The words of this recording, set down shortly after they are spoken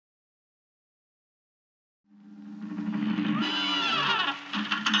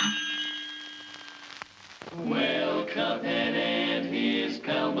Cuphead and his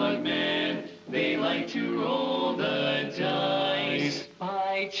pal Bugman, they like to roll the dice.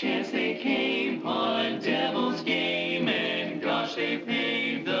 By chance they came on a devil's game, and gosh, they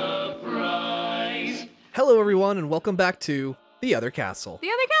paid the price. Hello, everyone, and welcome back to The Other Castle. The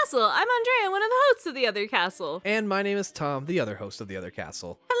Other Castle. I'm Andrea, one of the hosts of The Other Castle. And my name is Tom, the other host of The Other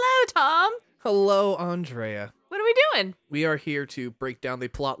Castle. Hello, Tom. Hello, Andrea. What are we doing? We are here to break down the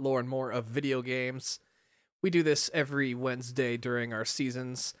plot, lore, and more of video games. We do this every Wednesday during our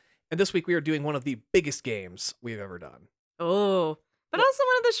seasons, and this week we are doing one of the biggest games we've ever done. Oh, but also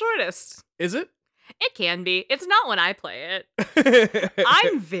one of the shortest. Is it? It can be. It's not when I play it.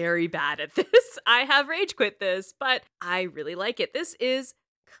 I'm very bad at this. I have rage quit this, but I really like it. This is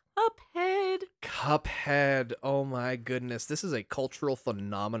Cuphead. Cuphead. Oh my goodness. This is a cultural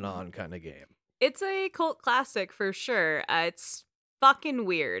phenomenon kind of game. It's a cult classic for sure. It's fucking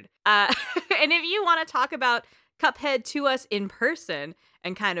weird. And if you want to talk about Cuphead to us in person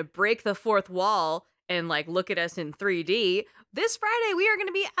and kind of break the fourth wall and like look at us in 3D, this Friday we are going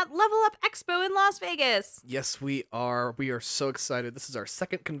to be at Level Up Expo in Las Vegas. Yes, we are. We are so excited. This is our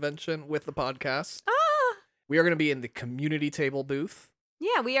second convention with the podcast. Ah! We are going to be in the community table booth.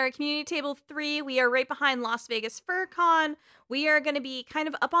 Yeah, we are at Community Table 3. We are right behind Las Vegas FurCon. We are going to be kind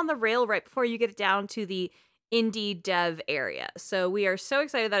of up on the rail right before you get down to the indie dev area. So we are so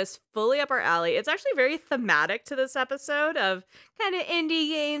excited. That is fully up our alley. It's actually very thematic to this episode of kind of indie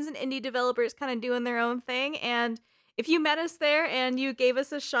games and indie developers kind of doing their own thing. And if you met us there and you gave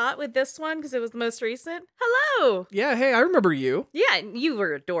us a shot with this one because it was the most recent, hello. Yeah, hey, I remember you. Yeah, you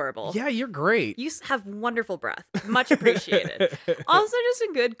were adorable. Yeah, you're great. You have wonderful breath. Much appreciated. Also, just a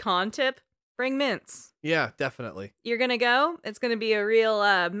good con tip, bring mints. Yeah, definitely. You're going to go. It's going to be a real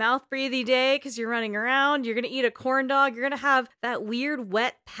mouth-breathy day because you're running around. You're going to eat a corn dog. You're going to have that weird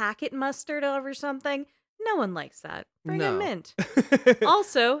wet packet mustard over something. No one likes that. Bring a mint.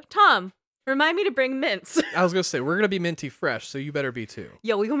 Also, Tom, remind me to bring mints. I was going to say, we're going to be minty fresh, so you better be too.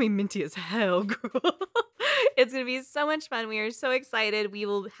 Yo, we're going to be minty as hell, girl. It's going to be so much fun. We are so excited. We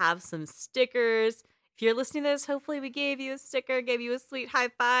will have some stickers. If you're listening to this, hopefully we gave you a sticker, gave you a sweet high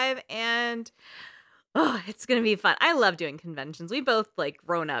five, and it's going to be fun. I love doing conventions. We both like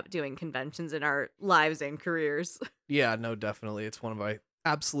grown up doing conventions in our lives and careers. Yeah, no, definitely. It's one of my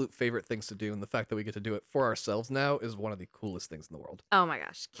absolute favorite things to do, and the fact that we get to do it for ourselves now is one of the coolest things in the world. Oh my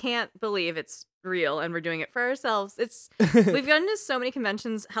gosh. Can't believe it's real and we're doing it for ourselves. We've gone to so many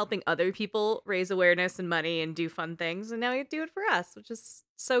conventions helping other people raise awareness and money and do fun things, and now we do it for us, which is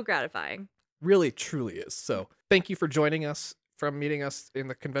so gratifying. Really, truly is. So thank you for joining us, from meeting us in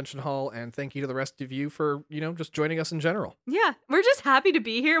the convention hall, and thank you to the rest of you for, just joining us in general. Yeah, we're just happy to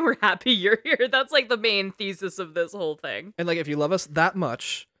be here. We're happy you're here. That's like the main thesis of this whole thing. And like, if you love us that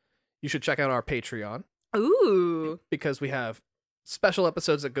much, you should check out our Patreon. Ooh. Because we have special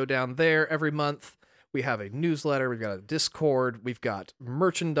episodes that go down there every month. We have a newsletter. We've got a Discord. We've got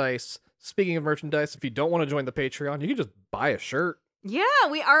merchandise. Speaking of merchandise, if you don't want to join the Patreon, you can just buy a shirt. Yeah,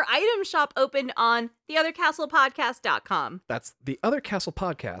 our item shop opened on theothercastlepodcast.com. That's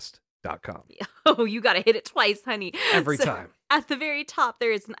theothercastlepodcast.com. Oh, you got to hit it twice, honey. Every time. At the very top,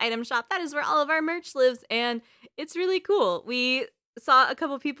 there is an item shop. That is where all of our merch lives, and it's really cool. We saw a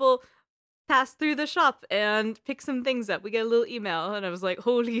couple people pass through the shop and pick some things up. We get a little email, and I was like,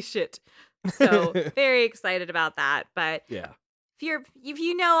 holy shit. So very excited about that. But yeah. If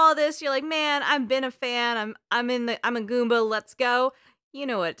you know all this, you're like, man, I've been a fan. I'm a Goomba. Let's go. You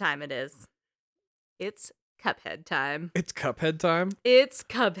know what time it is. It's Cuphead time. It's Cuphead time? It's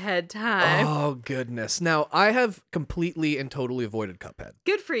Cuphead time. Oh, goodness. Now, I have completely and totally avoided Cuphead.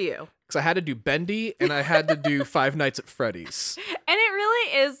 Good for you. Because I had to do Bendy and I had to do Five Nights at Freddy's. And it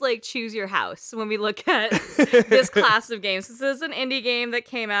really is like choose your house when we look at this class of games. This is an indie game that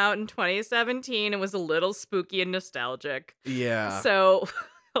came out in 2017 and was a little spooky and nostalgic. Yeah. So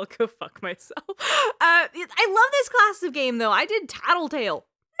I'll go fuck myself. I love this class of game, though. I did Tattletale.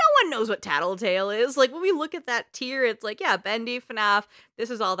 No one knows what Tattletale is. Like, when we look at that tier, it's like, yeah, Bendy, FNAF. This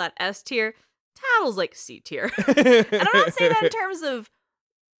is all that S tier. Tattle's like C tier. And I'm not saying that in terms of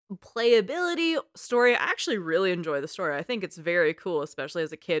playability, story. I actually really enjoy the story. I think it's very cool, especially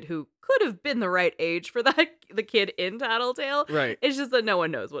as a kid who could have been the right age for the kid in Tattletale. Right. It's just that no one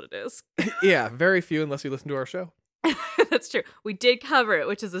knows what it is. Yeah, very few unless you listen to our show. That's true. We did cover it,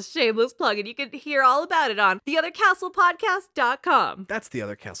 which is a shameless plug, and you can hear all about it on theothercastlepodcast.com. That's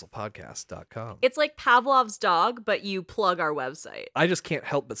theothercastlepodcast.com. It's like Pavlov's dog, but you plug our website. I just can't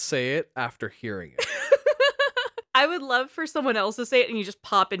help but say it after hearing it. I would love for someone else to say it and you just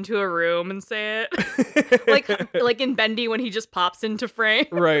pop into a room and say it. like in Bendy when he just pops into frame.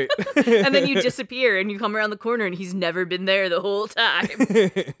 Right. And then you disappear and you come around the corner and he's never been there the whole time.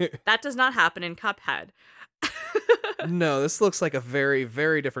 That does not happen in Cuphead. No, this looks like a very,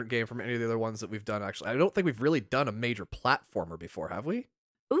 very different game from any of the other ones that we've done, actually. I don't think we've really done a major platformer before, have we?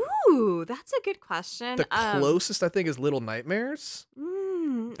 Ooh, that's a good question. The closest, I think, is Little Nightmares.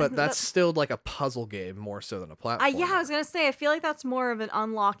 But that's still like a puzzle game more so than a platformer. Yeah, I was going to say, I feel like that's more of an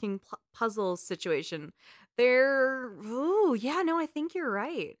unlocking puzzle situation. I think you're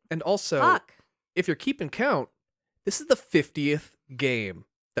right. And also, Fuck. if you're keeping count, this is the 50th game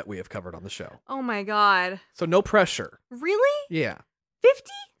that we have covered on the show. Oh my god. So no pressure. Really? Yeah.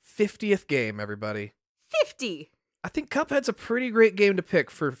 50? 50th game, everybody. 50. I think Cuphead's a pretty great game to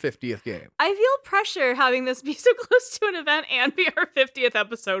pick for 50th game. I feel pressure having this be so close to an event and be our 50th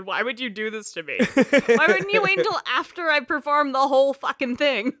episode. Why would you do this to me? Why wouldn't you wait until after I perform the whole fucking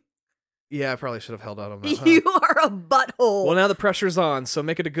thing? Yeah, I probably should have held out on that. Huh? You are a butthole. Well, now the pressure's on, so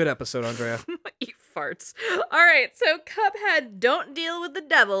make it a good episode, Andrea. You farts. All right, so Cuphead Don't Deal with the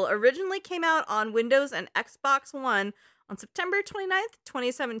Devil originally came out on Windows and Xbox One on September 29th,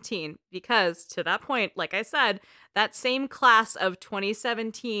 2017. Because to that point, like I said, that same class of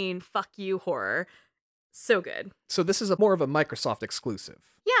 2017 fuck you horror. So good. So this is more of a Microsoft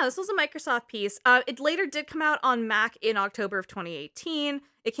exclusive. Yeah, this was a Microsoft piece. It later did come out on Mac in October of 2018.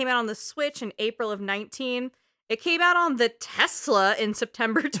 It came out on the Switch in April of 19. It came out on the Tesla in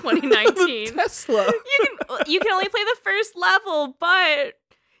September 2019. Tesla. You can only play the first level, but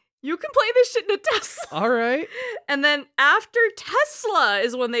you can play this shit in a Tesla. All right. And then after Tesla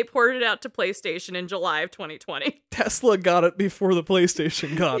is when they ported it out to PlayStation in July of 2020. Tesla got it before the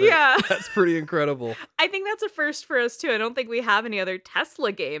PlayStation got it. Yeah. That's pretty incredible. I think that's a first for us, too. I don't think we have any other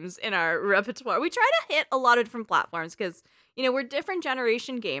Tesla games in our repertoire. We try to hit a lot of different platforms because, we're different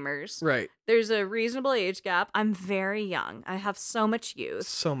generation gamers. Right. There's a reasonable age gap. I'm very young. I have so much youth.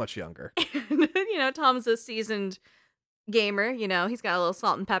 So much younger. And, Tom's a seasoned gamer. He's got a little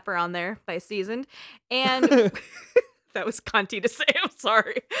salt and pepper on there by seasoned. And that was cunty to say. I'm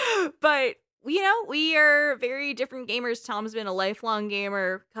sorry. But, we are very different gamers. Tom's been a lifelong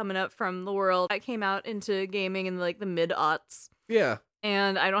gamer coming up from the world. I came out into gaming in the mid-aughts. Yeah.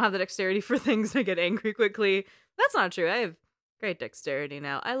 And I don't have the dexterity for things. I get angry quickly. That's not true. I have great dexterity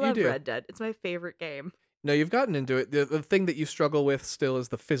now. I love Red Dead. It's my favorite game. No, you've gotten into it. The thing that you struggle with still is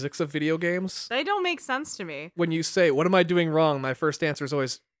the physics of video games. They don't make sense to me. When you say, what am I doing wrong? My first answer is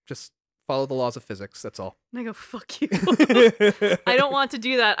always just follow the laws of physics. That's all. And I go, fuck you. I don't want to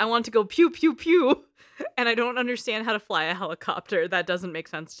do that. I want to go pew, pew, pew. And I don't understand how to fly a helicopter. That doesn't make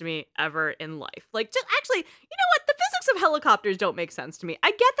sense to me ever in life. Actually, you know what? The physics of helicopters don't make sense to me.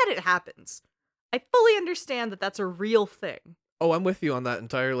 I get that it happens. I fully understand that that's a real thing. Oh, I'm with you on that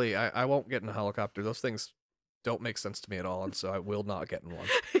entirely. I won't get in a helicopter. Those things don't make sense to me at all, and so I will not get in one.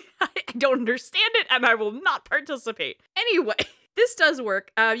 I don't understand it, and I will not participate. Anyway, this does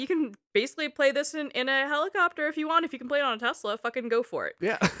work. You can basically play this in a helicopter if you want. If you can play it on a Tesla, fucking go for it.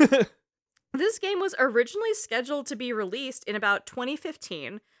 Yeah. This game was originally scheduled to be released in about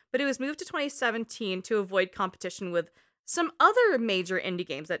 2015, but it was moved to 2017 to avoid competition with some other major indie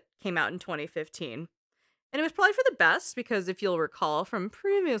games that came out in 2015. And it was probably for the best, because if you'll recall from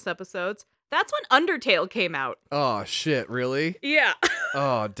previous episodes, that's when Undertale came out. Oh, shit, really? Yeah.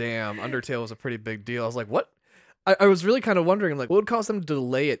 Oh, damn. Undertale was a pretty big deal. I was like, what? I was really kind of wondering, what would cause them to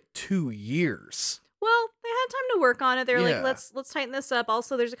delay it 2 years? Well, they had time to work on it. They were Yeah. like, let's tighten this up.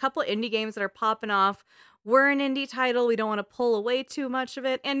 Also, there's a couple indie games that are popping off. We're an indie title. We don't want to pull away too much of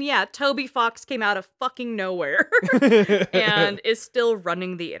it. And yeah, Toby Fox came out of fucking nowhere and is still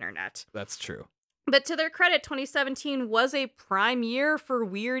running the internet. That's true. But to their credit, 2017 was a prime year for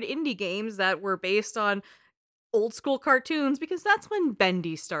weird indie games that were based on old school cartoons, because that's when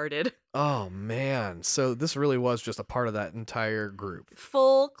Bendy started. Oh, man. So this really was just a part of that entire group.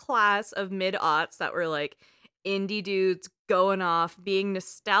 Full class of mid-aughts that were indie dudes going off, being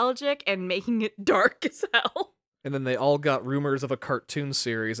nostalgic and making it dark as hell. And then they all got rumors of a cartoon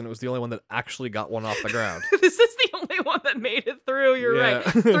series, and it was the only one that actually got one off the ground. This is the only one that made it through, you're right.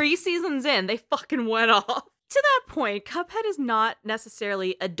 3 seasons in, they fucking went off. To that point, Cuphead is not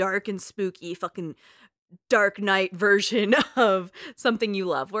necessarily a dark and spooky fucking Dark Knight version of something you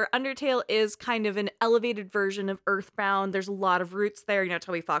love, where Undertale is kind of an elevated version of Earthbound. There's a lot of roots there.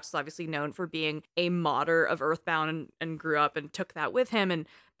 Toby Fox is obviously known for being a modder of Earthbound and grew up and took that with him. And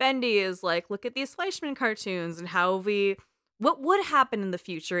Bendy is look at these Fleischman cartoons and what would happen in the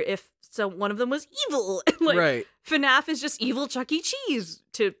future if one of them was evil? Right. FNAF is just evil Chuck E. Cheese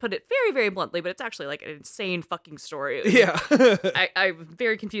to put it very, very bluntly, but it's actually like an insane fucking story. Yeah. I'm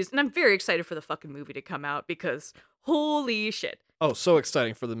very confused, and I'm very excited for the fucking movie to come out because holy shit. Oh, so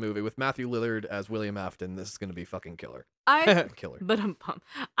exciting for the movie with Matthew Lillard as William Afton. This is gonna be fucking killer. Killer. But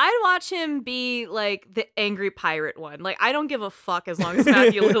I'd watch him be like the angry pirate one. Like, I don't give a fuck as long as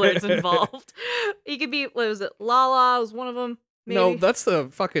Matthew Lillard's involved. He could be, what was it? Lala was one of them. Maybe? No, that's the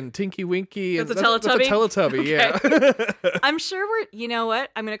fucking Tinky Winky. That's a Teletubby? That's a Teletubby, Okay. yeah. I'm sure you know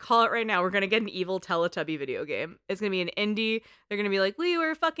what? I'm going to call it right now. We're going to get an evil Teletubby video game. It's going to be an indie. They're going to be like, we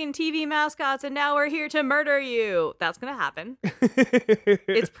were fucking TV mascots and now we're here to murder you. That's going to happen.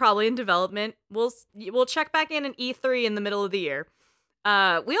 It's probably in development. We'll check back in E3 in the middle of the year. We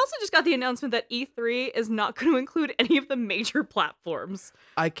also just got the announcement that E3 is not going to include any of the major platforms.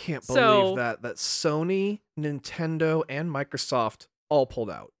 I can't believe that Sony, Nintendo, and Microsoft all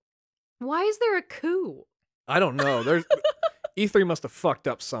pulled out. Why is there a coup? I don't know. There's E3 must have fucked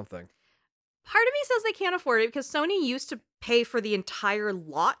up something. Part of me says they can't afford it because Sony used to pay for the entire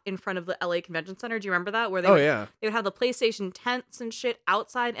lot in front of the LA Convention Center. Do you remember that? Where they would have the PlayStation tents and shit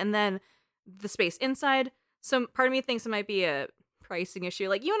outside and then the space inside. So part of me thinks it might be a pricing issue.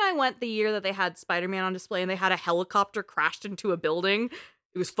 Like, you and I went the year that they had Spider-Man on display and they had a helicopter crashed into a building.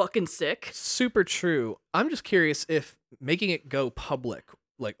 It was fucking sick. Super true. I'm just curious if making it go public,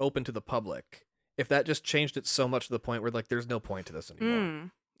 like open to the public, if that just changed it so much to the point where like there's no point to this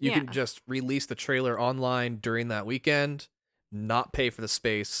anymore. You can just release the trailer online during that weekend, not pay for the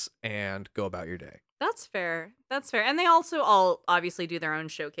space, and go about your day. That's fair. That's fair. And they also all obviously do their own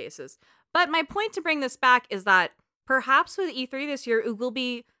showcases. But my point to bring this back is that perhaps with E3 this year, it will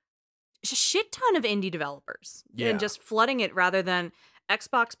be a shit ton of indie developers and just flooding it rather than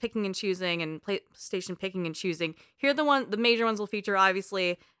Xbox picking and choosing and PlayStation picking and choosing. Here, the major ones will feature,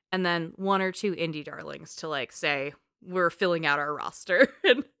 obviously, and then one or two indie darlings to like say we're filling out our roster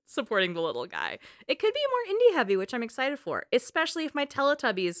and supporting the little guy. It could be more indie heavy, which I'm excited for, especially if my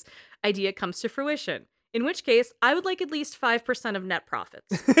Teletubbies idea comes to fruition. In which case, I would like at least 5% of net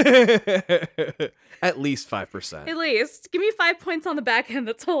profits. At least 5%. At least. Give me 5 points on the back end.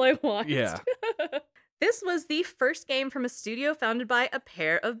 That's all I want. Yeah. This was the first game from a studio founded by a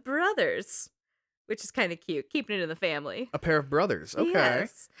pair of brothers, which is kind of cute. Keeping it in the family. A pair of brothers. Okay.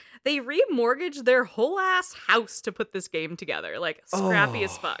 Yes. They remortgaged their whole ass house to put this game together. Like, scrappy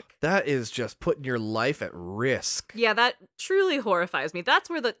as fuck. That is just putting your life at risk. Yeah, that truly horrifies me. That's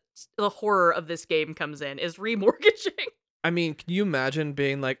where the horror of this game comes in, is remortgaging. I mean, can you imagine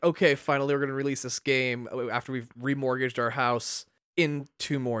being like, okay, finally we're going to release this game after we've remortgaged our house in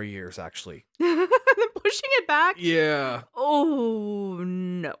 2 more years, actually. Pushing it back? Yeah. Oh,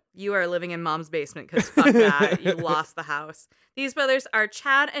 no. You are living in mom's basement because fuck that. You lost the house. These brothers are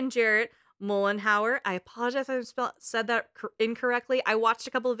Chad and Jarrett Mollenhauer. I apologize if I said that incorrectly. I watched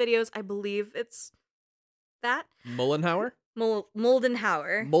a couple of videos. I believe it's that. Mollenhauer?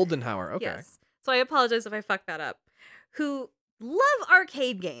 Moldenhauer. Moldenhauer, okay. Yes. So I apologize if I fucked that up. Who love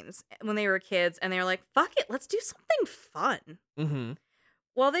arcade games when they were kids, and they were like, fuck it, let's do something fun. Mm-hmm.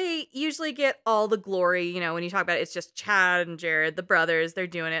 Well, they usually get all the glory, you know, when you talk about it, it's just Chad and Jared, the brothers, they're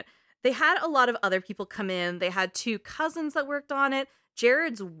doing it. They had a lot of other people come in. They had 2 cousins that worked on it.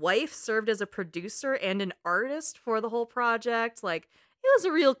 Jared's wife served as a producer and an artist for the whole project. Like, it was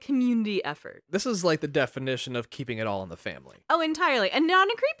a real community effort. This is like the definition of keeping it all in the family. Oh, entirely. And not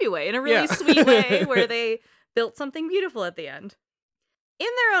in a creepy way, in a really sweet way where they built something beautiful at the end. In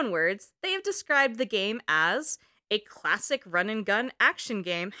their own words, they have described the game as a classic run-and-gun action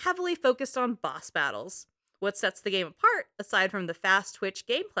game heavily focused on boss battles. What sets the game apart, aside from the fast-twitch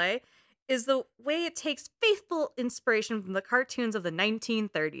gameplay, is the way it takes faithful inspiration from the cartoons of the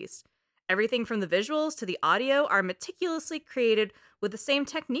 1930s. Everything from the visuals to the audio are meticulously created with the same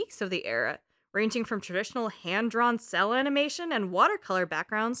techniques of the era, ranging from traditional hand-drawn cell animation and watercolor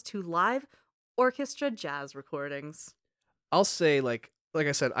backgrounds to live orchestra jazz recordings. I'll say, like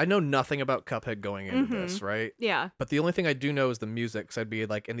I said, I know nothing about Cuphead going into this, right? Yeah. But the only thing I do know is the music, because I'd be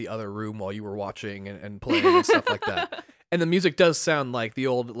like in the other room while you were watching and playing and stuff like that. And the music does sound like the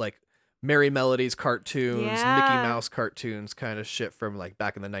old, like, Merry Melodies cartoons, Mickey Mouse cartoons kind of shit from, like,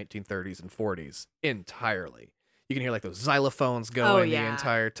 back in the 1930s and 40s entirely. You can hear, like, those xylophones going the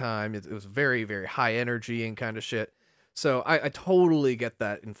entire time. It was very, very high energy and kind of shit. So I totally get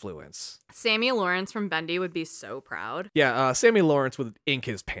that influence. Sammy Lawrence from Bendy would be so proud. Yeah, Sammy Lawrence would ink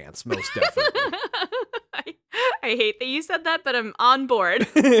his pants, most definitely. I hate that you said that, but I'm on board.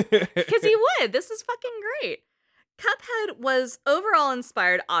 Because he would. This is fucking great. Cuphead was overall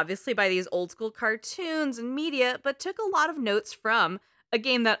inspired, obviously, by these old school cartoons and media, but took a lot of notes from a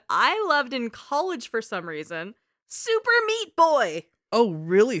game that I loved in college for some reason, Super Meat Boy. Oh,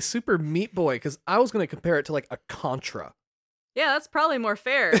 really? Super Meat Boy? Because I was going to compare it to like a Contra. Yeah, that's probably more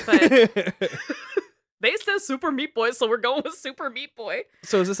fair, but they said Super Meat Boy, so we're going with Super Meat Boy.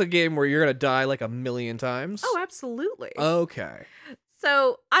 So is this a game where you're going to die like a million times? Oh, absolutely. Okay.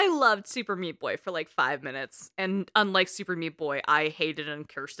 So I loved Super Meat Boy for like 5 minutes, and unlike Super Meat Boy, I hated and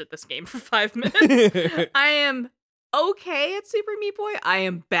cursed at this game for 5 minutes. I am okay at Super Meat Boy. I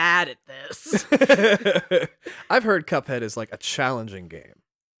am bad at this. I've heard Cuphead is like a challenging game.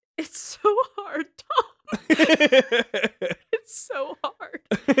 It's so hard, Tom. It's so hard.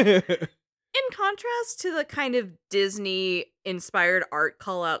 In contrast to the kind of Disney-inspired art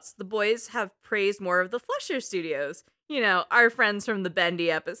callouts, the boys have praised more of the Fleischer Studios. You know, our friends from the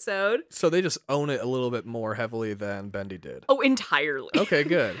Bendy episode. So they just own it a little bit more heavily than Bendy did. Oh, entirely. Okay,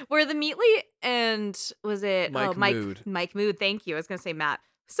 good. Where the Meatly and was it Mike Mood. Mike Mood, thank you. I was gonna say Matt.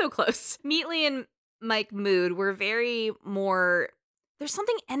 So close. Meatly and Mike Mood were very more. There's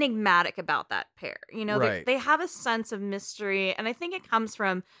something enigmatic about that pair. You know, Right. they have a sense of mystery, and I think it comes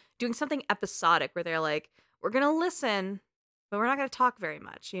from doing something episodic where they're like, we're gonna listen, but we're not going to talk very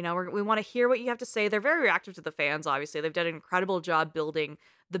much. You know, we want to hear what you have to say. They're very reactive to the fans, obviously. They've done an incredible job building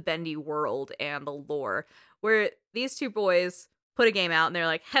the Bendy world and the lore, where these two boys put a game out and they're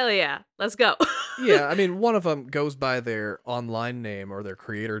like, hell yeah, let's go. Yeah, I mean, one of them goes by their online name or their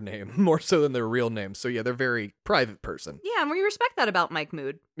creator name more so than their real name. So yeah, they're very private person. Yeah, and we respect that about Mike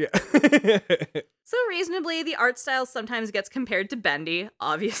Mood. Yeah. So reasonably, the art style sometimes gets compared to Bendy,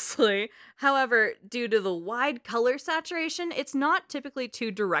 obviously. However, due to the wide color saturation, it's not typically too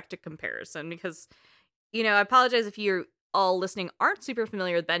direct a comparison because, you know, I apologize if you're all listening aren't super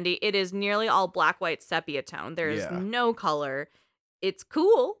familiar with Bendy. It is nearly all black, white, sepia tone. There is Yeah. no color. It's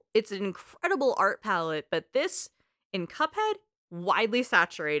cool. It's an incredible art palette, but this in Cuphead, widely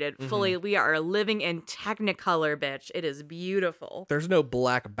saturated, fully, we are living in Technicolor, bitch. It is beautiful. There's no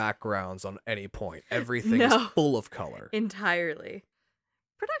black backgrounds on any point. Everything No. is full of color. Entirely.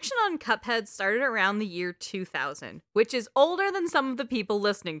 Production on Cuphead started around the year 2000, which is older than some of the people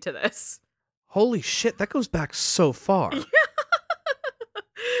listening to this. Holy shit, that goes back so far.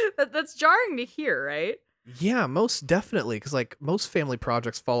 That's jarring to hear, right? Yeah, most definitely, because like most family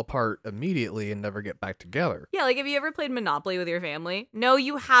projects fall apart immediately and never get back together. Yeah, like have you ever played Monopoly with your family? No,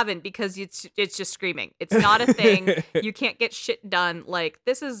 you haven't because it's just screaming. It's not a thing. You can't get shit done. Like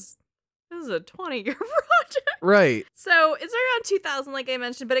this is a 20-year project. Right. So it's around 2000, like I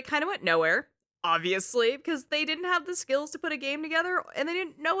mentioned, but it kind of went nowhere, obviously, because they didn't have the skills to put a game together and they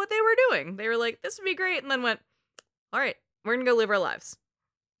didn't know what they were doing. They were like, this would be great, and then went, all right, we're gonna go live our lives.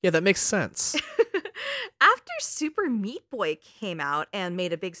 Yeah, that makes sense. After Super Meat Boy came out and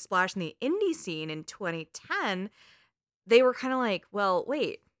made a big splash in the indie scene in 2010, they were kind of like, well,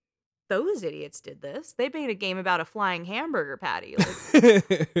 wait, those idiots did this. They made a game about a flying hamburger patty.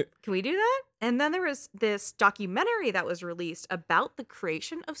 Like, can we do that? And then there was this documentary that was released about the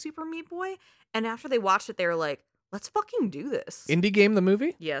creation of Super Meat Boy. And after they watched it, they were like, let's fucking do this. Indie Game, the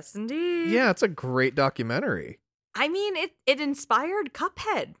movie? Yes, indeed. Yeah, it's a great documentary. I mean, it inspired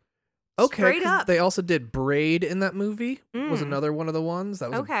Cuphead. Okay, Straight 'cause up. they also did Braid in that movie. Was Mm. another one of the ones. That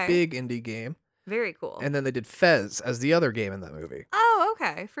was Okay. a big indie game. Very cool. And then they did Fez as the other game in that movie. Oh,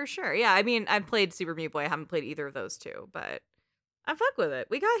 okay, for sure. Yeah, I mean, I've played Super Meat Boy. I haven't played either of those two, but I fuck with it.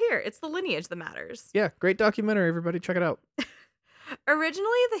 We got here. It's the lineage that matters. Yeah, great documentary. Everybody check it out.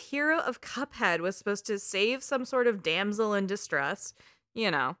 Originally, the hero of Cuphead was supposed to save some sort of damsel in distress. You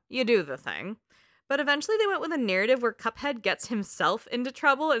know, you do the thing. But eventually they went with a narrative where Cuphead gets himself into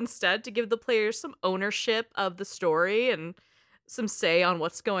trouble instead to give the players some ownership of the story and some say on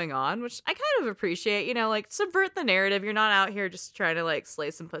what's going on, which I kind of appreciate. You know, like, subvert the narrative. You're not out here just trying to, like,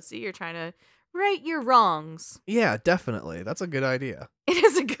 slay some pussy. You're trying to right your wrongs. Yeah, definitely. That's a good idea. It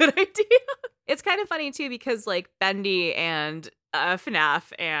is a good idea. It's kind of funny, too, because, like, Bendy and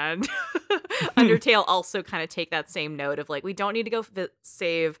FNAF and Undertale also kind of take that same note of, like, we don't need to go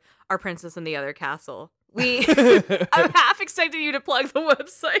save our princess in the other castle. I'm half expecting you to plug the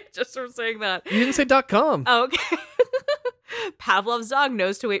website just from saying that. You didn't say .com. Oh, okay. Pavlov's dog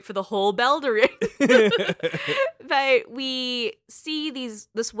knows to wait for the whole bell to ring. But we see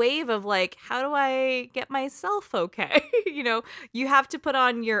this wave of like, how do I get myself okay? You know, you have to put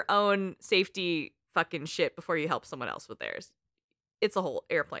on your own safety fucking shit before you help someone else with theirs. It's a whole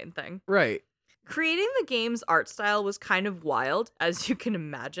airplane thing. Right. Creating the game's art style was kind of wild, as you can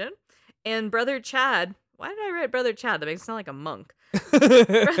imagine. And Brother Chad, why did I write Brother Chad? That makes it sound like a monk.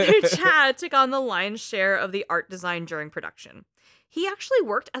 Brother Chad took on the lion's share of the art design during production. He actually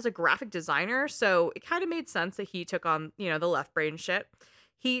worked as a graphic designer, so it kind of made sense that he took on, you know, the left brain shit.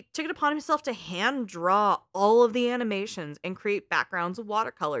 He took it upon himself to hand draw all of the animations and create backgrounds of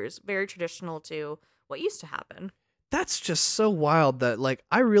watercolors, very traditional to what used to happen. That's just so wild that, like,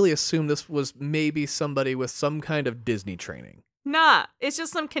 I really assumed this was maybe somebody with some kind of Disney training. Nah, it's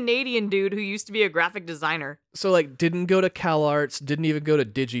just some Canadian dude who used to be a graphic designer. So, like, didn't go to CalArts, didn't even go to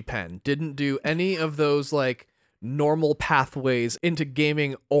DigiPen, didn't do any of those, like, normal pathways into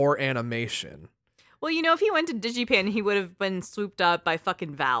gaming or animation. Well, if he went to DigiPen, he would have been swooped up by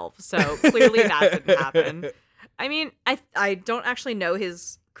fucking Valve. So clearly that didn't happen. I mean, I don't actually know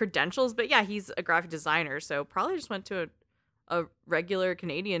his credentials, but yeah, he's a graphic designer. So probably just went to a regular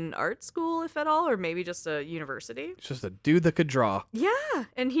Canadian art school, if at all, or maybe just a university. It's just a dude that could draw. Yeah,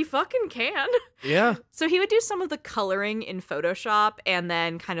 and he fucking can. Yeah. So he would do some of the coloring in Photoshop and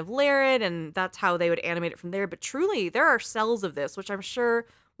then kind of layer it, and that's how they would animate it from there. But truly, there are cells of this, which I'm sure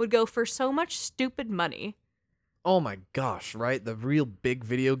would go for so much stupid money. Oh my gosh, right? The real big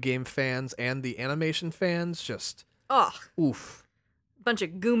video game fans and the animation fans just... Ugh. Oof. Bunch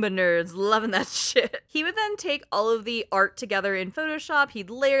of Goomba nerds loving that shit. He would then take all of the art together in Photoshop,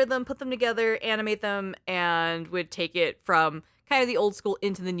 he'd layer them, put them together, animate them, and would take it from kind of the old school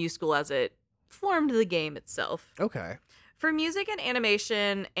into the new school as it formed the game itself. Okay. For music and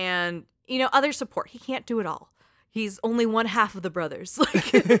animation and, other support, he can't do it all. He's only one half of the brothers.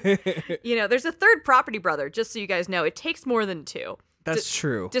 Like, there's a third property brother, just so you guys know. It takes more than two. That's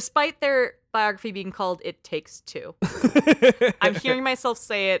true. Despite their biography being called It Takes Two. I'm hearing myself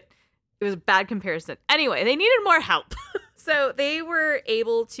say it. It was a bad comparison. Anyway, they needed more help. So they were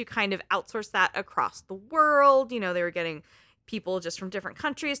able to kind of outsource that across the world. They were getting people just from different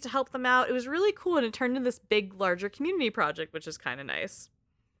countries to help them out. It was really cool, and it turned into this big, larger community project, which is kind of nice.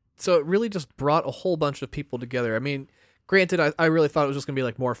 So it really just brought a whole bunch of people together. I mean, granted, I really thought it was just going to be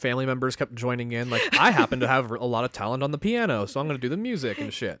like more family members kept joining in. Like, I happen to have a lot of talent on the piano, so I'm going to do the music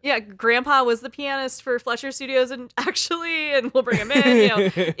and shit. Yeah, Grandpa was the pianist for Fletcher Studios and we'll bring him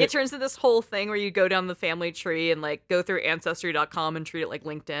in. It turns into this whole thing where you go down the family tree and like go through Ancestry.com and treat it like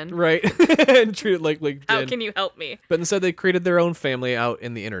LinkedIn. Right. And treat it like LinkedIn. How can you help me? But instead they created their own family out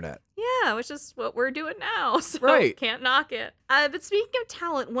in the internet. Yeah, which is what we're doing now, so right. Can't knock it. But speaking of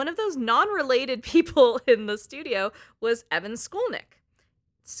talent, one of those non-related people in the studio was Evan Skolnick.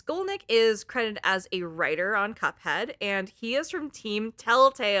 Skolnick is credited as a writer on Cuphead, and he is from Team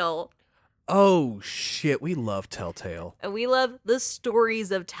Telltale. Oh, shit, we love Telltale. And we love the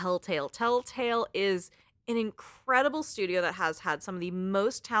stories of Telltale. Telltale is an incredible studio that has had some of the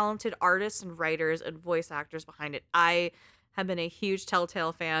most talented artists and writers and voice actors behind it. I have been a huge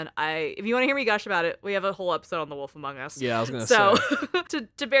Telltale fan. If you want to hear me gush about it, we have a whole episode on The Wolf Among Us. Yeah, I was going to say. So,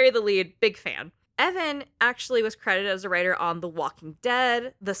 to bury the lead, big fan. Evan actually was credited as a writer on The Walking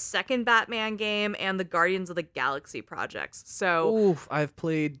Dead, the second Batman game, and the Guardians of the Galaxy projects. So, oof, I've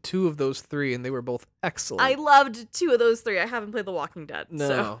played 2 of those 3, and they were both excellent. I loved 2 of those 3. I haven't played The Walking Dead. No.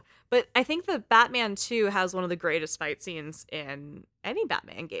 So. But I think the Batman 2 has one of the greatest fight scenes in any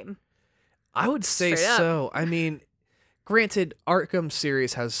Batman game. I would say so. I mean... Granted, Arkham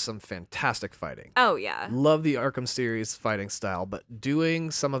series has some fantastic fighting. Oh, yeah. Love the Arkham series fighting style, but doing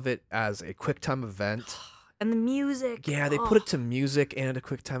some of it as a QuickTime event. And the music. Yeah, they put it to music and a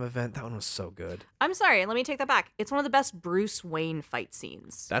QuickTime event. That one was so good. I'm sorry, let me take that back. It's one of the best Bruce Wayne fight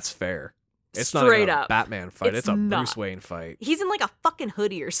scenes. That's fair. It's Straight not up. a Batman fight. It's a not. Bruce Wayne fight. He's in like a fucking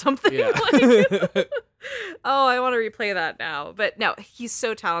hoodie or something. Yeah. Oh, I want to replay that now. But no, he's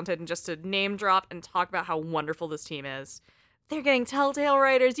so talented. And just to name drop and talk about how wonderful this team is. They're getting Telltale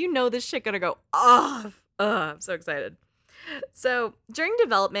writers. You know this shit gonna go off. I'm so excited. So during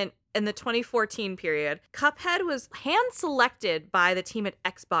development in the 2014 period, Cuphead was hand-selected by the team at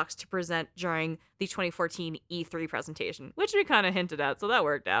Xbox to present during the 2014 E3 presentation, which we kind of hinted at, so that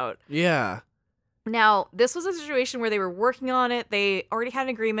worked out. Yeah. Now, this was a situation where they were working on it. They already had an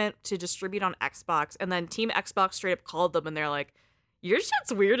agreement to distribute on Xbox, and then Team Xbox straight up called them, and they're like, your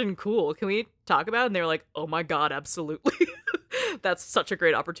shit's weird and cool. Can we talk about it? And they were like, oh my god, absolutely. That's such a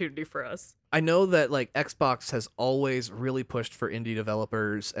great opportunity for us. I know that like Xbox has always really pushed for indie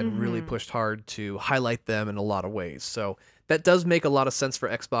developers and really pushed hard to highlight them in a lot of ways. So that does make a lot of sense for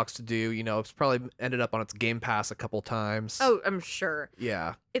Xbox to do. You know, it's probably ended up on its Game Pass a couple times. Oh, I'm sure.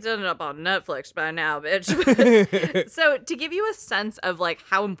 Yeah. It's ended up on Netflix by now, bitch. So to give you a sense of like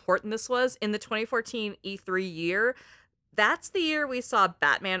how important this was in the 2014 E3 year, that's the year we saw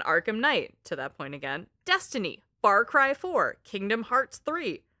Batman Arkham Knight, to that point again, Destiny, Far Cry 4, Kingdom Hearts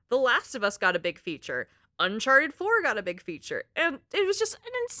 3, The Last of Us got a big feature, Uncharted 4 got a big feature, and it was just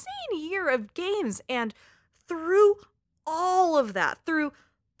an insane year of games. And through all of that, through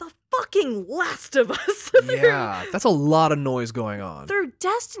The fucking Last of Us. Yeah, that's a lot of noise going on. Through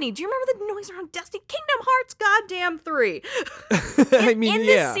Destiny. Do you remember the noise around Destiny? Kingdom Hearts goddamn 3. I mean, in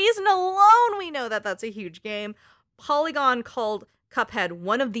this season alone, we know that that's a huge game. Polygon called Cuphead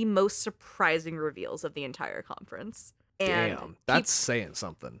one of the most surprising reveals of the entire conference. And damn, that's saying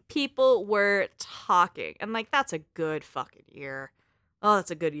something. People were talking, and like, that's a good fucking year. Oh,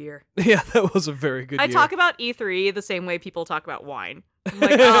 that's a good year. Yeah, that was a very good year. I talk about E3 the same way people talk about wine. I'm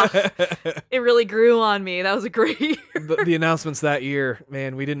like, oh, it really grew on me. That was a great year. The announcements that year,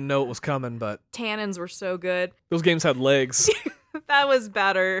 man, we didn't know it was coming, but Tannins were so good. those games had legs. That was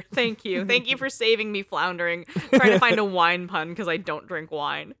better. Thank you. Thank you for saving me floundering, trying to find a wine pun because I don't drink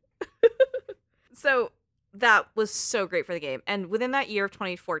wine. So that was so great for the game. And within that year of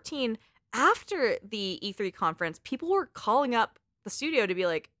 2014, after the E3 conference, people were calling up the studio to be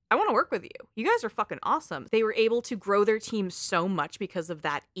like, I want to work with you. You guys are fucking awesome. They were able to grow their team so much because of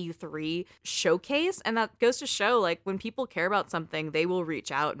that E3 showcase. And that goes to show, like, when people care about something, they will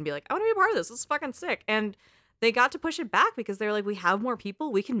reach out and be like, I want to be a part of this. This is fucking sick. And they got to push it back because they're like, we have more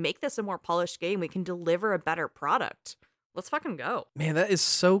people. We can make this a more polished game. We can deliver a better product. Let's fucking go. Man, that is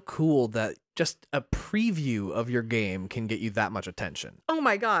so cool that just a preview of your game can get you that much attention. Oh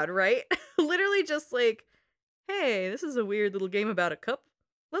my God, right? Literally just like, hey, this is a weird little game about a cup.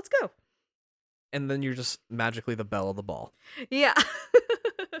 Let's go. And then you're just magically the belle of the ball. Yeah.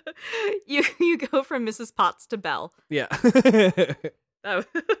 you go from Mrs. Potts to Belle. Yeah. Oh.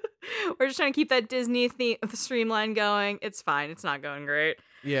 We're just trying to keep that Disney streamline going. It's fine. It's not going great.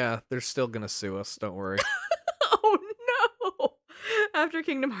 Yeah, they're still going to sue us. Don't worry. Oh no. After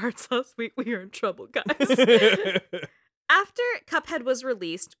Kingdom Hearts last week, we are in trouble, guys. After Cuphead was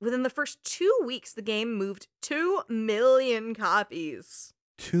released, within the first 2 weeks, the game moved 2 million copies.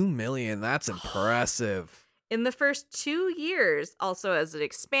 2 million. That's impressive. In the first 2 years, also as it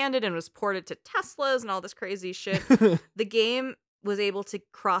expanded and was ported to Teslas and all this crazy shit, the game was able to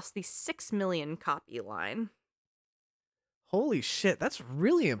cross the 6 million copy line. Holy shit, that's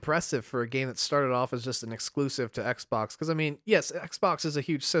really impressive for a game that started off as just an exclusive to Xbox. Because, I mean, yes, Xbox is a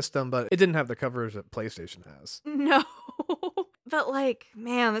huge system, but it didn't have the coverage that PlayStation has. No. But, like,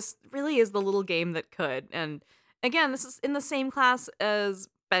 man, this really is the little game that could. And, again, this is in the same class as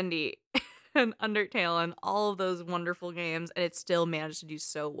Bendy and Undertale and all of those wonderful games, and it still managed to do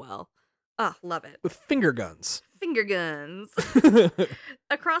so well. Ah, love it. With finger guns. Finger guns.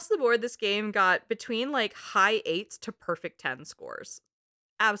 Across the board, this game got between like high 8s to perfect 10 scores.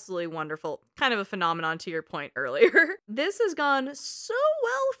 Absolutely wonderful. Kind of a phenomenon to your point earlier. This has gone so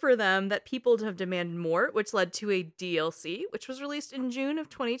well for them that people have demanded more, which led to a DLC, which was released in June of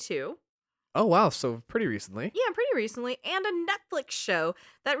 22. Oh, wow. So pretty recently. Yeah, pretty recently. And a Netflix show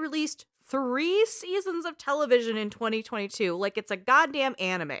that released 3 seasons of television in 2022. Like it's a goddamn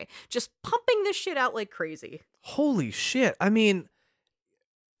anime. Just pumping this shit out like crazy. Holy shit. I mean,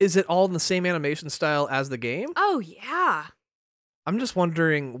 is it all in the same animation style as the game? Oh, yeah. I'm just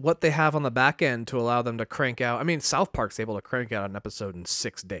wondering what they have on the back end to allow them to crank out. I mean, South Park's able to crank out an episode in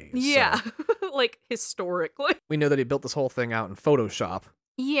 6 days. Yeah. So Like historically. we know that he built this whole thing out in Photoshop.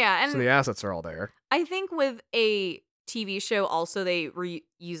 Yeah. And So the assets are all there. I think with a TV show also they were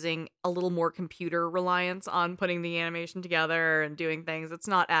using a little more computer reliance on putting the animation together and doing things. It's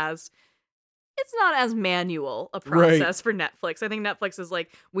not as manual a process for Netflix. I think Netflix is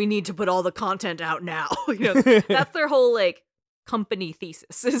like, we need to put all the content out now. That's their whole like company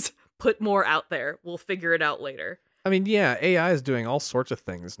thesis is put more out there. We'll figure it out later. I mean, yeah, AI is doing all sorts of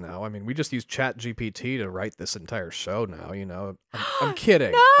things now. I mean, we just use ChatGPT to write this entire show now, I'm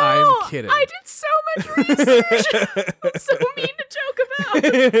kidding. No! I'm kidding. I did so much research. That's so mean to joke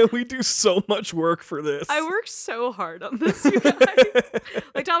about. We do so much work for this. I worked so hard on this, you guys.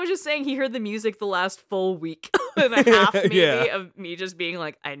 Like Tom was just saying, he heard the music the last full week and a half, maybe, Yeah. of me just being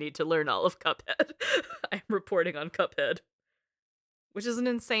like, I need to learn all of Cuphead. I'm reporting on Cuphead. Which is an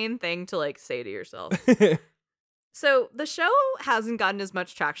insane thing to, like, say to yourself. So, the show hasn't gotten as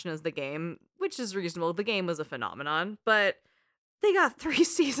much traction as the game, which is reasonable. The game was a phenomenon, but they got 3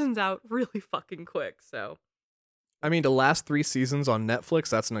 seasons out really fucking quick, so. I mean, to last 3 seasons on Netflix,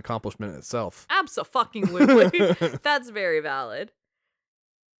 that's an accomplishment in itself. Abso-fucking-lutely. That's very valid.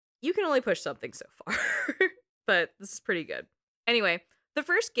 You can only push something so far, but this is pretty good. Anyway, the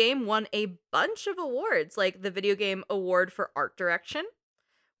first game won a bunch of awards, like the Video Game Award for Art Direction,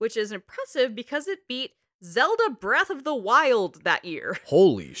 which is impressive because it beat Zelda Breath of the Wild that year.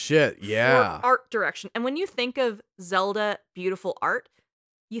 Holy shit, yeah. For art direction. And when you think of Zelda beautiful art,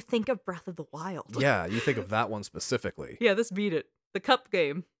 you think of Breath of the Wild. Yeah, you think of that one specifically. Yeah, this beat it. The cup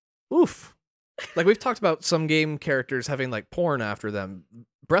game. Oof. Like, we've talked about some game characters having, like, porn after them.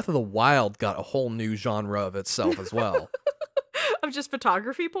 Breath of the Wild got a whole new genre of itself as well. Of just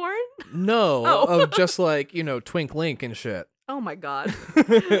photography porn? No, Oh. of just like, Twink Link and shit. Oh my god.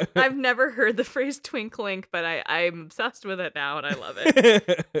 I've never heard the phrase twink link, but I'm obsessed with it now and I love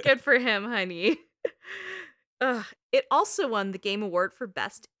it. Good for him, honey. It also won the Game Award for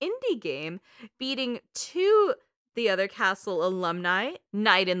Best Indie Game, beating two The Other Castle alumni,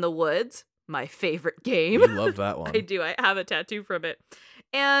 Night in the Woods, my favorite game. You love that one. I do. I have a tattoo from it.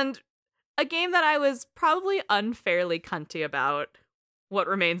 And a game that I was probably unfairly cunty about, What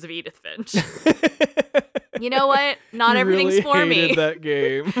Remains of Edith Finch. You know what? Not everything's really for me. hated that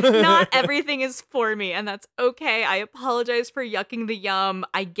game. Not everything is for me, and that's okay. I apologize for yucking the yum.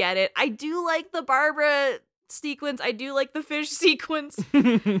 I get it. I do like the Barbara sequence. I do like the fish sequence.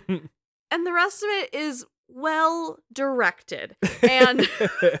 And the rest of it is well directed. And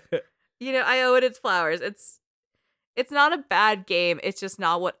I owe it its flowers. It's not a bad game. It's just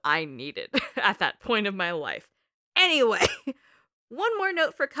not what I needed at that point of my life. Anyway, one more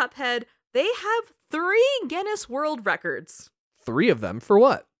note for Cuphead. They have 3 Guinness World Records. 3 of them for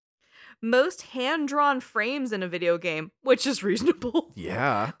what? Most hand-drawn frames in a video game, which is reasonable.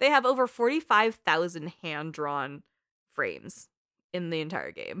 Yeah. They have over 45,000 hand-drawn frames in the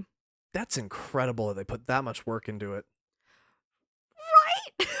entire game. That's incredible that they put that much work into it.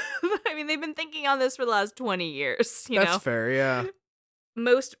 Right? I mean, they've been thinking on this for the last 20 years, That's fair, yeah.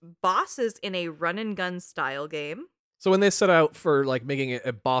 Most bosses in a run-and-gun style game. So when they set out for like making it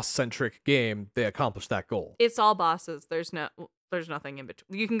a boss-centric game, they accomplished that goal. It's all bosses. There's nothing in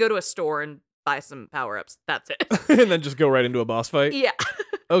between. You can go to a store and buy some power-ups. That's it. And then just go right into a boss fight? Yeah.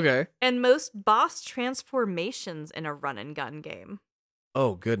 Okay. And most boss transformations in a run-and-gun game.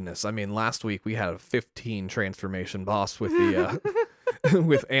 Oh, goodness. I mean, last week we had a 15 transformation boss with the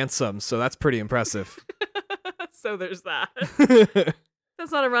with Ansem, so that's pretty impressive. So there's that.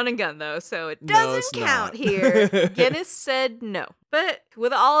 That's not a run and gun, though, so it doesn't count here. Guinness said no. But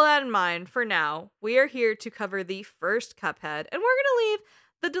with all that in mind, for now, we are here to cover the first Cuphead, and we're going to leave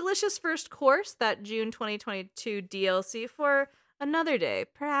the delicious first course, that June 2022 DLC, for another day.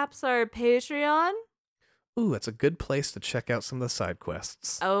 Perhaps our Patreon? Ooh, it's a good place to check out some of the side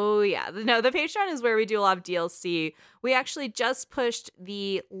quests. Oh, yeah. No, the Patreon is where we do a lot of DLC. We actually just pushed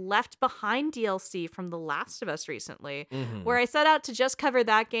the Left Behind DLC from The Last of Us recently, where I set out to just cover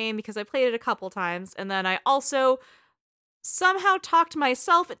that game because I played it a couple times, and then I also somehow talked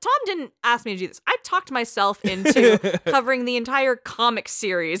myself. Tom didn't ask me to do this. I talked myself into covering the entire comic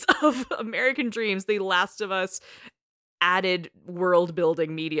series of American Dreams, The Last of Us added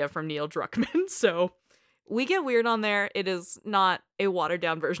world-building media from Neil Druckmann, so... We get weird on there. It is not a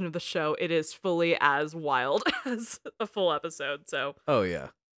watered-down version of the show. It is fully as wild as a full episode, so... Oh, yeah.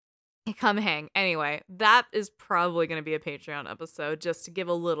 Come hang. Anyway, that is probably going to be a Patreon episode, just to give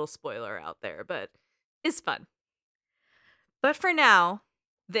a little spoiler out there, but it's fun. But for now,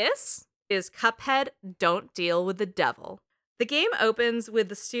 this is Cuphead Don't Deal with the Devil. The game opens with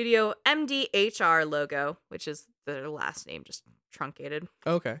the studio MDHR logo, which is their last name, just truncated.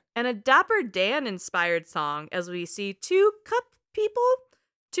 Okay. And a Dapper Dan inspired song as we see 2 cup people,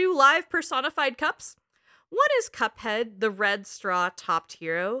 2 live personified cups. One is Cuphead, the red straw topped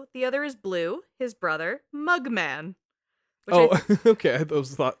hero. The other is Blue, his brother, Mugman. Okay. I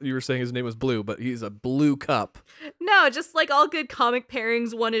thought you were saying his name was Blue, but he's a blue cup. No, just like all good comic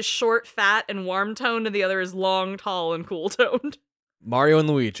pairings, one is short, fat, and warm toned, and the other is long, tall, and cool toned. Mario and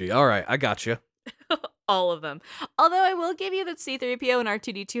Luigi. All right, I got you. All of them. Although I will give you that C-3PO and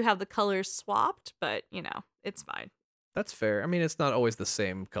R2-D2 have the colors swapped, but, it's fine. That's fair. I mean, it's not always the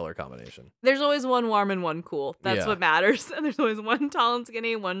same color combination. There's always one warm and one cool. That's Yeah. what matters. And there's always one tall and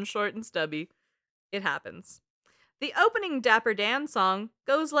skinny, one short and stubby. It happens. The opening Dapper Dan song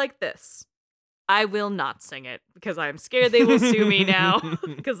goes like this. I will not sing it because I'm scared they will sue me now.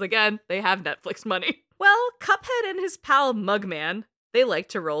 Because again, they have Netflix money. Well, Cuphead and his pal Mugman, they like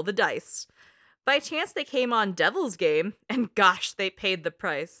to roll the dice. By chance, they came on Devil's Game, and gosh, they paid the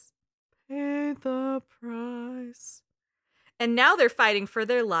price. Paid the price. And now they're fighting for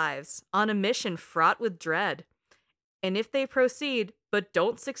their lives on a mission fraught with dread. And if they proceed, but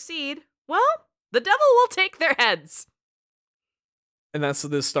don't succeed, well, the devil will take their heads. And that's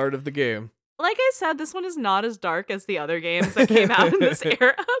the start of the game. Like I said, this one is not as dark as the other games that came out in this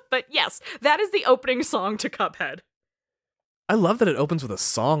era, but yes, that is the opening song to Cuphead. I love that it opens with a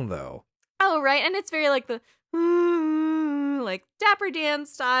song, though. Oh, right, and it's very like the like Dapper Dan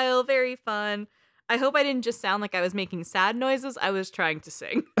style, very fun. I hope I didn't just sound like I was making sad noises. I was trying to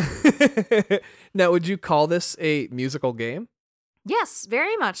sing. Now, would you call this a musical game? Yes,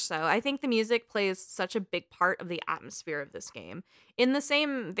 very much so. I think the music plays such a big part of the atmosphere of this game. In the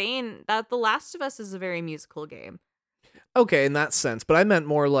same vein that The Last of Us is a very musical game. Okay, in that sense, but I meant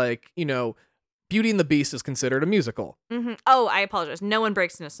more like, Beauty and the Beast is considered a musical. Oh, I apologize. No one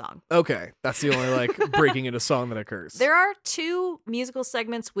breaks into song. Okay, that's the only like breaking into song that occurs. There are 2 musical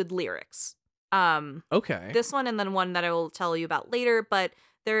segments with lyrics. Okay. This one and then one that I will tell you about later, but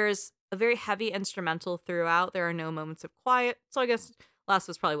there's a very heavy instrumental throughout. There are no moments of quiet. So I guess Last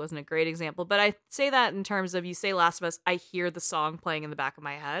of Us probably wasn't a great example, but I say that in terms of you say Last of Us, I hear the song playing in the back of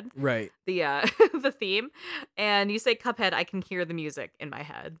my head. Right. The the theme. And you say Cuphead, I can hear the music in my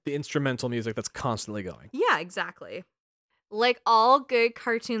head. The instrumental music that's constantly going. Yeah, exactly. Like all good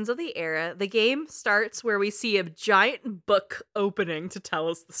cartoons of the era, the game starts where we see a giant book opening to tell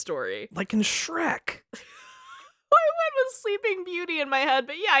us the story. Like in Shrek. I went with Sleeping Beauty in my head,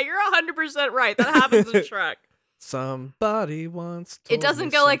 but yeah, you're 100% right. That happens in Shrek. Somebody once told It doesn't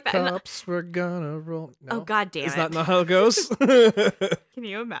me go some like that. cups were gonna roll. No? Oh, God damn it. Is that not how it goes? Can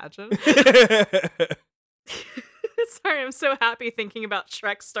you imagine? Sorry, I'm so happy thinking about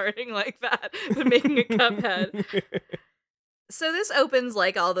Shrek starting like that, but making a Cuphead. So this opens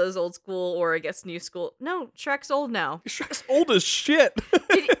like all those old school, or I guess new school. No, Shrek's old now. Shrek's old as shit.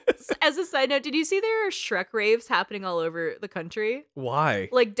 As a side note, did you see there are Shrek raves happening all over the country? Why?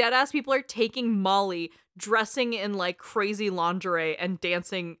 Like deadass people are taking Molly, dressing in like crazy lingerie and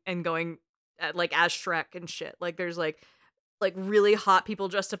dancing and going like as Shrek and shit. Like there's like really hot people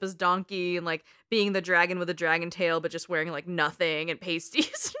dressed up as Donkey and like being the dragon with a dragon tail, but just wearing like nothing and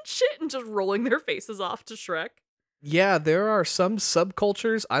pasties and shit and just rolling their faces off to Shrek. Yeah, there are some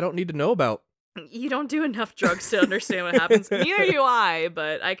subcultures I don't need to know about. You don't do enough drugs to understand what happens. Neither do I,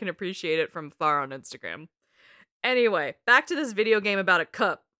 but I can appreciate it from far on Instagram. Anyway, back to this video game about a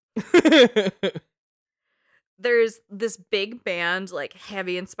cup. There's this big band, like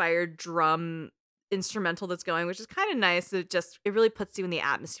heavy inspired drum instrumental that's going, which is kind of nice. It really puts you in the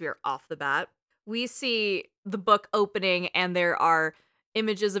atmosphere off the bat. We see the book opening and there are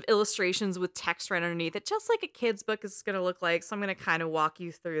images of illustrations with text right underneath it, just like a kid's book is going to look like. So I'm going to kind of walk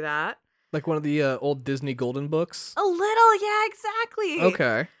you through that. Like one of the old Disney Golden books? A little, yeah, exactly.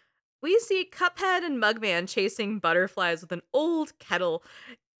 Okay. We see Cuphead and Mugman chasing butterflies with an old kettle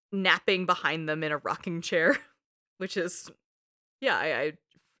napping behind them in a rocking chair, which is, yeah,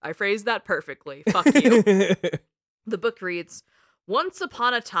 I phrased that perfectly. Fuck you. The book reads, "Once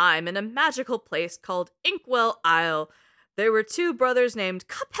upon a time in a magical place called Inkwell Isle, there were 2 brothers named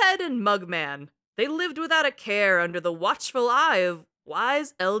Cuphead and Mugman. They lived without a care under the watchful eye of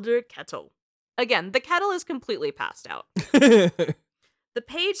wise Elder Kettle." Again, the kettle is completely passed out. The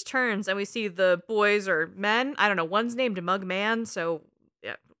page turns and we see the boys or men. I don't know. One's named Mugman, so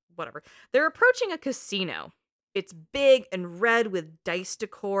yeah, whatever. They're approaching a casino. It's big and red with dice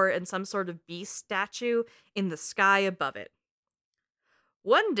decor and some sort of beast statue in the sky above it.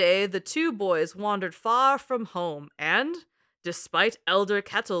 One day, the 2 boys wandered far from home and, despite Elder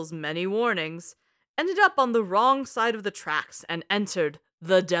Kettle's many warnings, ended up on the wrong side of the tracks and entered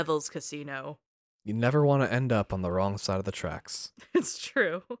the Devil's Casino. You never want to end up on the wrong side of the tracks. It's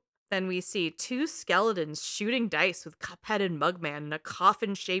true. Then we see 2 skeletons shooting dice with Cuphead and Mugman in a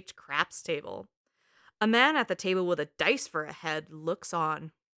coffin-shaped craps table. A man at the table with a dice for a head looks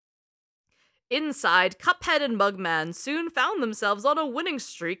on. Inside, Cuphead and Mugman soon found themselves on a winning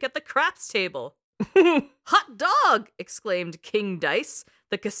streak at the craps table. "Hot dog!" exclaimed King Dice,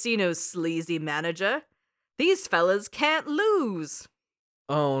 the casino's sleazy manager. "These fellas can't lose."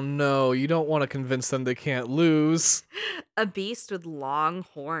 Oh no, you don't want to convince them they can't lose. A beast with long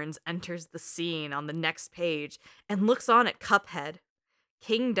horns enters the scene on the next page and looks on at Cuphead.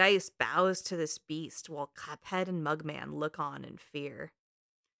 King Dice bows to this beast while Cuphead and Mugman look on in fear.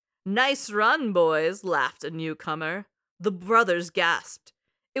 "Nice run, boys," laughed a newcomer. The brothers gasped.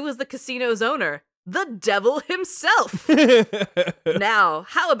 It was the casino's owner, the devil himself. "Now,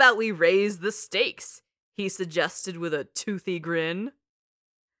 how about we raise the stakes?" he suggested with a toothy grin.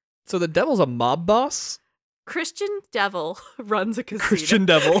 So the devil's a mob boss? Christian Devil runs a casino. Christian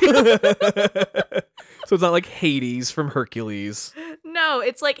Devil. So it's not like Hades from Hercules. No,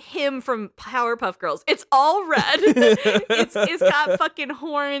 it's like him from Powerpuff Girls. It's all red. It's got fucking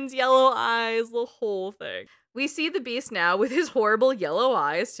horns, yellow eyes, the whole thing. We see the beast now with his horrible yellow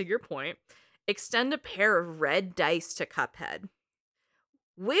eyes, to your point, extend a pair of red dice to Cuphead.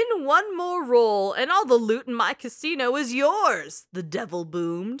 "Win one more roll and all the loot in my casino is yours," the devil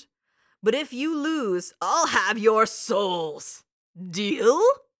boomed. "But if you lose, I'll have your souls. Deal?"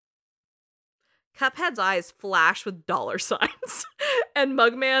 Cuphead's eyes flash with dollar signs, and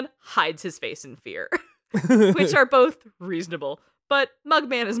Mugman hides his face in fear, which are both reasonable. but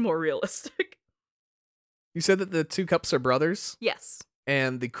Mugman is more realistic. You said that the two cups are brothers, Yes.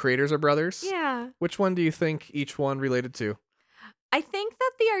 and the creators are brothers? Yeah. Which one do you think each one related to? I think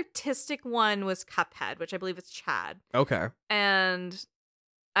that the artistic one was Cuphead, which I believe is Chad. Okay. And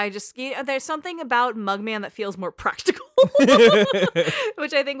there's something about Mugman that feels more practical,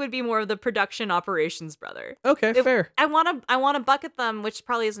 which I think would be more of the production operations brother. Okay, fair. I want to bucket them, which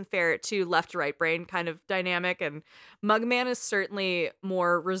probably isn't fair, to left to right brain kind of dynamic, and Mugman is certainly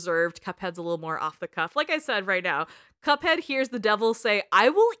more reserved. Cuphead's a little more off the cuff. Like I said right now, Cuphead hears the devil say, "I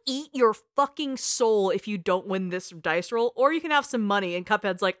will eat your fucking soul if you don't win this dice roll, or you can have some money." And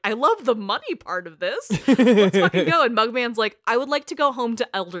Cuphead's like, "I love the money part of this. Let's fucking go." And Mugman's like, "I would like to go home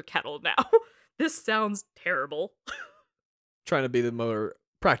to Elder Kettle now." This sounds terrible. Trying to be the more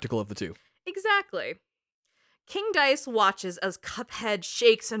practical of the two. Exactly. King Dice watches as Cuphead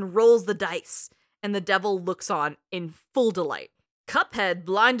shakes and rolls the dice, and the devil looks on in full delight. Cuphead,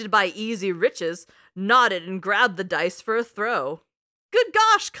 blinded by easy riches, nodded and grabbed the dice for a throw. "Good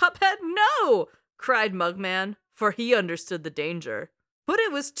gosh, Cuphead, no!" cried Mugman, for he understood the danger. But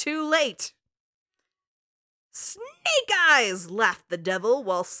it was too late. "Snake eyes!" laughed the devil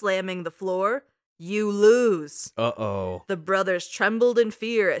while slamming the floor. "You lose." Uh-oh. The brothers trembled in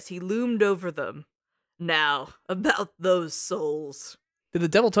fear as he loomed over them. "Now, about those souls." Did the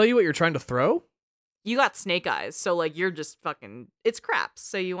devil tell you what you're trying to throw? You got snake eyes, so like you're just fucking, it's craps,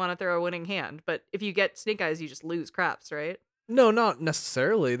 so you want to throw a winning hand. But if you get snake eyes, you just lose craps, right? No, not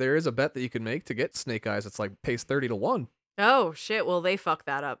necessarily. There is a bet that you can make to get snake eyes. It's like pays 30 to 1. Oh shit, well they fucked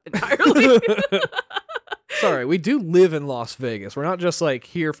that up entirely. Sorry, we do live in Las Vegas. We're not just like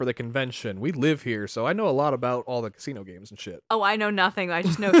here for the convention. We live here, so I know a lot about all the casino games and shit. Oh, I know nothing. I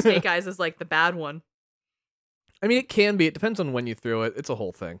just know snake eyes is like the bad one. I mean, it can be. It depends on when you throw it. It's a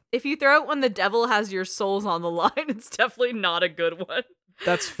whole thing. If you throw it when the devil has your souls on the line, it's definitely not a good one.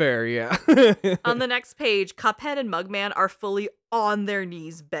 That's fair, yeah. On the next page, Cuphead and Mugman are fully on their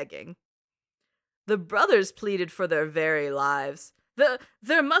knees begging. The brothers pleaded for their very lives.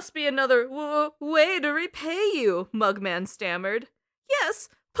 There must be another way to repay you," Mugman stammered. "Yes,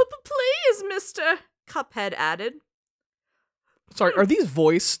 please, mister," Cuphead added. Sorry, are these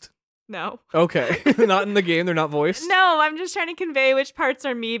voiced? No. Okay. Not in the game, they're not voiced? No, I'm just trying to convey which parts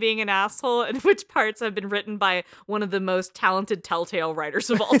are me being an asshole and which parts have been written by one of the most talented Telltale writers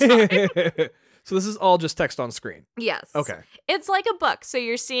of all time. So this is all just text on screen? Yes. Okay. It's like a book, so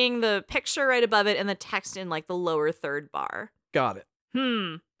you're seeing the picture right above it and the text in like the lower third bar. Got it.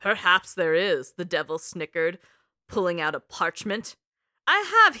 Perhaps there is, the devil snickered, pulling out a parchment.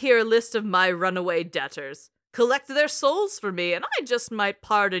 "I have here a list of my runaway debtors. Collect their souls for me, and I just might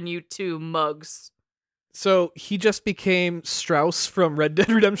pardon you too, Mugs." So he just became Strauss from Red Dead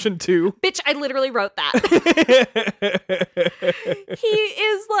Redemption 2? Bitch, I literally wrote that. He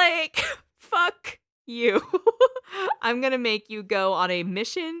is like, fuck you. I'm gonna make you go on a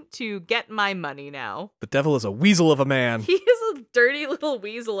mission to get my money now. The devil is a weasel of a man. He is a dirty little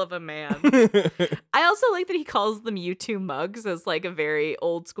weasel of a man. I also like that he calls them you two mugs as like a very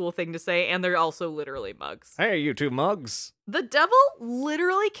old school thing to say, and they're also literally mugs. Hey, you two mugs. The devil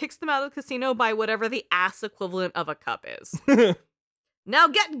literally kicks them out of the casino by whatever the ass equivalent of a cup is. "Now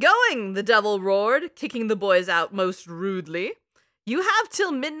get going," the devil roared, kicking the boys out most rudely. "You have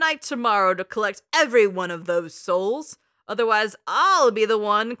till midnight tomorrow to collect every one of those souls. Otherwise, I'll be the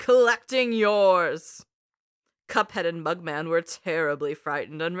one collecting yours." Cuphead and Mugman were terribly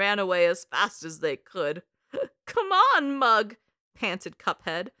frightened and ran away as fast as they could. "Come on, Mug," panted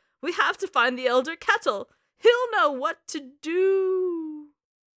Cuphead. "We have to find the Elder Kettle. He'll know what to do."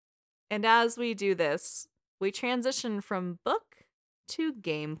 And as we do this, we transition from book to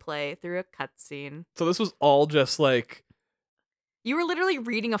gameplay through a cutscene. So this was all just like... You were literally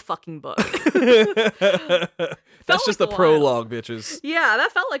reading a fucking book. That's just the prologue, bitches. Yeah,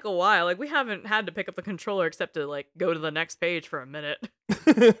 that felt like a while. Like, we haven't had to pick up the controller except to, like, go to the next page for a minute.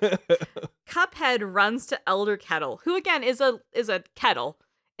 Cuphead runs to Elder Kettle, who, again, is a kettle.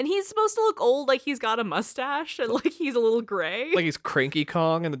 And he's supposed to look old, like he's got a mustache and, like, he's a little gray. Like he's Cranky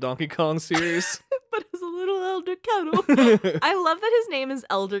Kong in the Donkey Kong series. But it's a little Elder Kettle. I love that his name is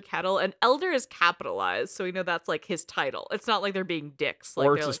Elder Kettle, and Elder is capitalized, so we know that's, like, his title. It's not like they're being dicks. Like,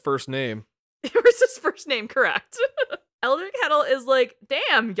 or it's his first name. Or it's his first name, correct. Elder Kettle is like,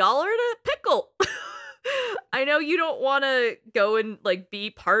 "Damn, y'all are in a pickle. I know you don't want to go and, like, be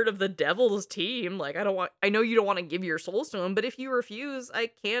part of the devil's team. Like, I know you don't want to give your souls to him, but if you refuse, I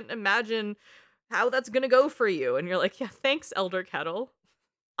can't imagine how that's gonna go for you." And you're like, "Yeah, thanks, Elder Kettle.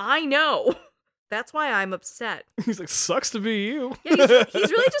 I know. That's why I'm upset." He's like, "Sucks to be you." Yeah,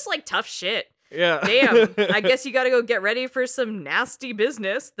 he's really just, like, tough shit. Yeah. damn, I guess you gotta go get ready for some nasty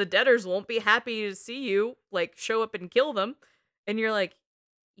business. The debtors won't be happy to see you, like, show up and kill them. And you're like,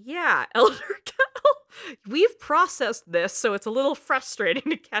 yeah, Elder Kettle, we've processed this, so it's a little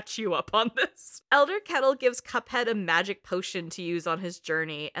frustrating to catch you up on this. Elder Kettle gives Cuphead a magic potion to use on his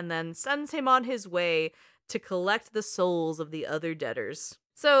journey, and then sends him on his way to collect the souls of the other debtors.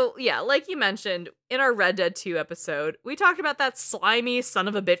 So, yeah, like you mentioned, in our Red Dead 2 episode, we talked about that slimy son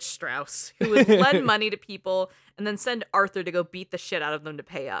of a bitch Strauss who would lend money to people and then send Arthur to go beat the shit out of them to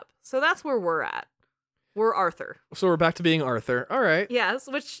pay up. So that's where we're at. We're Arthur. So we're back to being Arthur. All right. Yes,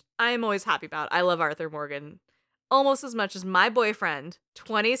 which I am always happy about. I love Arthur Morgan almost as much as my boyfriend,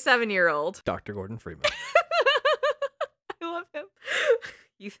 27-year-old. Dr. Gordon Freeman. I love him.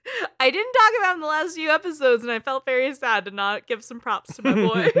 I didn't talk about him in the last few episodes, and I felt very sad to not give some props to my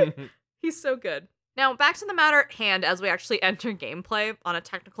boy. He's so good. Now, back to the matter at hand as we actually enter gameplay on a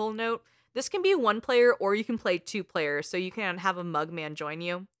technical note. This can be one player or you can play two players, so you can have a Mugman join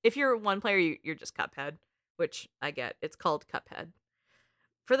you. If you're one player, you're just Cuphead, which I get. It's called Cuphead.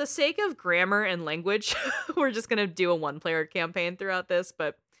 For the sake of grammar and language, we're just going to do a one-player campaign throughout this,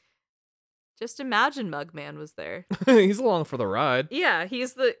 but just imagine Mugman was there. He's along for the ride. Yeah,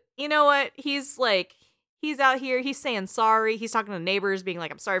 you know what? He's out here, he's saying sorry. He's talking to neighbors, being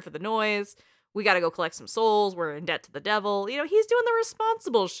like, I'm sorry for the noise. We got to go collect some souls. We're in debt to the devil. You know, he's doing the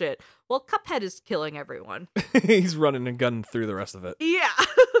responsible shit. Well, Cuphead is killing everyone. He's running and gunning through the rest of it. Yeah,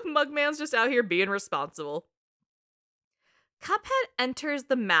 Mugman's just out here being responsible. Cuphead enters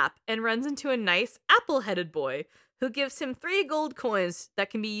the map and runs into a nice apple-headed boy who gives him 3 gold coins that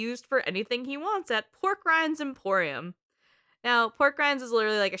can be used for anything he wants at Pork Rinds Emporium. Now, Pork Rinds is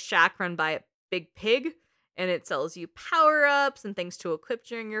literally like a shack run by a big pig, and it sells you power-ups and things to equip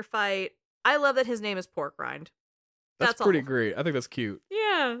during your fight. I love that his name is Pork Rind. That's pretty great. I think that's cute.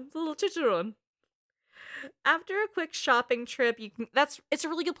 Yeah, it's a little chicharron. After a quick shopping trip, it's a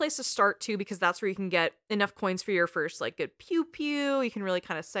really good place to start too, because that's where you can get enough coins for your first like good pew pew. You can really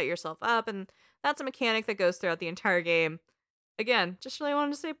kind of set yourself up, and that's a mechanic that goes throughout the entire game. Again, just really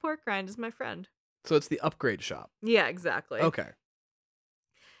wanted to say Pork Rind is my friend. So it's the upgrade shop. Yeah, exactly. Okay.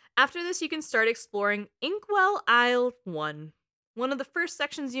 After this, you can start exploring Inkwell Isle 1. One of the first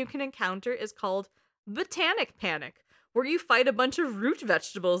sections you can encounter is called Botanic Panic, where you fight a bunch of root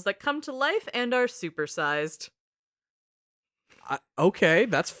vegetables that come to life and are supersized. Okay,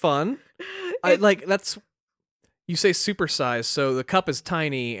 that's fun. You say supersized, so the cup is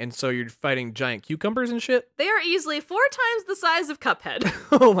tiny, and so you're fighting giant cucumbers and shit? They are easily 4 times the size of Cuphead.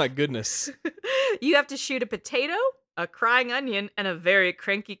 Oh my goodness. You have to shoot a potato, a crying onion, and a very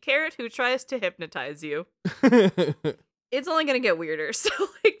cranky carrot who tries to hypnotize you. It's only going to get weirder, so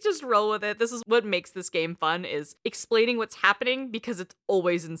just roll with it. This is what makes this game fun, is explaining what's happening, because it's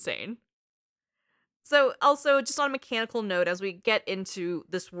always insane. So also, just on a mechanical note, as we get into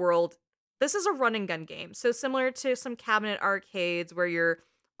this world, this is a run and gun game. So similar to some cabinet arcades where you're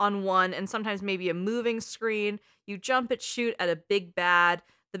on one and sometimes maybe a moving screen, you jump and shoot at a big bad.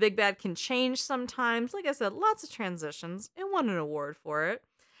 The big bad can change sometimes. Like I said, lots of transitions. It won an award for it.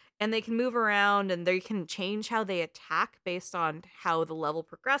 And they can move around and they can change how they attack based on how the level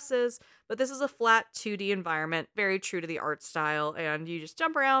progresses. But this is a flat 2D environment, very true to the art style. And you just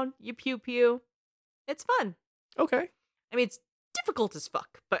jump around, you pew pew. It's fun. Okay. I mean, it's difficult as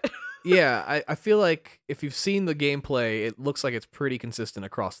fuck, but... Yeah, I feel like if you've seen the gameplay, it looks like it's pretty consistent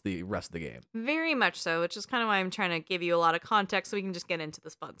across the rest of the game. Very much so, which is kind of why I'm trying to give you a lot of context so we can just get into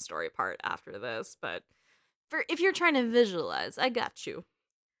this fun story part after this. But if you're trying to visualize, I got you.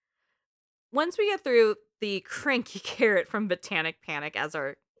 Once we get through the cranky carrot from Botanic Panic as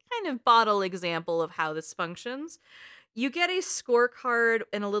our kind of bottle example of how this functions, you get a scorecard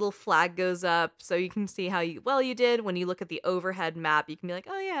and a little flag goes up so you can see how well you did. When you look at the overhead map, you can be like,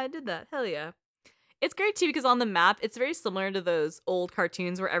 oh yeah, I did that. Hell yeah. It's great too because on the map, it's very similar to those old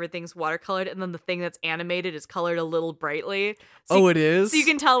cartoons where everything's watercolored and then the thing that's animated is colored a little brightly. It is? So you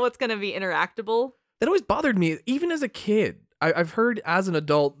can tell what's going to be interactable. That always bothered me, even as a kid. I've heard as an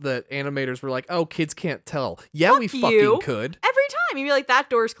adult that animators were like, oh, kids can't tell. Yeah, we fucking could. Every time. You'd be like, that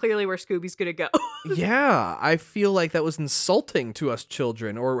door's clearly where Scooby's gonna go. Yeah, I feel like that was insulting to us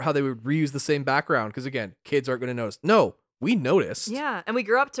children, or how they would reuse the same background, because again, kids aren't going to notice. No, we noticed. Yeah, and we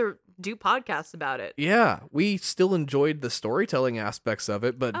grew up to do podcasts about it. Yeah, we still enjoyed the storytelling aspects of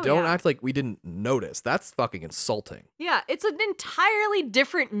it, but don't act like we didn't notice. That's fucking insulting. Yeah, it's an entirely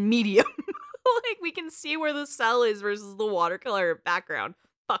different medium. Like, we can see where the cell is versus the watercolor background.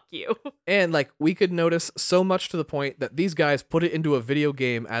 Fuck you. And, like, we could notice so much to the point that these guys put it into a video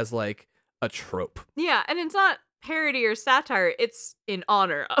game as, like, a trope. Yeah, and it's not parody or satire, it's in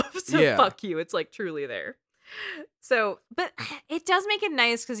honor of. So Yeah. fuck you. It's like truly there. So, but it does make it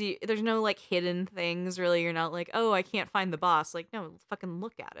nice because there's no like hidden things really. You're not like, oh, I can't find the boss. Like, no, fucking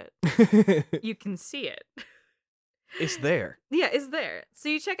look at it. You can see it. It's there. Yeah, it's there. So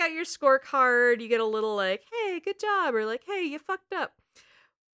you check out your scorecard. You get a little like, hey, good job, or like, hey, you fucked up.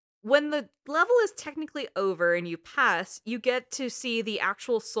 When the level is technically over and you pass, you get to see the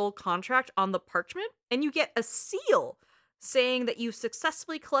actual soul contract on the parchment, and you get a seal saying that you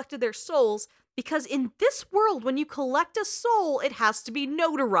successfully collected their souls, because in this world, when you collect a soul, it has to be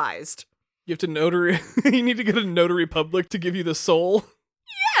notarized. You have to notary. You need to get a notary public to give you the soul.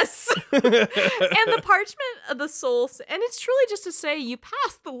 Yes! And the parchment of the soul, and it's truly just to say you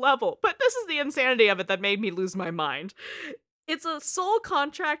passed the level, but this is the insanity of it that made me lose my mind. It's a soul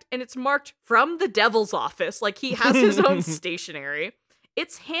contract, and it's marked from the devil's office, like he has his own stationery.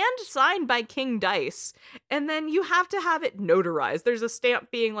 It's hand signed by King Dice, and then you have to have it notarized. There's a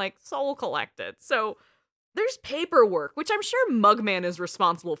stamp being like soul collected. So there's paperwork, which I'm sure Mugman is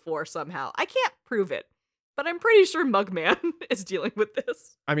responsible for somehow. I can't prove it, but I'm pretty sure Mugman is dealing with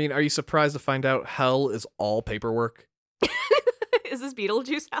this. I mean, are you surprised to find out hell is all paperwork? Is this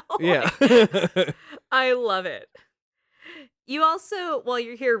Beetlejuice hell? Yeah. I love it. You also, while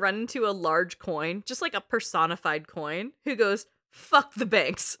you're here, run into a large coin, just like a personified coin, who goes, fuck the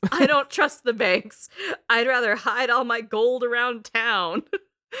banks. I don't trust the banks. I'd rather hide all my gold around town.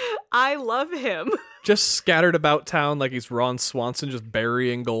 I love him. Just scattered about town like he's Ron Swanson, just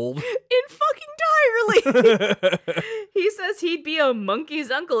burying gold. In fucking entirely. He says he'd be a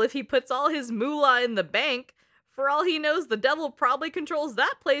monkey's uncle if he puts all his moolah in the bank. For all he knows, the devil probably controls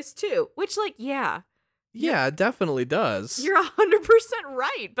that place too. Which, like, yeah. Yeah, it definitely does. You're 100%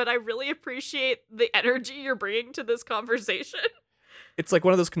 right, but I really appreciate the energy you're bringing to this conversation. It's like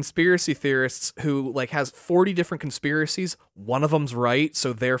one of those conspiracy theorists who like has 40 different conspiracies. One of them's right,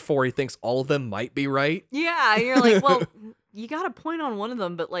 so therefore he thinks all of them might be right. Yeah, and you're like, well, you got a point on one of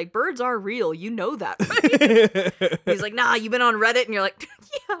them, but like birds are real. You know that, right? He's like, nah, you've been on Reddit, and you're like,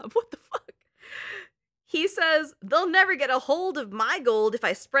 yeah, what the fuck? He says, they'll never get a hold of my gold if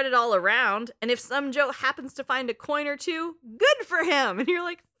I spread it all around, and if some Joe happens to find a coin or two, good for him. And you're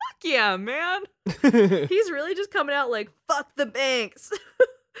like, fuck yeah, man. He's really just coming out like, fuck the banks.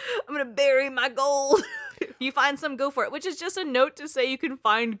 I'm gonna bury my gold. If you find some, go for it. Which is just a note to say you can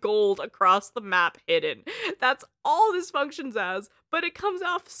find gold across the map hidden. That's all this functions as, but it comes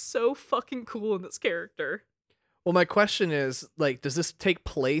off so fucking cool in this character. Well, my question is, like, does this take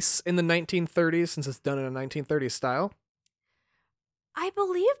place in the 1930s since it's done in a 1930s style? I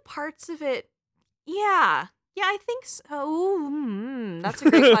believe parts of it, yeah. Yeah, I think so. That's a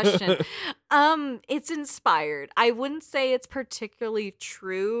great question. It's inspired. I wouldn't say it's particularly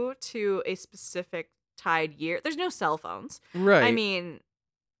true to a specific tied year. There's no cell phones. Right. I mean,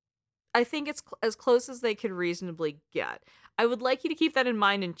 I think it's as close as they could reasonably get. I would like you to keep that in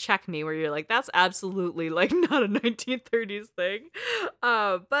mind and check me where you're like, that's absolutely like not a 1930s thing.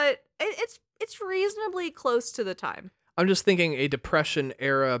 But it's reasonably close to the time. I'm just thinking a Depression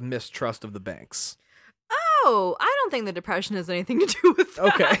era mistrust of the banks. Oh, I don't think the Depression has anything to do with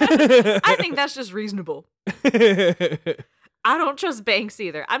that. Okay. I think that's just reasonable. I don't trust banks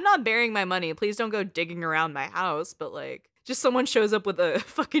either. I'm not burying my money. Please don't go digging around my house, but like, just someone shows up with a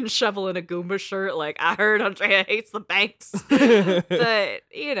fucking shovel and a Goomba shirt, like, I heard Andrea hates the banks. But,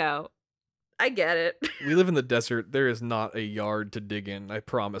 you know, I get it. We live in the desert. There is not a yard to dig in, I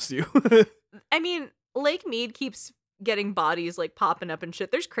promise you. I mean, Lake Mead keeps getting bodies, like, popping up and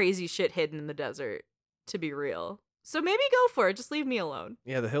shit. There's crazy shit hidden in the desert, to be real. So maybe go for it. Just leave me alone.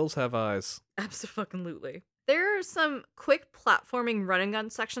 Yeah, the hills have eyes. Absolutely. There are some quick platforming run and gun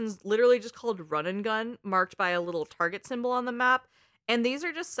sections, literally just called run and gun, marked by a little target symbol on the map. And these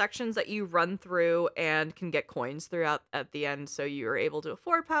are just sections that you run through and can get coins throughout at the end, so you are able to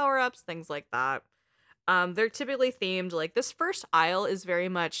afford power-ups, things like that. They're typically themed, like this first aisle is very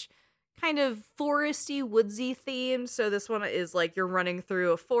much kind of foresty, woodsy themed. So this one is like you're running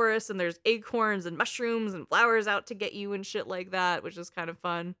through a forest and there's acorns and mushrooms and flowers out to get you and shit like that, which is kind of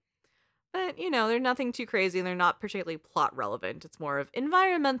fun. But, you know, they're nothing too crazy and they're not particularly plot relevant. It's more of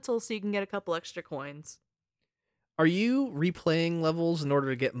environmental, so you can get a couple extra coins. Are you replaying levels in order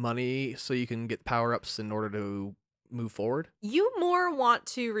to get money so you can get power-ups in order to move forward? You more want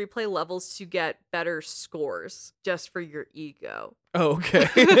to replay levels to get better scores just for your ego. Oh, okay.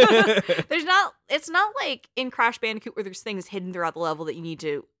 It's not like in Crash Bandicoot where there's things hidden throughout the level that you need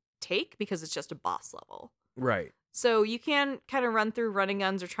to take because it's just a boss level. Right. So you can kind of run through running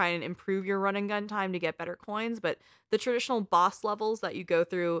guns or try and improve your running gun time to get better coins, but the traditional boss levels that you go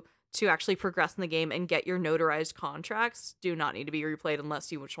through, to actually progress in the game and get your notarized contracts do not need to be replayed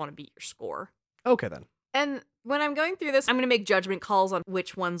unless you just want to beat your score. Okay, then. And when I'm going through this, I'm going to make judgment calls on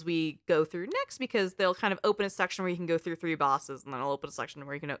which ones we go through next, because they'll kind of open a section where you can go through 3 bosses, and then I'll open a section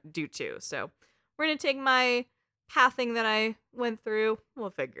where you can do 2. So we're going to take my pathing that I went through. We'll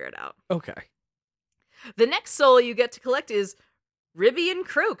figure it out. Okay. The next soul you get to collect is Ribby and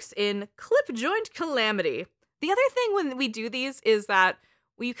Croaks in Clip Joint Calamity. The other thing when we do these is that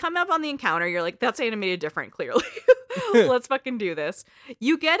when you come up on the encounter, you're like, that's animated different, clearly. Let's fucking do this.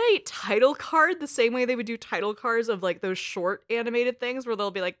 You get a title card the same way they would do title cards of like those short animated things where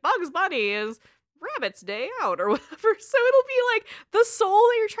they'll be like, Bugs Bunny is Rabbit's Day Out or whatever. So it'll be like the soul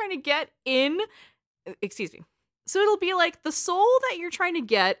that you're trying to get in. Excuse me. So it'll be like the soul that you're trying to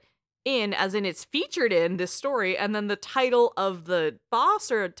get in, as in it's featured in this story, and then the title of the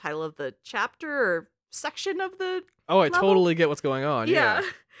boss or title of the chapter or section of the Oh, I level. totally get what's going on. Yeah.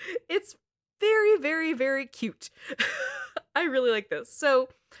 It's very, very, very cute. I really like this. So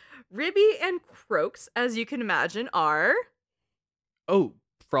Ribby and Croaks, as you can imagine, are... Oh,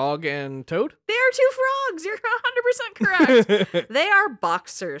 Frog and Toad? They are 2 frogs. You're 100% correct. They are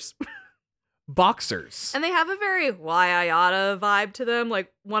boxers. Boxers. And they have a very why I oughta vibe to them.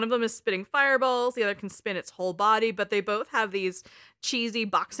 Like, one of them is spitting fireballs, the other can spin its whole body, but they both have these cheesy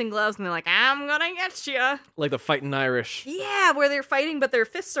boxing gloves, and they're like, I'm gonna get you. Like the fighting Irish. Yeah, where they're fighting, but their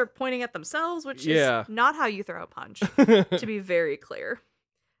fists are pointing at themselves, which Yeah. is not how you throw a punch, to be very clear.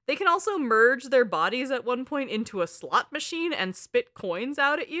 They can also merge their bodies at one point into a slot machine and spit coins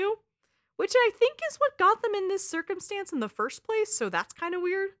out at you, which I think is what got them in this circumstance in the first place, so that's kind of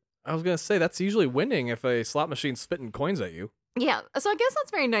weird. I was going to say, that's usually winning if a slot machine's spitting coins at you. Yeah, so I guess that's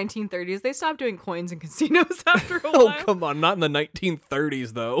very 1930s. They stopped doing coins in casinos after a while. Oh, come on. Not in the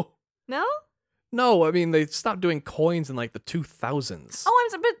 1930s, though. No? No, I mean, they stopped doing coins in like the 2000s. Oh, I'm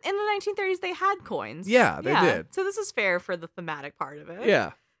sorry, but in the 1930s they had coins. Yeah, they did. So this is fair for the thematic part of it.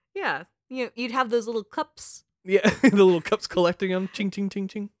 Yeah. Yeah. You'd have those little cups. Yeah, the little cups collecting them. Ching, ching, ching,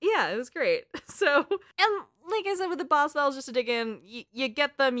 ching. Yeah, it was great. So, and like I said with the boss battles, just to dig in, you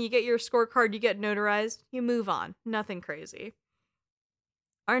get them, you get your scorecard, you get notarized, you move on. Nothing crazy.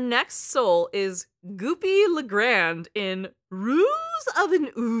 Our next soul is Goopy Legrand in Ruse of an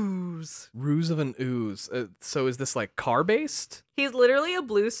Ooze. Ruse of an Ooze. So is this like car-based? He's literally a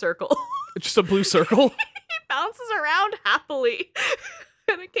blue circle. Just a blue circle? He bounces around happily.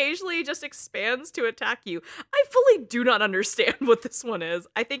 And occasionally just expands to attack you. I fully do not understand what this one is.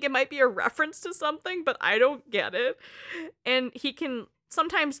 I think it might be a reference to something, but I don't get it. And he can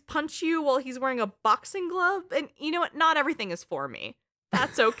sometimes punch you while he's wearing a boxing glove. And you know what? Not everything is for me.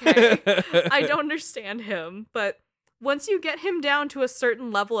 That's okay. I don't understand him. But once you get him down to a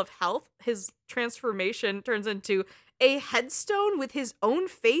certain level of health, his transformation turns into a headstone with his own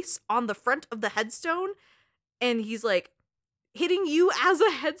face on the front of the headstone. And he's like, hitting you as a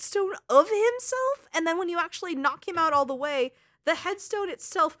headstone of himself, and then when you actually knock him out all the way, the headstone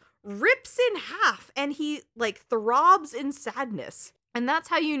itself rips in half, and he, like, throbs in sadness. And that's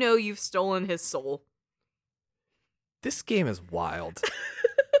how you know you've stolen his soul. This game is wild.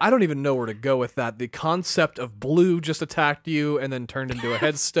 I don't even know where to go with that. The concept of blue just attacked you and then turned into a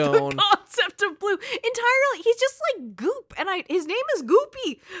headstone. The concept of blue. Entirely, he's just like Goop, and his name is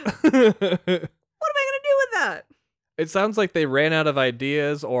Goopy. What am I gonna do with that? It sounds like they ran out of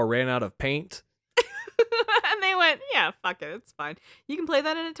ideas or ran out of paint. And they went, yeah, fuck it, it's fine. You can play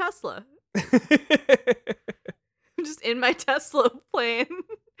that in a Tesla. I'm just in my Tesla playing.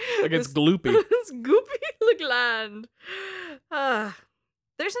 Like it's gloopy. It's Goopy Legrand.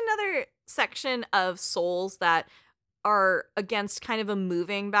 There's another section of souls that are against kind of a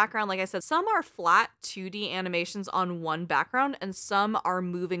moving background. Like I said, some are flat 2D animations on one background, and some are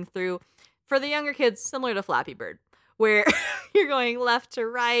moving through, for the younger kids, similar to Flappy Bird, where you're going left to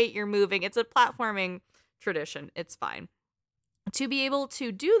right, you're moving. It's a platforming tradition. It's fine. To be able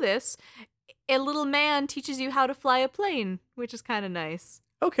to do this, a little man teaches you how to fly a plane, which is kind of nice.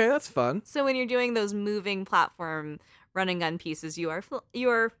 Okay, that's fun. So when you're doing those moving platform running gun pieces, you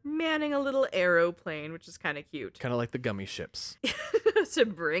are manning a little aeroplane, which is kind of cute. Kind of like the gummy ships. To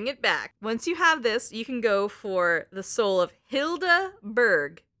bring it back. Once you have this, you can go for the soul of Hilda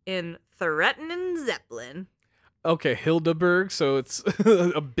Berg in Threatening Zeppelin. Okay, Hildeberg, so it's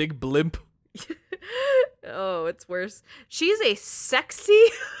a big blimp. Oh, it's worse. She's a sexy...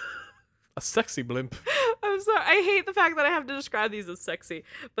 A sexy blimp. I'm sorry. I hate the fact that I have to describe these as sexy,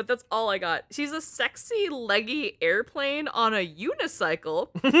 but that's all I got. She's a sexy, leggy airplane on a unicycle,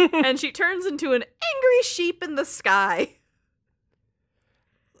 and she turns into an angry sheep in the sky.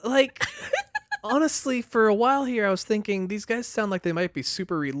 Like, Honestly, for a while here, I was thinking these guys sound like they might be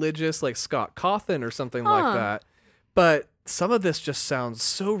super religious, like Scott Cawthon or something like that. But some of this just sounds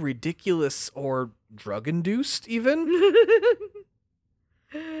so ridiculous or drug-induced, even.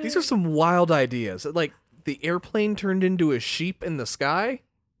 These are some wild ideas. Like, the airplane turned into a sheep in the sky?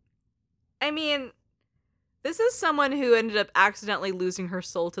 I mean, this is someone who ended up accidentally losing her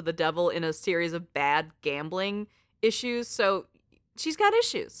soul to the devil in a series of bad gambling issues, so she's got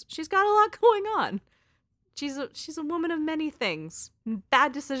issues. She's got a lot going on. She's a woman of many things.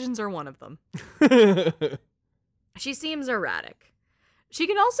 Bad decisions are one of them. She seems erratic. She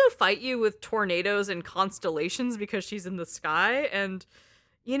can also fight you with tornadoes and constellations because she's in the sky, and,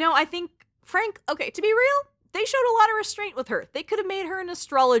 I think, Frank, okay, to be real, they showed a lot of restraint with her. They could have made her an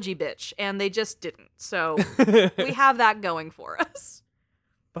astrology bitch, and they just didn't. So we have that going for us.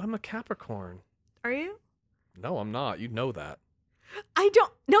 But I'm a Capricorn. Are you? No, I'm not. You know that. I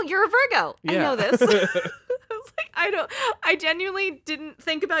don't. No, you're a Virgo. Yeah. I know this. I was like, I genuinely didn't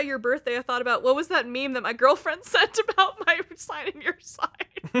think about your birthday. I thought about what was that meme that my girlfriend sent about my sign and your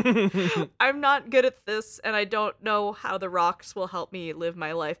sign. I'm not good at this, and I don't know how the rocks will help me live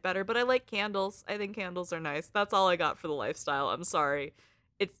my life better, but I like candles. I think candles are nice. That's all I got for the lifestyle. I'm sorry.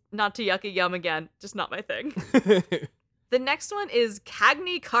 It's not to yucky yum again. Just not my thing. The next one is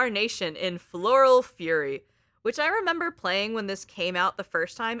Cagney Carnation in Floral Fury, which I remember playing when this came out the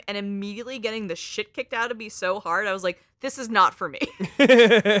first time and immediately getting the shit kicked out of me so hard. I was like, this is not for me.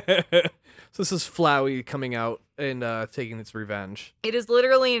 So this is Flowey coming out and taking its revenge. It is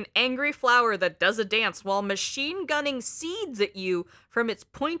literally an angry flower that does a dance while machine gunning seeds at you from its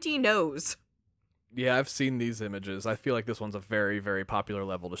pointy nose. Yeah, I've seen these images. I feel like this one's a very, very popular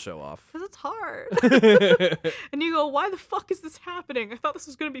level to show off. Because it's hard. And you go, why the fuck is this happening? I thought this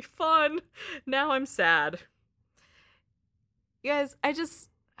was going to be fun. Now I'm sad. You guys,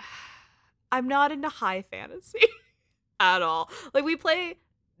 I'm not into high fantasy at all. Like, we play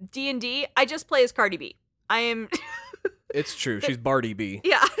D&D, I just play as Cardi B. I am... It's true, she's Bardi B.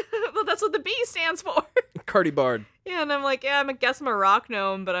 Yeah, well, that's what the B stands for. Cardi Bard. Yeah, and I'm like, yeah, I guess I'm a rock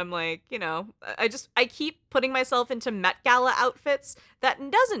gnome, but I'm like, I keep putting myself into Met Gala outfits that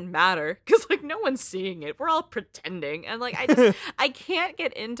doesn't matter, because, like, no one's seeing it. We're all pretending, and, like, I can't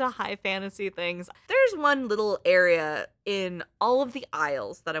get into high fantasy things. There's one little area in all of the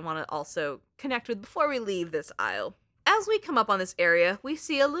aisles that I want to also connect with before we leave this aisle. As we come up on this area, we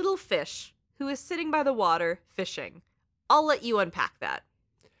see a little fish who is sitting by the water fishing. I'll let you unpack that.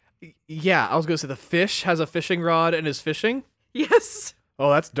 Yeah, I was going to say the fish has a fishing rod and is fishing? Yes. Oh,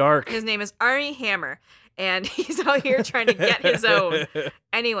 that's dark. His name is Arnie Hammer, and he's out here trying to get his own.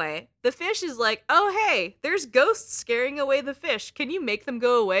 Anyway, the fish is like, oh, hey, there's ghosts scaring away the fish. Can you make them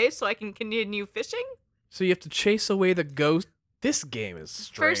go away so I can continue fishing? So you have to chase away the ghost. This game is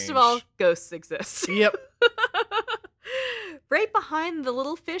strange. First of all, ghosts exist. Yep. Right behind the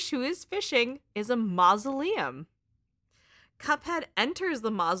little fish who is fishing is a mausoleum. Cuphead enters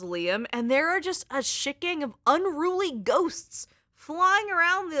the mausoleum, and there are just a shit gang of unruly ghosts flying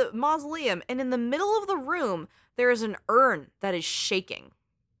around the mausoleum, and in the middle of the room, there is an urn that is shaking,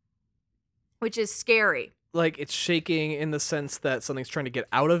 which is scary. Like, it's shaking in the sense that something's trying to get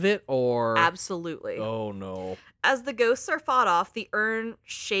out of it, or... Absolutely. Oh, no. As the ghosts are fought off, the urn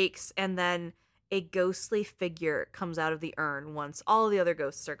shakes, and then a ghostly figure comes out of the urn once all the other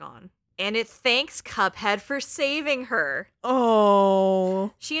ghosts are gone. And it thanks Cuphead for saving her.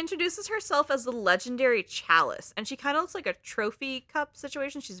 Oh. She introduces herself as the legendary Chalice, and she kind of looks like a trophy cup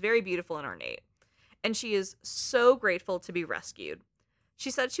situation. She's very beautiful and ornate. And she is so grateful to be rescued. She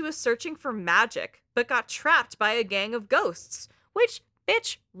said she was searching for magic, but got trapped by a gang of ghosts. Which,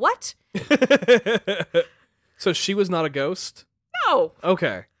 bitch, what? So she was not a ghost? No.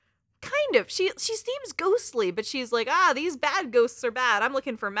 Okay. Kind of. She seems ghostly, but she's like, these bad ghosts are bad. I'm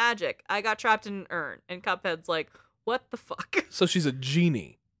looking for magic. I got trapped in an urn. And Cuphead's like, what the fuck? So she's a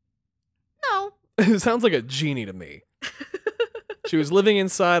genie. No. It sounds like a genie to me. She was living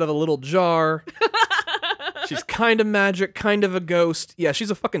inside of a little jar. She's kind of magic, kind of a ghost. Yeah, she's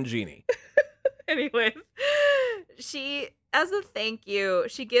a fucking genie. Anyway, as a thank you,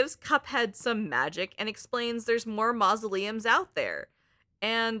 she gives Cuphead some magic and explains there's more mausoleums out there.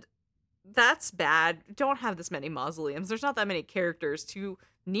 And that's bad. Don't have this many mausoleums. There's not that many characters to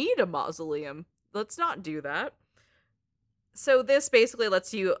need a mausoleum. Let's not do that. So this basically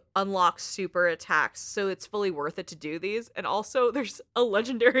lets you unlock super attacks, so it's fully worth it to do these. And also, there's a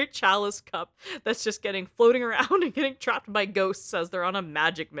legendary Chalice cup that's just floating around and getting trapped by ghosts as they're on a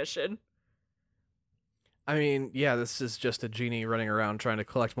magic mission. I mean, yeah, this is just a genie running around trying to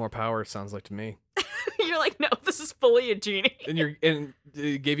collect more power, sounds like to me. You're like, no, this is fully a genie. And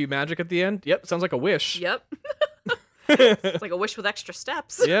it gave you magic at the end? Yep, sounds like a wish. Yep. It's like a wish with extra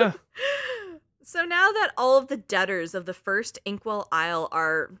steps. Yeah. So now that all of the debtors of the first Inkwell Isle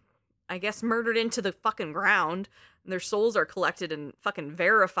are, I guess, murdered into the fucking ground, and their souls are collected and fucking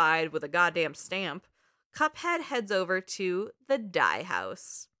verified with a goddamn stamp, Cuphead heads over to the die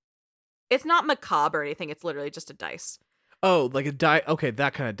house. It's not macabre or anything, it's literally just a dice. Oh, like a die. Okay,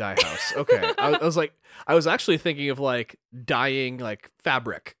 that kind of die house. Okay. I was actually thinking of like dyeing like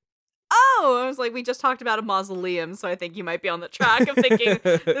fabric. Oh, I was like, we just talked about a mausoleum, so I think you might be on the track of thinking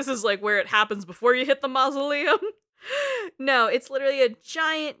this is like where it happens before you hit the mausoleum. No, it's literally a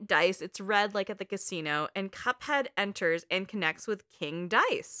giant dice. It's red like at the casino, and Cuphead enters and connects with King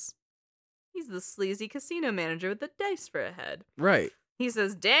Dice. He's the sleazy casino manager with the dice for a head. Right. He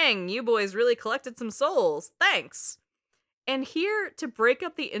says, "Dang, you boys really collected some souls. Thanks." And here, to break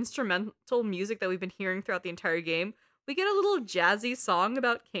up the instrumental music that we've been hearing throughout the entire game, we get a little jazzy song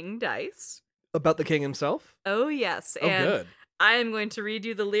about King Dice. About the king himself? Oh, yes. Oh, And good. I am going to read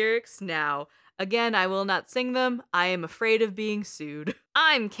you the lyrics now. Again, I will not sing them. I am afraid of being sued.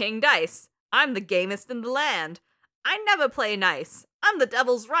 I'm King Dice. I'm the gamest in the land. I never play nice. I'm the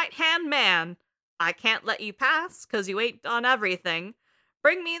devil's right-hand man. I can't let you pass, 'cause you ain't done everything.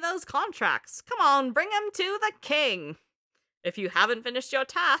 Bring me those contracts. Come on, bring 'em to the king. If you haven't finished your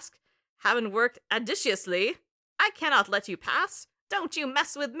task, haven't worked audaciously, I cannot let you pass. Don't you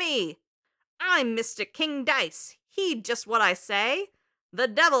mess with me. I'm Mr. King Dice. Heed just what I say. The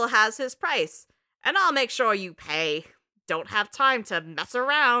devil has his price, and I'll make sure you pay. Don't have time to mess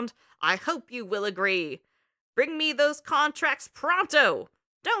around. I hope you will agree. Bring me those contracts pronto.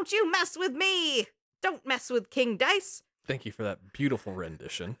 Don't you mess with me. Don't mess with King Dice. Thank you for that beautiful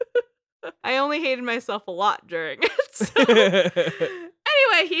rendition. I only hated myself a lot during it. So.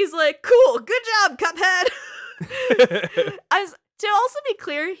 Anyway, he's like, cool, good job, Cuphead. To also be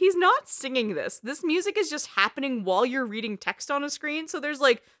clear, he's not singing this. This music is just happening while you're reading text on a screen. So there's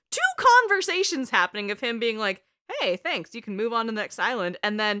like 2 conversations happening of him being like, hey, thanks, you can move on to the next island.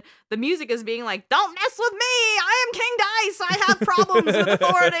 And then the music is being like, don't mess with me. I am King Dice. I have problems with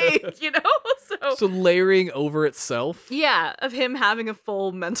authority, you know? So layering over itself? Yeah, of him having a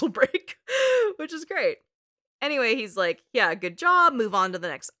full mental break, which is great. Anyway, he's like, yeah, good job. Move on to the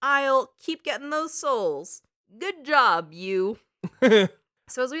next aisle. Keep getting those souls. Good job, you.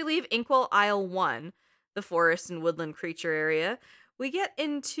 So as we leave Inkwell Isle 1, the forest and woodland creature area, we get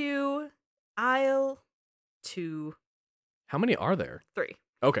into Isle 2. How many are there? 3.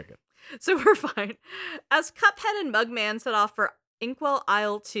 Okay, good. So we're fine. As Cuphead and Mugman set off for Inkwell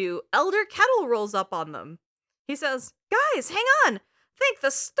Isle 2, Elder Kettle rolls up on them. He says, guys, hang on. Thank the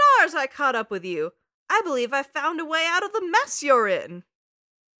stars I caught up with you. I believe I found a way out of the mess you're in.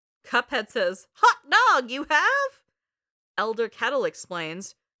 Cuphead says, hot dog, you have? Elder Kettle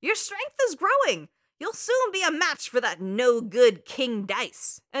explains, your strength is growing. You'll soon be a match for that no-good King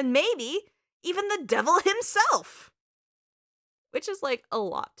Dice. And maybe even the devil himself. Which is like a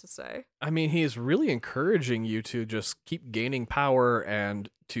lot to say. I mean, he is really encouraging you to just keep gaining power and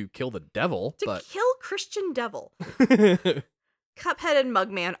to kill the devil. Kill Christian Devil. Cuphead and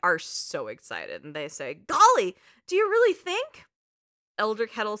Mugman are so excited, and they say, golly, do you really think? Elder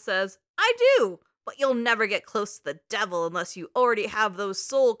Kettle says, I do, but you'll never get close to the devil unless you already have those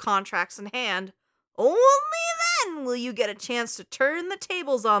soul contracts in hand. Only then will you get a chance to turn the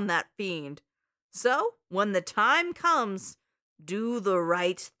tables on that fiend. So, when the time comes, do the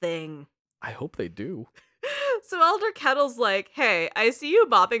right thing. I hope they do. So Elder Kettle's like, hey, I see you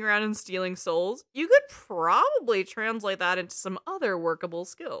bopping around and stealing souls. You could probably translate that into some other workable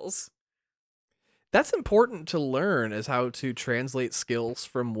skills. That's important to learn, is how to translate skills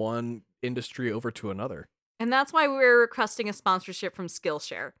from one industry over to another. And that's why we're requesting a sponsorship from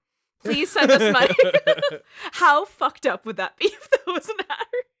Skillshare. Please send us money. How fucked up would that be if that was an ad?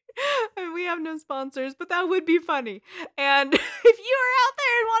 I mean, we have no sponsors, but that would be funny. And if you are out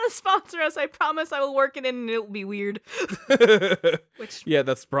there and want to sponsor us, I promise I will work it in and it'll be weird. Yeah,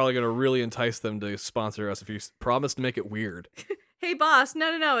 that's probably going to really entice them to sponsor us if you promise to make it weird. Hey, boss,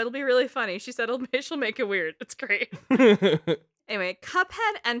 no, it'll be really funny. She said she'll make it weird. It's great. Anyway,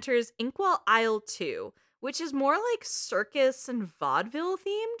 Cuphead enters Inkwell Isle 2, which is more like circus and vaudeville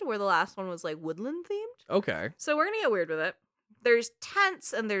themed, where the last one was like woodland themed. Okay. So we're going to get weird with it. There's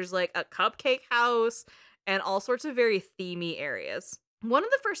tents and there's like a cupcake house and all sorts of very themey areas. One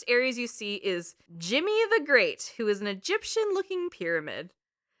of the first areas you see is Jimmy the Great, who is an Egyptian-looking pyramid.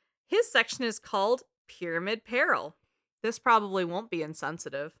 His section is called Pyramid Peril. This probably won't be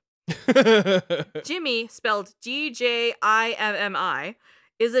insensitive. Jimmy, spelled Gjimmi,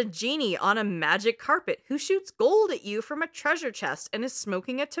 is a genie on a magic carpet who shoots gold at you from a treasure chest and is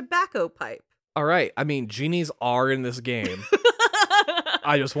smoking a tobacco pipe. All right. I mean, genies are in this game.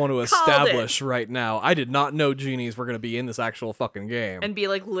 I just want to Called establish right now, I did not know genies were going to be in this actual fucking game. And be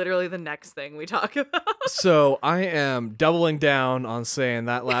like literally the next thing we talk about. So I am doubling down on saying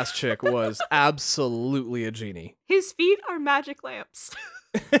that last chick was absolutely a genie. His feet are magic lamps.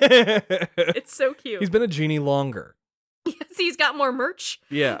 It's so cute. He's been a genie longer. Yes, he's got more merch.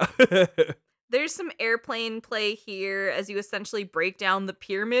 Yeah. There's some airplane play here as you essentially break down the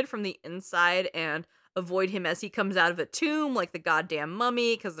pyramid from the inside and avoid him as he comes out of a tomb like the goddamn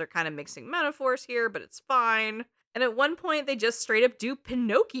mummy, because they're kind of mixing metaphors here, but it's fine. And at one point, they just straight up do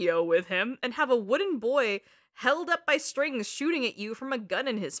Pinocchio with him and have a wooden boy held up by strings shooting at you from a gun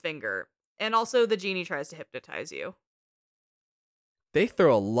in his finger. And also, the genie tries to hypnotize you. They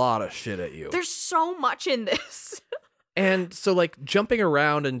throw a lot of shit at you. There's so much in this. And so, like, jumping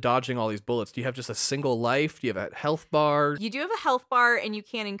around and dodging all these bullets, do you have just a single life? Do you have a health bar? You do have a health bar, and you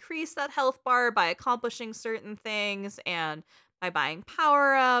can increase that health bar by accomplishing certain things and by buying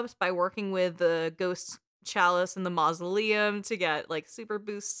power-ups, by working with the ghost chalice in the mausoleum to get, like, super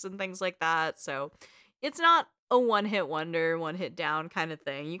boosts and things like that. So it's not a one-hit wonder, one-hit down kind of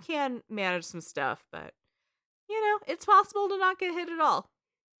thing. You can manage some stuff, but, you know, it's possible to not get hit at all.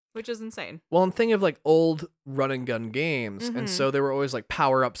 Which is insane. Well, I'm thinking of like old run and gun games, and so there were always like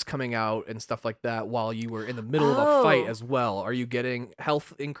power-ups coming out and stuff like that while you were in the middle of a fight as well. Are you getting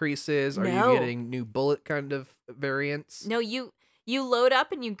health increases? Are you getting new bullet kind of variants? No, you load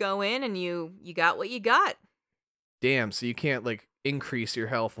up and you go in and you got what you got. Damn, so you can't like increase your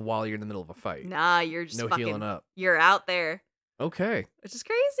health while you're in the middle of a fight. Nah, you're just no fucking healing up. You're out there. Okay. Which is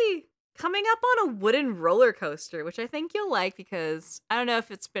crazy. Coming up on a wooden roller coaster, which I think you'll like because I don't know if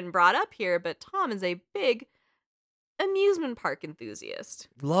it's been brought up here, but Tom is a big amusement park enthusiast.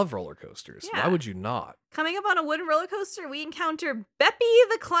 Love roller coasters. Yeah. Why would you not? Coming up on a wooden roller coaster, we encounter Beppy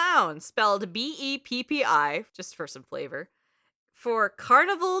the Clown, spelled Beppi, just for some flavor, for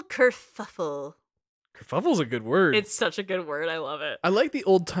Carnival Kerfuffle. Kerfuffle's a good word. It's such a good word. I love it. I like the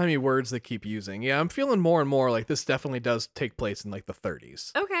old-timey words they keep using. Yeah, I'm feeling more and more like this definitely does take place in like the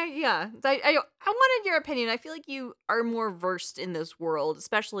 30s. Okay, yeah. I wanted your opinion. I feel like you are more versed in this world,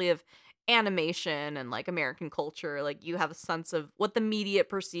 especially of animation and like American culture. Like you have a sense of what the media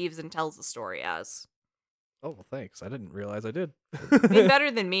perceives and tells the story as. Oh, well, thanks. I didn't realize I did. I mean,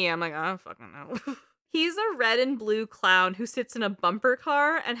 better than me. I'm like, I don't fucking know. He's a red and blue clown who sits in a bumper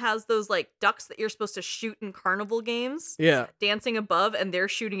car and has those like ducks that you're supposed to shoot in carnival games. Yeah. Dancing above and they're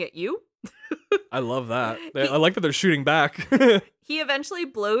shooting at you. I love that. I like that they're shooting back. He eventually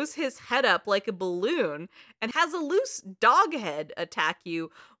blows his head up like a balloon and has a loose dog head attack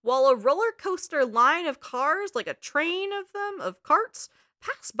you while a roller coaster line of cars, like a train of them, of carts,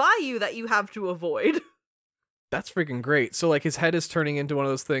 pass by you that you have to avoid. That's freaking great. So, like, his head is turning into one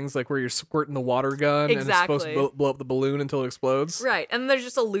of those things, like, where you're squirting the water gun and it's supposed to blow up the balloon until it explodes? Right, and there's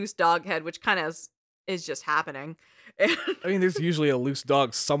just a loose dog head, which kind of is just happening. I mean, there's usually a loose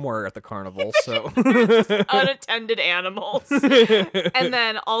dog somewhere at the carnival, so... just unattended animals. And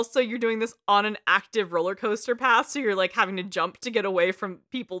then also you're doing this on an active roller coaster path, so you're, like, having to jump to get away from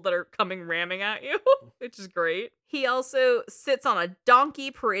people that are coming ramming at you, which is great. He also sits on a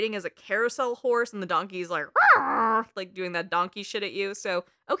donkey parading as a carousel horse, and the donkey's like, "Rawr," like doing that donkey shit at you. So,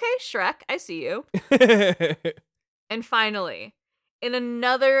 okay, Shrek, I see you. And finally, in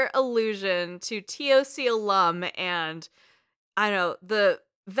another allusion to TOC alum and, I don't know, the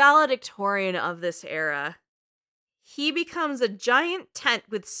valedictorian of this era, he becomes a giant tent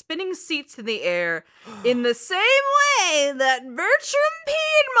with spinning seats in the air in the same way that Bertram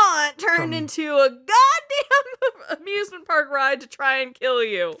Piedmont turned into a goddamn amusement park ride to try and kill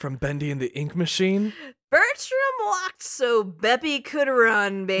you. From Bendy and the Ink Machine? Bertram walked so Beppy could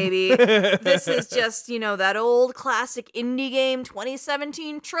run, baby. This is just, you know, that old classic indie game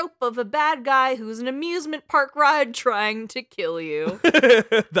 2017 trope of a bad guy who's an amusement park ride trying to kill you.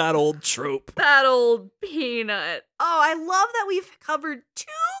 That old trope. That old peanut. Oh, I love that we've covered 2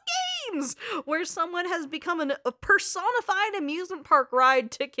 games where someone has become a personified amusement park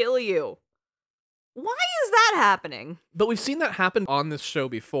ride to kill you. Why is that happening? But we've seen that happen on this show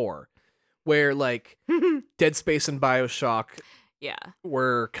before. Where, like, Dead Space and BioShock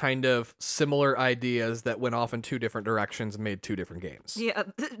were kind of similar ideas that went off in 2 different directions and made 2 different games. Yeah,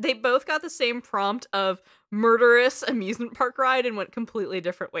 they both got the same prompt of murderous amusement park ride and went completely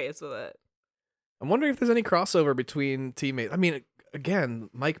different ways with it. I'm wondering if there's any crossover between teammates. I mean, again,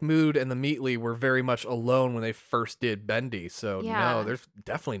 Mike Mood and the Meatly were very much alone when they first did Bendy, so no, there's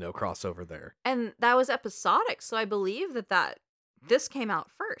definitely no crossover there. And that was episodic, so I believe that this came out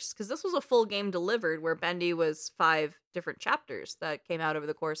first because this was a full game delivered where Bendy was 5 different chapters that came out over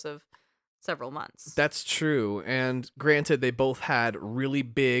the course of several months. That's true. And granted, they both had really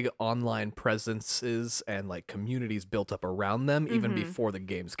big online presences and like communities built up around them even before the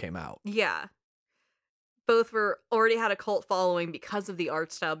games came out. Yeah. Both were already had a cult following because of the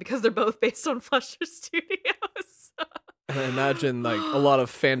art style, because they're both based on Fleischer Studios. And I imagine like a lot of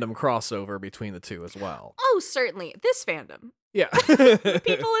fandom crossover between the two as well. Oh, certainly. This fandom. Yeah. People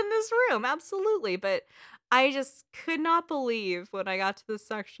in this room, absolutely. But I just could not believe when I got to this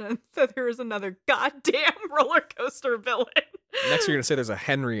section that there was another goddamn roller coaster villain. Next, you're going to say there's a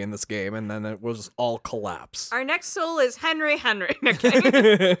Henry in this game, and then it will just all collapse. Our next soul is Henry.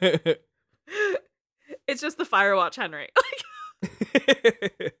 Okay. It's just the Firewatch Henry.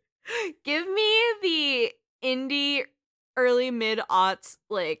 Give me the indie early mid-aughts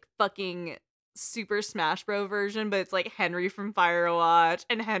like fucking Super Smash Bros version, but it's like Henry from Firewatch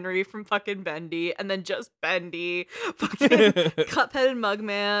and Henry from fucking Bendy and then just Bendy, fucking Cuphead and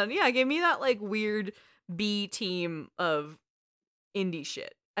Mugman. Yeah, give me that like weird B team of indie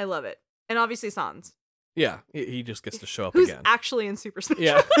shit. I love it. And obviously Sans. Yeah, he just gets to show up Who's again. actually in Super Smash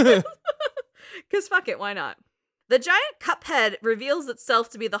Yeah. Bros. Because fuck it, why not? The giant Cuphead reveals itself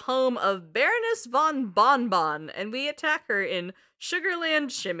to be the home of Baroness von Bonbon, and we attack her in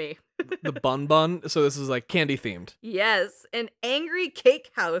Sugarland Shimmy. The Bun Bun, so this is like candy themed. Yes, an angry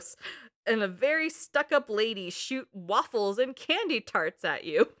cake house and a very stuck-up lady shoot waffles and candy tarts at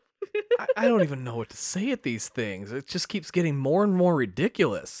you. I don't even know what to say at these things. It just keeps getting more and more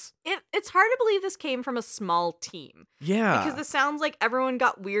ridiculous. It's hard to believe this came from a small team. Yeah. Because this sounds like everyone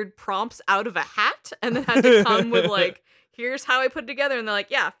got weird prompts out of a hat and then had to come with like, here's how I put it together. And they're like,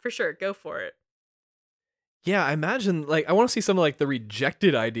 yeah, for sure, go for it. Yeah, I imagine, like, I want to see some of, like, the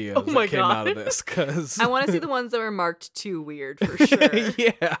rejected ideas that came out of this, because... I want to see the ones that were marked too weird, for sure.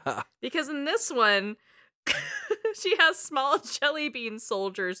 Yeah. Because in this one, she has small jelly bean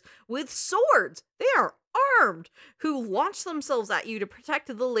soldiers with swords. They are armed, who launch themselves at you to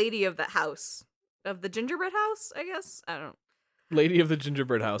protect the lady of the house. Of the gingerbread house, I guess? I don't. Lady of the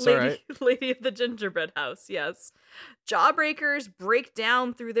Gingerbread House, Lady, all right. Lady of the Gingerbread House, yes. Jawbreakers break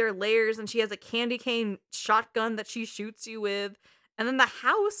down through their layers, and she has a candy cane shotgun that she shoots you with. And then the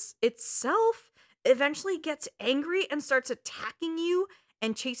house itself eventually gets angry and starts attacking you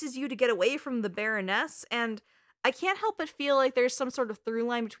and chases you to get away from the Baroness. And I can't help but feel like there's some sort of through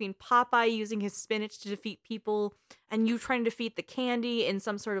line between Popeye using his spinach to defeat people and you trying to defeat the candy in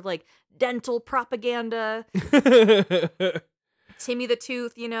some sort of like dental propaganda. Timmy the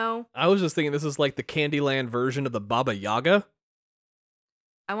Tooth, you know? I was just thinking this is like the Candyland version of the Baba Yaga.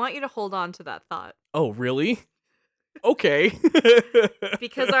 I want you to hold on to that thought. Oh, really? Okay.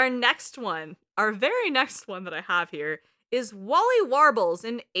 Because our next one, our very next one that I have here, is Wally Warbles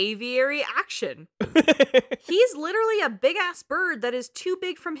in Aviary Action. He's literally a big-ass bird that is too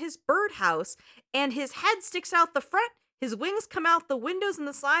big from his birdhouse, and his head sticks out the front, his wings come out the windows and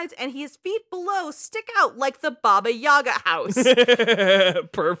the sides, and his feet below stick out like the Baba Yaga house.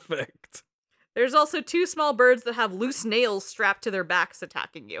 Perfect. There's also 2 small birds that have loose nails strapped to their backs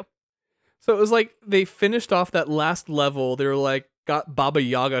attacking you. So it was like they finished off that last level. They were like, got Baba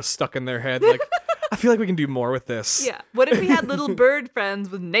Yaga stuck in their head. Like, I feel like we can do more with this. Yeah. What if we had little bird friends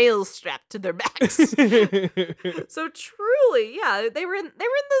with nails strapped to their backs? So truly, yeah, they were in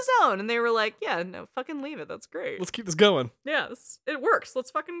the zone and they were like, yeah, no, fucking leave it. That's great. Let's keep this going. Yes, it works.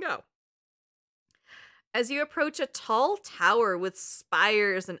 Let's fucking go. As you approach a tall tower with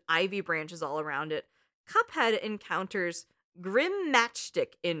spires and ivy branches all around it, Cuphead encounters Grim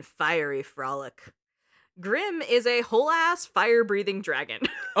Matchstick in Fiery Frolic. Grim is a whole-ass fire-breathing dragon.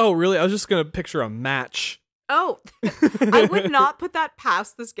 Oh, really? I was just going to picture a match. Oh, I would not put that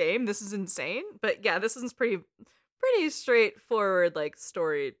past this game. This is insane. But yeah, this is pretty straightforward, like,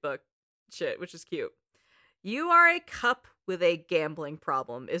 storybook shit, which is cute. You are a cup with a gambling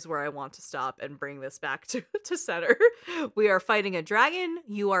problem is where I want to stop and bring this back to center. We are fighting a dragon.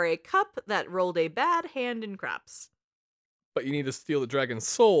 You are a cup that rolled a bad hand in craps. But you need to steal the dragon's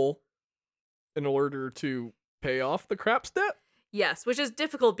soul in order to pay off the craps debt? Yes, which is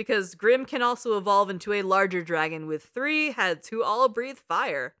difficult because Grim can also evolve into a larger dragon with 3 heads who all breathe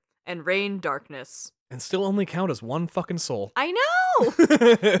fire and rain darkness. And still only count as 1 fucking soul. I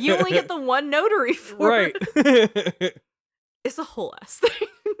know! You only get the 1 notary for right. it. It's a whole ass thing.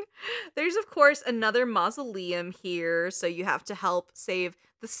 There's, of course, another mausoleum here, so you have to help save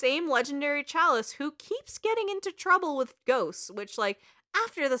the same legendary chalice who keeps getting into trouble with ghosts, which, like,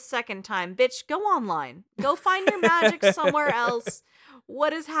 after the second time, bitch, go online. Go find your magic somewhere else.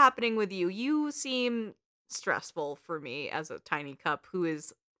 What is happening with you? You seem stressful for me as a tiny cup who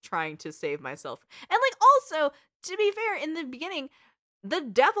is trying to save myself. And like also, to be fair, in the beginning, the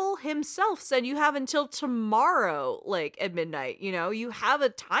devil himself said you have until tomorrow, like at midnight. You have a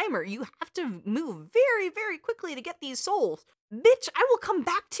timer. You have to move very, very quickly to get these souls. Bitch, I will come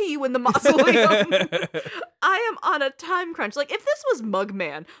back to you in the mausoleum. I am on a time crunch. Like, if this was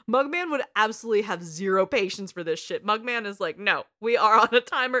Mugman would absolutely have zero patience for this shit. Mugman is like, no, we are on a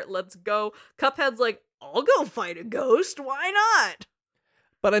timer. Let's go. Cuphead's like, I'll go fight a ghost. Why not?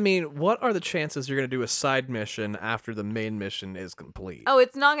 But I mean, what are the chances you're going to do a side mission after the main mission is complete? Oh,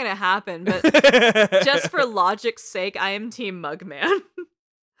 it's not going to happen. But just for logic's sake, I am Team Mugman.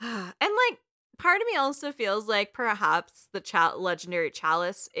 And like, part of me also feels like perhaps the legendary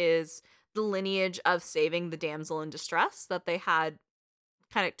chalice is the lineage of saving the damsel in distress that they had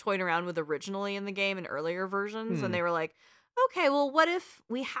kind of toyed around with originally in the game in earlier versions. And they were like, okay, well, what if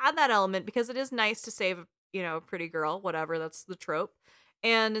we had that element? Because it is nice to save, a pretty girl, whatever, that's the trope.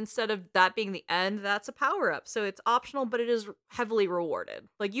 And instead of that being the end, that's a power-up. So it's optional, but it is heavily rewarded.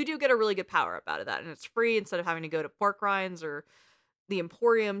 Like, you do get a really good power-up out of that. And it's free instead of having to go to pork rinds or the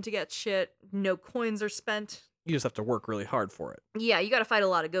Emporium to get shit. No coins are spent. You just have to work really hard for it. Yeah, you gotta fight a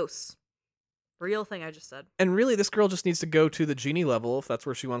lot of ghosts. Real thing I just said. And really, this girl just needs to go to the genie level if that's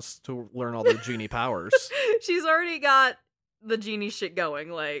where she wants to learn all the genie powers. She's already got the genie shit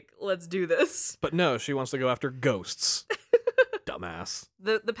going. Like, let's do this. But no, she wants to go after ghosts. Dumbass.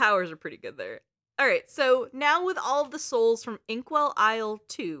 The powers are pretty good there. All right, so now with all of the souls from Inkwell Isle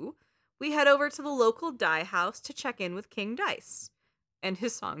 2, we head over to the local dye house to check in with King Dice. And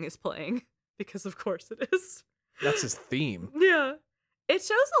his song is playing, because of course it is. That's his theme. Yeah. It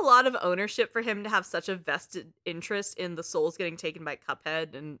shows a lot of ownership for him to have such a vested interest in the souls getting taken by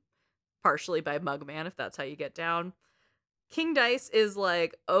Cuphead and partially by Mugman, if that's how you get down. King Dice is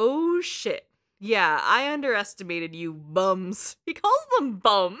like, oh shit. Yeah, I underestimated you bums. He calls them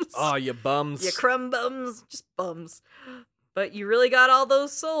bums. Oh, you bums. You crumb bums. Just bums. But you really got all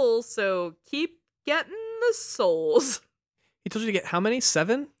those souls, so keep getting the souls. He told you to get how many?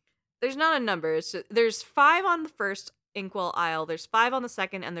 7? There's not a number. There's 5 on the first Inkwell Isle, there's 5 on the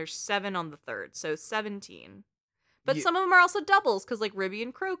second, and there's 7 on the third, so 17. But some of them are also doubles, because like Ribby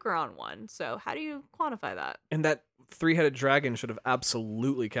and Croak are on one, so how do you quantify that? And that 3-headed dragon should have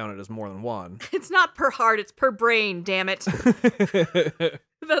absolutely counted as more than one. It's not per heart, it's per brain, damn it.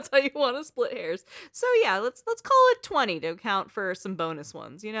 That's how you want to split hairs. So yeah, let's call it 20 to account for some bonus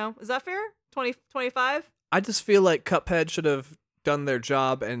ones, Is that fair? 20, 25? I just feel like Cuphead should have done their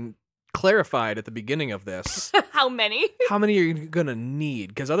job and clarified at the beginning of this. How many? How many are you gonna need?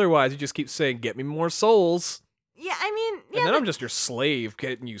 Because otherwise you just keep saying, get me more souls. Yeah, I mean... Yeah, and then I'm just your slave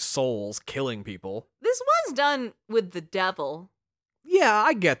getting you souls, killing people. This was done with the devil. Yeah,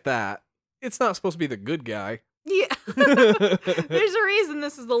 I get that. It's not supposed to be the good guy. Yeah. There's a reason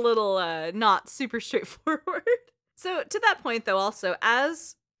this is a little not super straightforward. So to that point, though, also,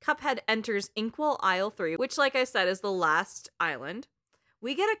 as Cuphead enters Inkwell Isle 3, which, like I said, is the last island,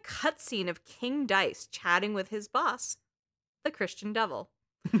 we get a cutscene of King Dice chatting with his boss, the Christian devil.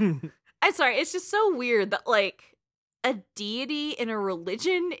 I'm sorry, it's just so weird that, like, a deity in a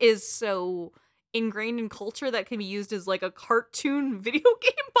religion is so ingrained in culture that can be used as, like, a cartoon video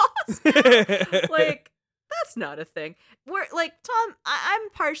game boss. Like, that's not a thing. We're, like, Tom, I'm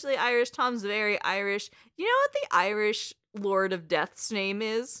partially Irish, Tom's very Irish. You know what the Irish Lord of Death's name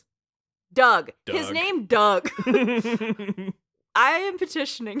is? Doug. His name, Doug. I am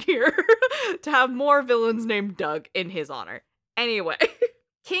petitioning here to have more villains named Doug in his honor. Anyway,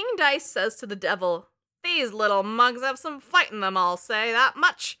 King Dice says to the devil, "These little mugs have some fight in them, I'll say that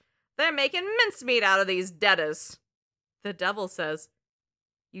much. They're making mincemeat out of these deaders." The devil says,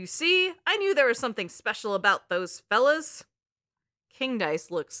 "You see, I knew there was something special about those fellas." King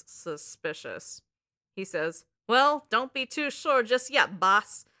Dice looks suspicious. He says, "Well, don't be too sure just yet,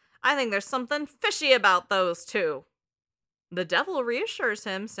 boss. I think there's something fishy about those two." The devil reassures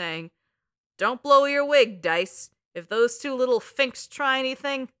him, saying, "Don't blow your wig, Dice. If those two little finks try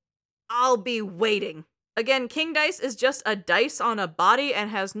anything, I'll be waiting." Again, King Dice is just a dice on a body and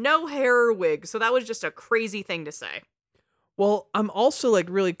has no hair or wig, so that was just a crazy thing to say. Well, I'm also, like,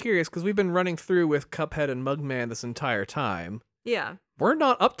 really curious, because we've been running through with Cuphead and Mugman this entire time. Yeah. We're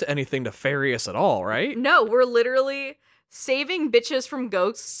not up to anything nefarious at all, right? No, we're literally saving bitches from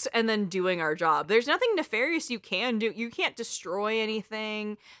ghosts and then doing our job. There's nothing nefarious you can do. You can't destroy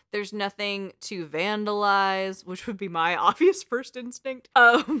anything. There's nothing to vandalize, which would be my obvious first instinct.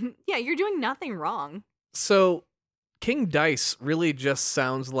 Yeah, you're doing nothing wrong. So, King Dice really just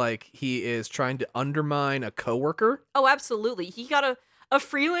sounds like he is trying to undermine a coworker. Oh, absolutely. He got A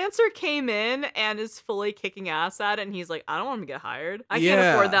freelancer came in and is fully kicking ass at it, and he's like, I don't want to get hired. I can't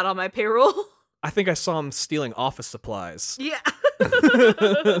afford that on my payroll. I think I saw him stealing office supplies. Yeah.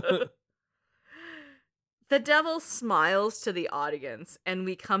 The devil smiles to the audience, and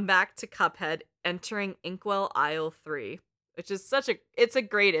we come back to Cuphead entering Inkwell Aisle 3, which is it's a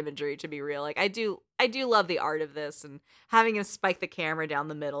great imagery, to be real. Like, I do love the art of this, and having him spike the camera down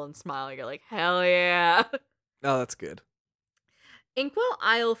the middle and smile, you're like, hell yeah. Oh, that's good. Inkwell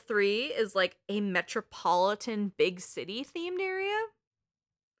Aisle 3 is like a metropolitan big city themed area.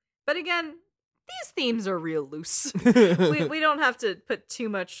 But again, these themes are real loose. we don't have to put too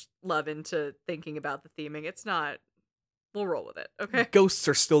much love into thinking about the theming. It's not. We'll roll with it, okay? Ghosts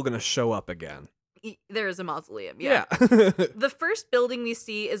are still going to show up again. There is a mausoleum, yeah. The first building we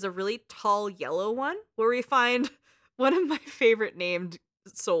see is a really tall yellow one where we find one of my favorite named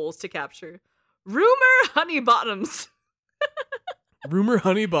souls to capture. Rumor Honeybottoms. Rumor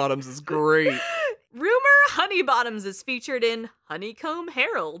Honeybottoms is great. Rumor Honeybottoms is featured in Honeycomb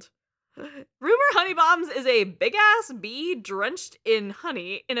Herald. Rumor Honeybottoms is a big-ass bee drenched in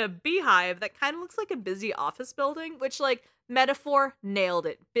honey in a beehive that kind of looks like a busy office building, which, like, metaphor, nailed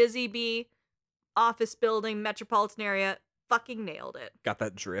it. Busy bee, office building, metropolitan area, fucking nailed it. Got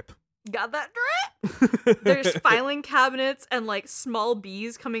that drip. Got that drip? There's filing cabinets and, like, small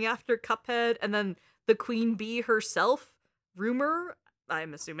bees coming after Cuphead, and then the queen bee herself, Rumor,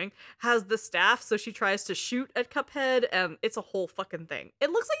 I'm assuming, has the staff, so she tries to shoot at Cuphead, and it's a whole fucking thing.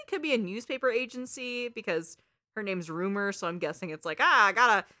 It looks like it could be a newspaper agency, because her name's Rumor, so I'm guessing it's like, I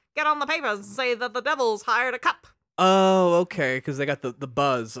gotta get on the papers and say that the devil's hired a cup. Oh, okay, because they got the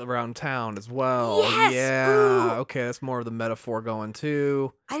buzz around town as well. Yes! Yeah, Ooh. okay, that's more of the metaphor going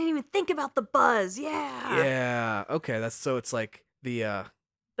too. I didn't even think about the buzz, yeah. Yeah, okay, it's like the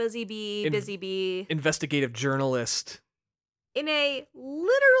Busy bee. investigative journalist. In a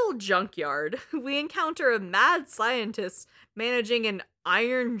literal junkyard, we encounter a mad scientist managing an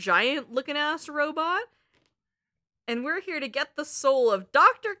iron giant looking ass robot. And we're here to get the soul of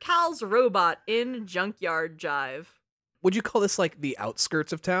Dr. Cal's robot in Junkyard Jive. Would you call this like the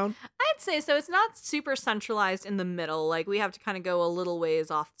outskirts of town? I'd say so. It's not super centralized in the middle. Like, we have to kind of go a little ways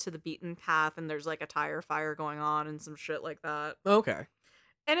off to the beaten path, and there's like a tire fire going on and some shit like that. Okay.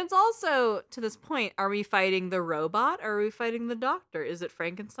 And it's also, to this point, are we fighting the robot or are we fighting the doctor? Is it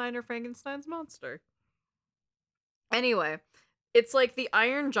Frankenstein or Frankenstein's monster? Anyway, it's like the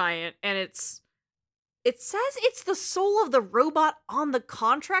Iron Giant, and it says it's the soul of the robot on the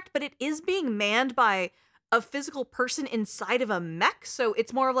contract, but it is being manned by a physical person inside of a mech, so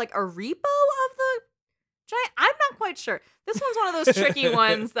it's more of like a repo of the giant. I'm not quite sure. This one's one of those tricky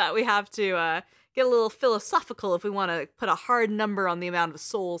ones that we have to get a little philosophical if we want to put a hard number on the amount of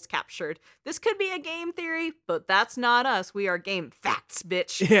souls captured. This could be a game theory, but that's not us. We are game facts,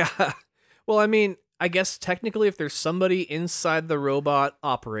 bitch. Yeah. Well, I mean, I guess technically if there's somebody inside the robot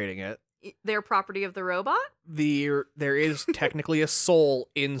operating it, They're property of the robot? there is technically a soul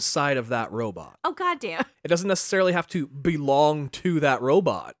inside of that robot. Oh, goddamn. It doesn't necessarily have to belong to that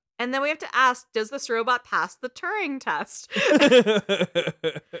robot. And then we have to ask, does this robot pass the Turing test?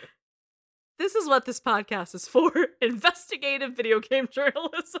 This is what this podcast is for. Investigative video game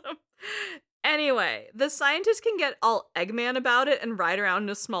journalism. Anyway, the scientist can get all Eggman about it and ride around in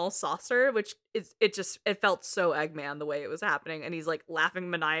a small saucer, which it felt so Eggman the way it was happening. And he's like laughing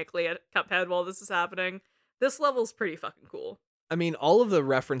maniacally at Cuphead while this is happening. This level's pretty fucking cool. I mean, all of the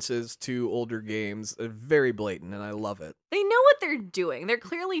references to older games are very blatant, and I love it. They know what they're doing. They're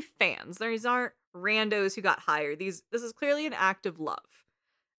clearly fans. These aren't randos who got hired. This is clearly an act of love.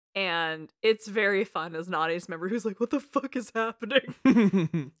 And it's very fun as an audience member who's like, what the fuck is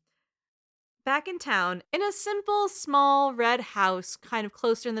happening? Back in town, in a simple, small, red house kind of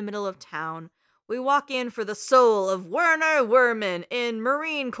closer in the middle of town, we walk in for the soul of Werner Werman in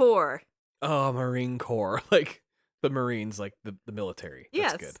Marine Corps. Oh, Marine Corps. Like the Marines, like the military.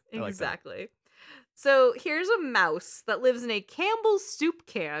 That's Yes, good. I like exactly. So here's a mouse that lives in a Campbell's soup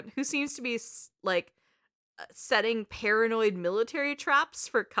can who seems to be like setting paranoid military traps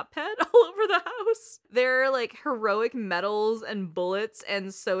for Cuphead all over the house. There are like heroic medals and bullets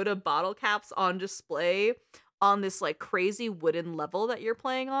and soda bottle caps on display on this like crazy wooden level that you're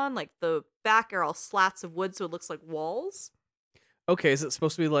playing on. Like the back are all slats of wood, so it looks like walls. Okay, is it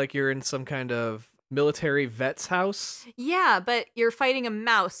supposed to be like you're in some kind of military vet's house? Yeah, but you're fighting a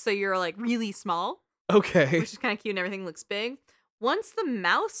mouse, so you're like really small. Okay. Which is kind of cute and everything looks big. Once the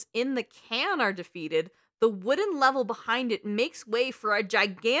mouse in the can are defeated, the wooden level behind it makes way for a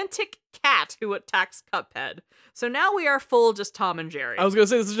gigantic cat who attacks Cuphead. So now we are full just Tom and Jerry. I was going to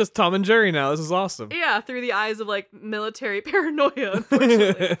say, this is just Tom and Jerry now. This is awesome. Yeah, through the eyes of, like, military paranoia,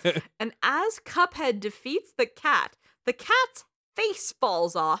 unfortunately. And as Cuphead defeats the cat's face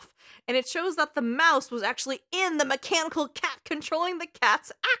falls off, and it shows that the mouse was actually in the mechanical cat controlling the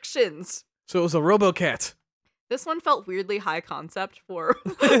cat's actions. So it was a RoboCat. This one felt weirdly high concept for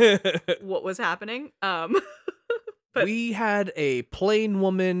what was happening. But we had a plain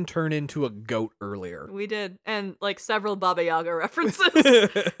woman turn into a goat earlier. we did, and like several Baba Yaga references.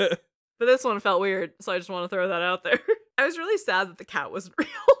 But this one felt weird, so I just want to throw that out there. I was really sad that the cat wasn't real.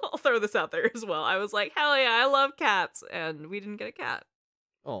 I'll throw this out there as well. I was like, hell yeah, I love cats, and we didn't get a cat.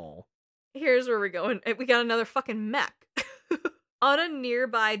 Oh. Here's where we're going. We got another fucking mech. On a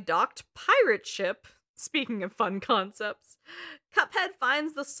nearby docked pirate ship, speaking of fun concepts, Cuphead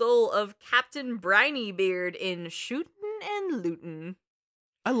finds the soul of Captain Brinybeard in Shootin' and Lootin'.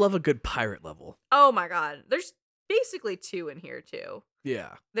 I love a good pirate level. Oh my god. There's basically 2 in here too.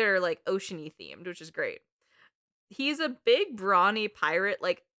 Yeah. They're like ocean-y themed, which is great. He's a big brawny pirate,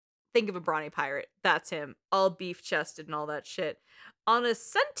 like think of a brawny pirate. That's him. All beef-chested and all that shit. On a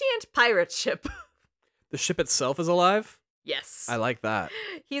sentient pirate ship. The ship itself is alive? Yes. I like that.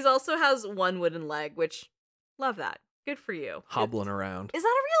 He's also has 1 wooden leg, which, love that. Good for you. Hobbling around. Is that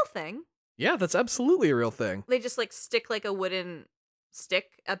a real thing? Yeah, that's absolutely a real thing. They just like stick like a wooden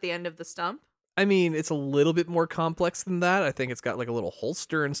stick at the end of the stump? I mean, it's a little bit more complex than that. I think it's got like a little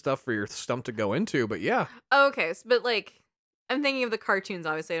holster and stuff for your stump to go into, but yeah. Okay, but like, I'm thinking of the cartoons,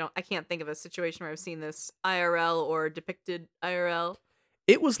 obviously. I can't think of a situation where I've seen this IRL or depicted IRL.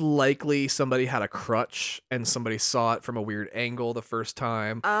 It was likely somebody had a crutch and somebody saw it from a weird angle the first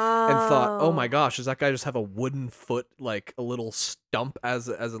time and thought, oh my gosh, does that guy just have a wooden foot, like a little stump as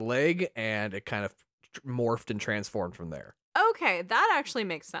a leg? And it kind of morphed and transformed from there. Okay, that actually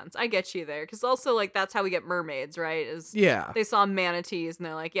makes sense. I get you there. Because also, like, that's how we get mermaids, right? Is Yeah. they saw manatees and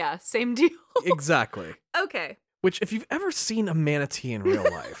they're like, yeah, same deal. Exactly. Okay. Which, if you've ever seen a manatee in real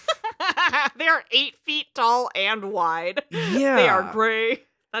life. They are 8 feet tall and wide. Yeah. They are gray.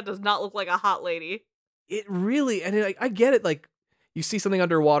 That does not look like a hot lady. It really, and I get it, like, you see something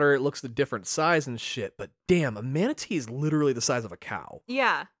underwater, it looks a different size and shit, but damn, a manatee is literally the size of a cow.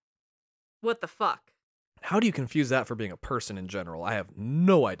 Yeah. What the fuck? How do you confuse that for being a person in general? I have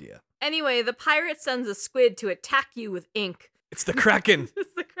no idea. Anyway, the pirate sends a squid to attack you with ink. It's the Kraken.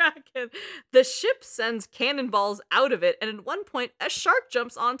 It's the Kraken. The ship sends cannonballs out of it, and at one point, a shark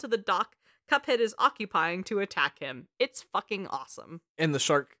jumps onto the dock Cuphead is occupying to attack him. It's fucking awesome. And the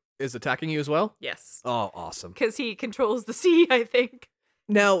shark is attacking you as well? Yes. Oh, awesome. Because he controls the sea, I think.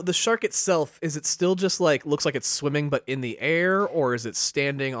 Now, the shark itself, is it still just like, looks like it's swimming but in the air, or is it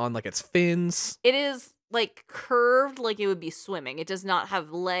standing on like its fins? It is like curved like it would be swimming. It does not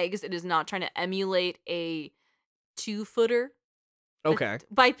have legs. It is not trying to emulate a 2-footer. Okay.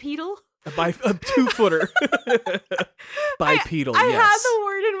 Bipedal? A 2-footer. Bipedal, I yes. had the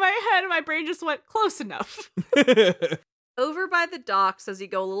word in my head and my brain just went close enough. Over by the docks, as you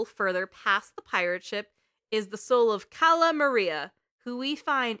go a little further past the pirate ship, is the soul of Cala Maria, who we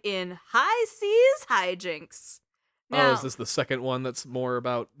find in High Seas Hijinks. Now, Oh, is this the second one that's more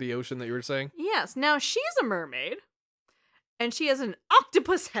about the ocean that you were saying? yes, now she's a mermaid, and she has an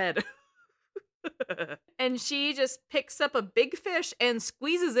octopus head. And she just picks up a big fish and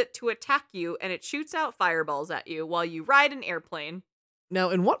squeezes it to attack you, and it shoots out fireballs at you while you ride an airplane. Now,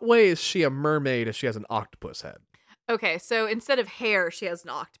 in what way is she a mermaid if she has an octopus head? Okay, so instead of hair, she has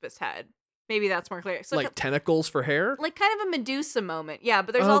an octopus head. Maybe that's more clear. So Like tentacles for hair? like kind of a Medusa moment. Yeah,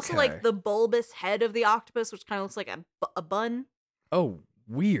 but there's also Okay. like the bulbous head of the octopus, which kind of looks like a bun. Oh,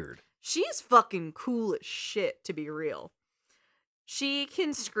 weird. She's fucking cool as shit, to be real. She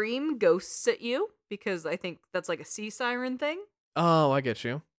can scream ghosts at you, because I think that's like a sea siren thing. Oh, I get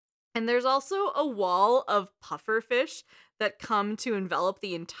you. And there's also a wall of pufferfish that come to envelop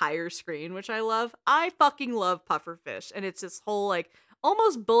the entire screen, which I love. I fucking love pufferfish. And it's this whole like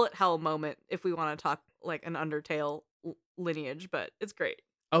almost bullet hell moment if we want to talk like an Undertale lineage, but it's great.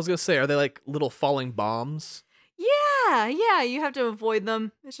 I was going to say, are they like little falling bombs? Yeah, you have to avoid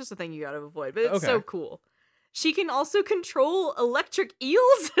them. It's just a thing you gotta avoid, but it's so Okay. cool. She can also control electric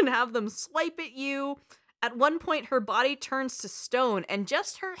eels and have them swipe at you. At one point, her body turns to stone and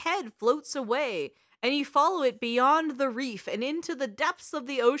just her head floats away, and you follow it beyond the reef and into the depths of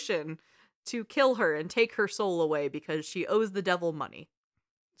the ocean to kill her and take her soul away because she owes the devil money.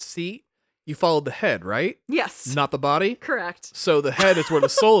 See, you followed the head, right? Yes. Not the body? Correct. So the head is where the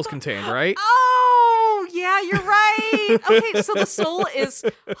soul is contained, right? Oh, yeah, you're right. Okay, so the soul is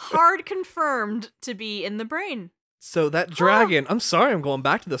hard confirmed to be in the brain. So that dragon, I'm sorry, I'm going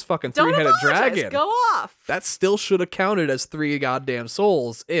back to this fucking Don't three-headed apologize. dragon. Go off. That still should have counted as 3 goddamn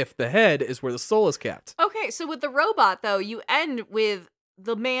souls if the head is where the soul is kept. Okay, so with the robot, though, you end with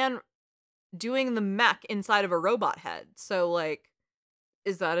the man doing the mech inside of a robot head. So, like,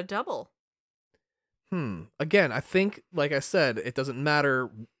 is that a double? Again, I think, like I said, it doesn't matter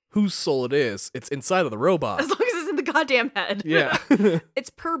whose soul it is. It's inside of the robot. As long as it's in the goddamn head. Yeah. It's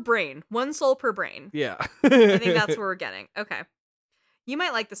per brain. 1 soul per brain. Yeah. I think that's where we're getting. Okay. You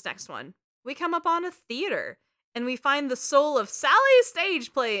might like this next one. We come upon a theater, and we find the soul of Sally's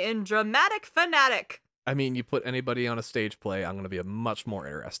stage play in Dramatic Fanatic. I mean, you put anybody on a stage play, I'm going to be much more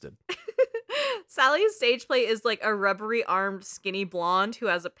interested. Sally's stage play is like a rubbery armed skinny blonde who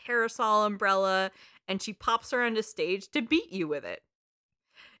has a parasol umbrella, and she pops around a stage to beat you with it.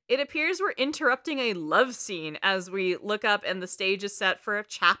 It appears we're interrupting a love scene as we look up and the stage is set for a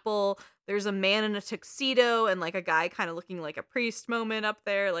chapel. There's a man in a tuxedo and like a guy kind of looking like a priest moment up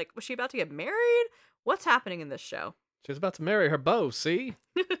there. Like, was she about to get married? What's happening in this show? She's about to marry her beau, see?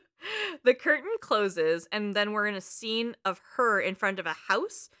 The curtain closes and then we're in a scene of her in front of a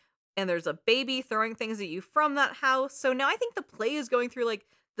house and there's a baby throwing things at you from that house. So now I think the play is going through like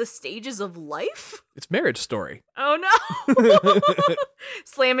the stages of life. It's Marriage Story. Oh no.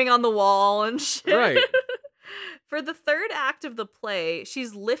 Slamming on the wall and shit. Right. For the third act of the play,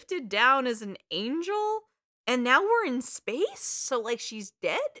 she's lifted down as an angel and now we're in space. So like she's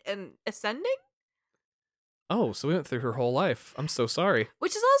dead and ascending. Oh, so we went through her whole life. I'm so sorry.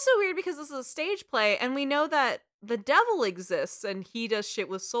 Which is also weird because this is a stage play and we know that the devil exists and he does shit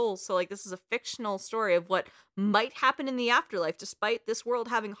with souls. So like this is a fictional story of what might happen in the afterlife despite this world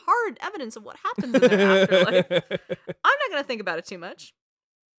having hard evidence of what happens in the afterlife. I'm not going to think about it too much.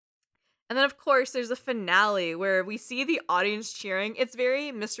 And then of course there's a finale where we see the audience cheering. It's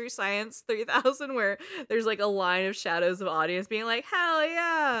very Mystery Science 3000 where there's like a line of shadows of audience being like, hell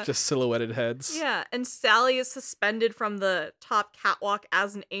yeah. Just silhouetted heads. Yeah, and Sally is suspended from the top catwalk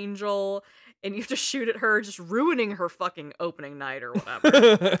as an angel. And you have to shoot at her, just ruining her fucking opening night or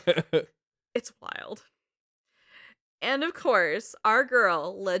whatever. It's wild. And of course, our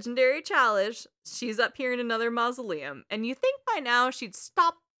girl, Legendary Chalice, she's up here in another mausoleum. And you think by now she'd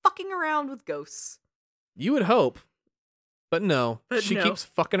stop fucking around with ghosts. You would hope. But no. She keeps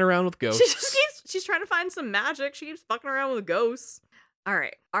fucking around with ghosts. She's trying to find some magic. She keeps fucking around with ghosts. All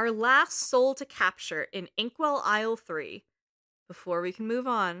right. Our last soul to capture in Inkwell Isle 3, before we can move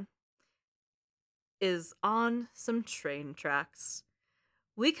on, is on some train tracks.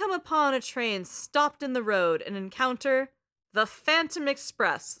 We come upon a train stopped in the road and encounter the Phantom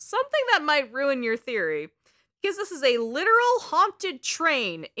Express, something that might ruin your theory, because this is a literal haunted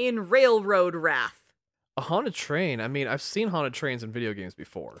train in Railroad Wrath. A haunted train? I mean, I've seen haunted trains in video games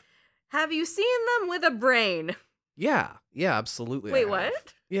before. Have you seen them with a brain? Yeah, absolutely. Wait,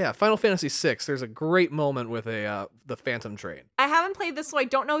 what? Yeah, Final Fantasy VI. There's a great moment with the Phantom train. I haven't played this, so I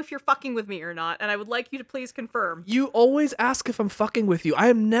don't know if you're fucking with me or not, and I would like you to please confirm. You always ask if I'm fucking with you. I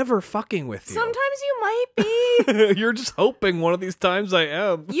am never fucking with you. Sometimes you might be. You're just hoping one of these times I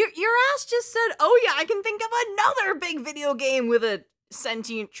am. Your ass just said, oh yeah, I can think of another big video game with a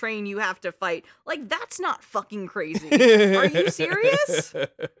sentient train you have to fight. Like, that's not fucking crazy. Are you serious?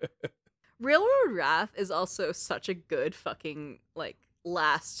 Railroad Wrath is also such a good fucking, like,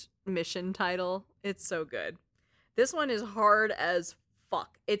 last mission title. It's so good. This one is hard as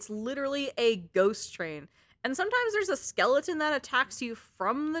fuck. It's literally a ghost train. And sometimes there's a skeleton that attacks you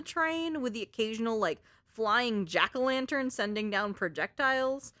from the train with the occasional, like, flying jack-o'-lantern sending down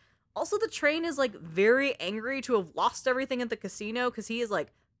projectiles. Also, the train is, like, very angry to have lost everything at the casino because he is,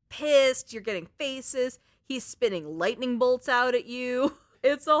 like, pissed. You're getting faces. He's spitting lightning bolts out at you.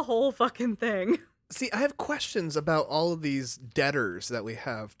 It's a whole fucking thing. See, I have questions about all of these debtors that we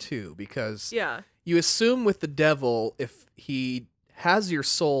have, too, because Yeah. you assume with the devil, if he has your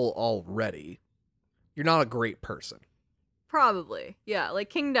soul already, you're not a great person. Probably. Yeah,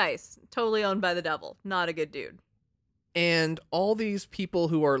 like King Dice, totally owned by the devil. Not a good dude. And all these people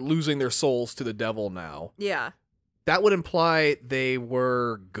who are losing their souls to the devil now, Yeah. that would imply they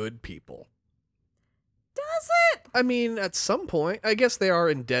were good people. Does it? I mean, at some point, I guess they are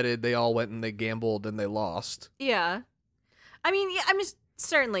indebted. They all went and they gambled and they lost. Yeah. I mean, yeah, I'm just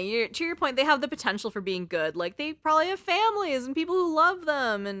certainly, to your point, they have the potential for being good. Like, they probably have families and people who love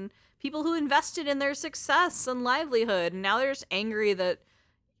them and people who invested in their success and livelihood. And now they're just angry that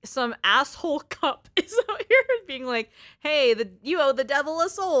some asshole cup is out here being like, hey, you owe the devil a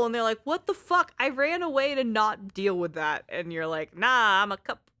soul. And they're like, what the fuck? I ran away to not deal with that. And you're like, nah, I'm a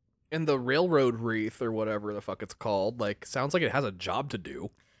cup. And the railroad wreath or whatever the fuck it's called, like, sounds like it has a job to do.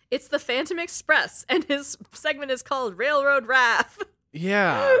 It's the Phantom Express, and his segment is called Railroad Wrath.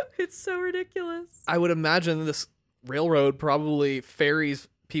 Yeah. It's so ridiculous. I would imagine this railroad probably ferries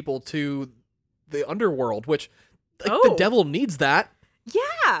people to the underworld, which the devil needs that.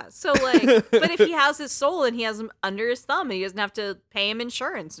 Yeah. So, like, but if he has his soul and he has him under his thumb and he doesn't have to pay him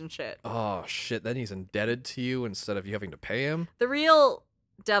insurance and shit. Oh, shit. Then he's indebted to you instead of you having to pay him. The real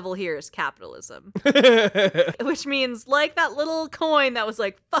devil here is capitalism. Which means, like that little coin that was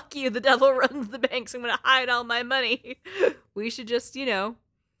like, fuck you, the devil runs the banks, I'm gonna hide all my money. We should just,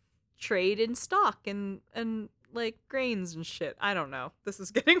 trade in stock and like grains and shit. I don't know. This is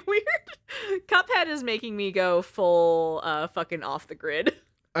getting weird. Cuphead is making me go full fucking off the grid.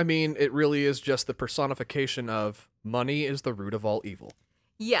 I mean, it really is just the personification of money is the root of all evil.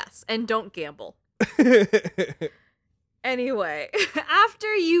 Yes, and don't gamble. Anyway,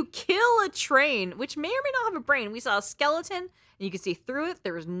 after you kill a train, which may or may not have a brain, we saw a skeleton, and you can see through it,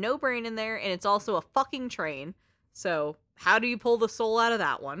 there was no brain in there, and it's also a fucking train. So, how do you pull the soul out of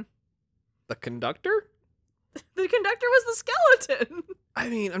that one? The conductor? The conductor was the skeleton. I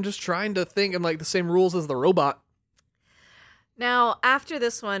mean, I'm just trying to think in, like, the same rules as the robot. Now, after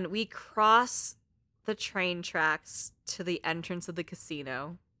this one, we cross the train tracks to the entrance of the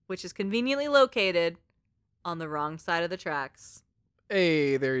casino, which is conveniently located on the wrong side of the tracks.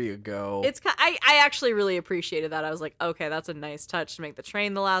 Hey, there you go. I actually really appreciated that. I was like, okay, that's a nice touch to make the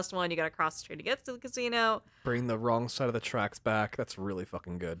train the last one. You gotta cross the train to get to the casino. Bring the wrong side of the tracks back. That's really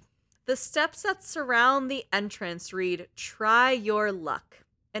fucking good. The steps that surround the entrance read, "Try your luck."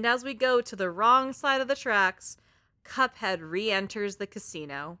 And as we go to the wrong side of the tracks, Cuphead re-enters the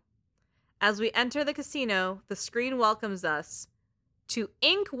casino. As we enter the casino, the screen welcomes us to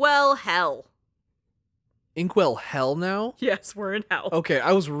Inkwell Hell. Inkwell Hell now? Yes, we're in hell. Okay,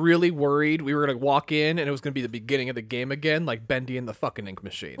 I was really worried we were going to walk in and it was going to be the beginning of the game again, like Bendy and the fucking ink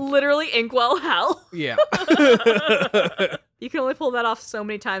machine. Literally Inkwell Hell. Yeah. You can only pull that off so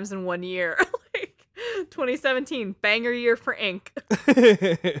many times in 1 year. Like 2017, banger year for ink.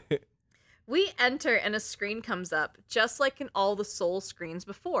 We enter and a screen comes up, just like in all the Soul screens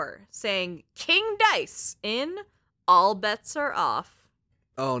before, saying King Dice in All Bets Are Off.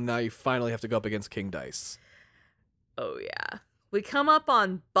 Oh, now you finally have to go up against King Dice. Oh, yeah. We come up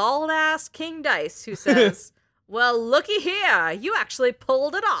on bald-ass King Dice, who says, well, looky here, you actually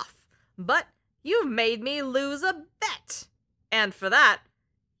pulled it off, but you've made me lose a bet. And for that,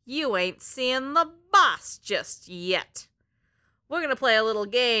 you ain't seeing the boss just yet. We're gonna play a little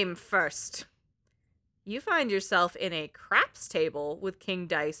game first. You find yourself in a craps table with King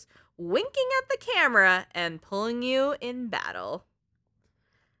Dice winking at the camera and pulling you in battle.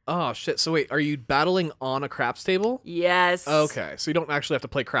 Oh, shit. So wait, are you battling on a craps table? Yes. Okay, so you don't actually have to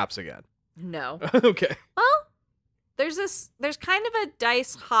play craps again. No. Okay. Well, there's kind of a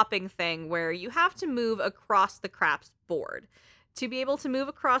dice hopping thing where you have to move across the craps board. To be able to move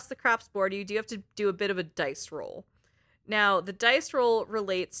across the craps board, you do have to do a bit of a dice roll. Now, the dice roll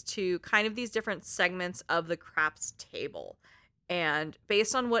relates to kind of these different segments of the craps table. And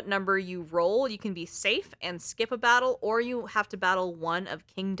based on what number you roll, you can be safe and skip a battle, or you have to battle one of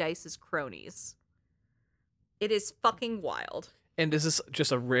King Dice's cronies. It is fucking wild. And is this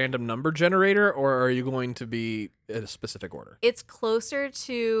just a random number generator, or are you going to be in a specific order? It's closer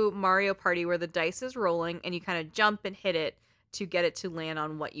to Mario Party, where the dice is rolling, and you kind of jump and hit it to get it to land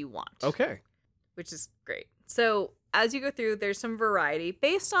on what you want. Okay. Which is great. So as you go through, there's some variety.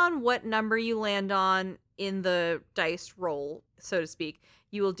 Based on what number you land on in the dice roll, so to speak,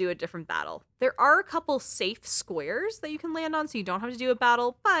 you will do a different battle. There are a couple safe squares that you can land on, so you don't have to do a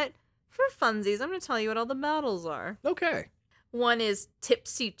battle, but for funsies, I'm going to tell you what all the battles are. Okay. One is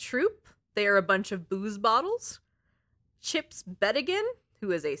Tipsy Troop. They are a bunch of booze bottles. Chips Bettigan,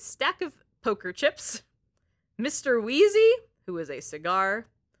 who is a stack of poker chips. Mr. Wheezy, who is a cigar.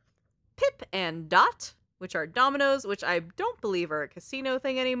 Pip and Dot, which are dominoes, which I don't believe are a casino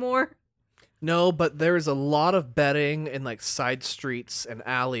thing anymore. No, but there's a lot of betting in like side streets and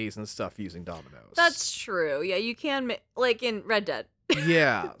alleys and stuff using dominoes. That's true. Yeah, you can, like in Red Dead.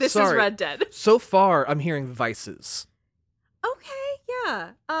 Yeah. This sorry. is Red Dead. So far, I'm hearing vices. Okay,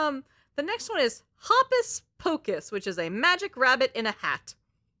 yeah. The next one is Hoppus Pocus, which is a magic rabbit in a hat.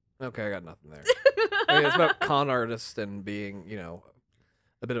 Okay, I got nothing there. I mean, it's about con artists and being,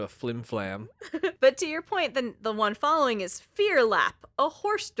 a bit of a flim-flam. But to your point, the one following is Fear Lap, a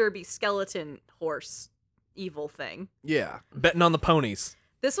horse derby skeleton horse evil thing. Yeah, betting on the ponies.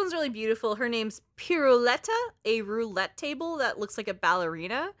 This one's really beautiful. Her name's Piruletta, a roulette table that looks like a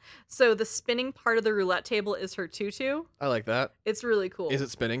ballerina. So the spinning part of the roulette table is her tutu. I like that. It's really cool. Is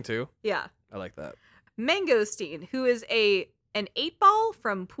it spinning too? Yeah. I like that. Mangosteen, who is an 8-ball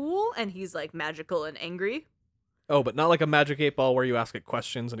from Pool, and he's like magical and angry. Oh, but not like a Magic 8-Ball where you ask it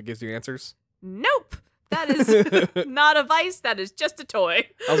questions and it gives you answers? Nope. That is not a vice. That is just a toy.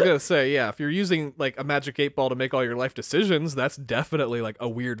 I was going to say, yeah, if you're using like a Magic 8-Ball to make all your life decisions, that's definitely like a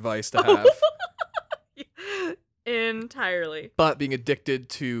weird vice to have. Entirely. But being addicted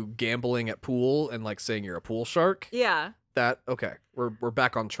to gambling at pool and like saying you're a pool shark, Yeah. okay, we're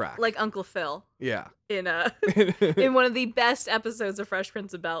back on track. Like Uncle Phil yeah. in in one of the best episodes of Fresh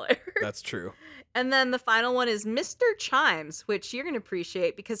Prince of Bel-Air. That's true. And then the final one is Mr. Chimes, which you're going to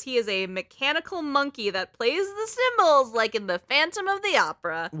appreciate because he is a mechanical monkey that plays the cymbals like in the Phantom of the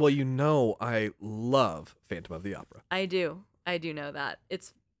Opera. Well, you know I love Phantom of the Opera. I do know that.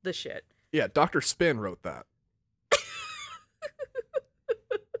 It's the shit. Yeah, Dr. Spin wrote that.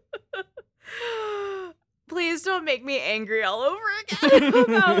 Please don't make me angry all over again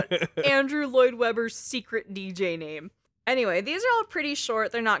about Andrew Lloyd Webber's secret DJ name. Anyway, these are all pretty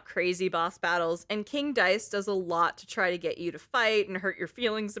short. They're not crazy boss battles. And King Dice does a lot to try to get you to fight and hurt your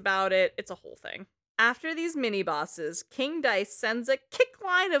feelings about it. It's a whole thing. After these mini bosses, King Dice sends a kick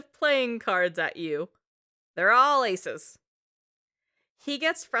line of playing cards at you. They're all aces. He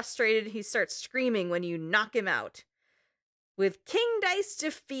gets frustrated. He starts screaming when you knock him out. With King Dice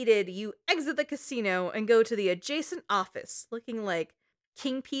defeated, you exit the casino and go to the adjacent office, looking like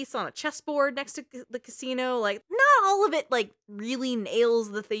king piece on a chessboard next to the casino. Like, not all of it like really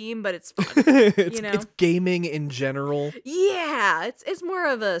nails the theme, but it's fun. It's gaming in general. Yeah, it's more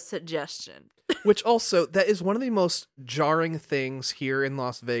of a suggestion. Which also, that is one of the most jarring things here in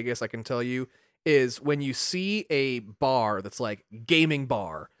Las Vegas, I can tell you, is when you see a bar that's like gaming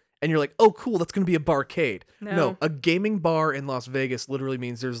bar, and you're like, oh, cool, that's going to be a barcade. No, a gaming bar in Las Vegas literally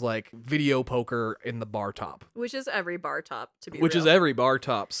means there's like video poker in the bar top. Which is every bar top, to be Which real. is every bar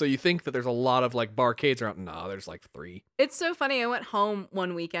top. So you think that there's a lot of like barcades around. No, there's like 3. It's so funny. I went home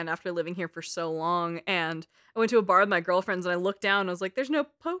one weekend after living here for so long, and I went to a bar with my girlfriends, and I looked down, and I was like, there's no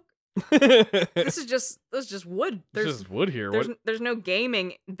poke. This is just wood. There's just wood here. There's no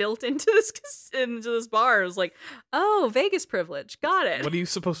gaming built into this bar. It was like, oh, Vegas privilege. Got it. What are you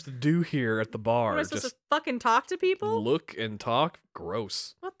supposed to do here at the bar? Am I supposed to fucking talk to people? Look and talk?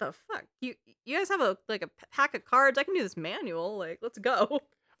 Gross. What the fuck? You guys have a pack of cards? I can do this manual. Like, let's go.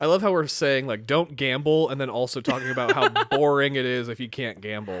 I love how we're saying like don't gamble and then also talking about how boring it is if you can't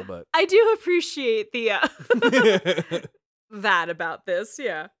gamble, but I do appreciate the that about this,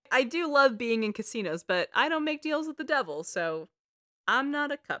 yeah. I do love being in casinos, but I don't make deals with the devil, so I'm not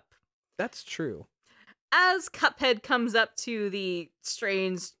a cup. That's true. As Cuphead comes up to the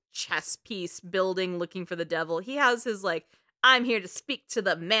strange chess piece building looking for the devil, he has his like, I'm here to speak to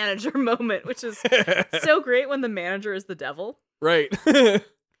the manager moment, which is so great when the manager is the devil. Right.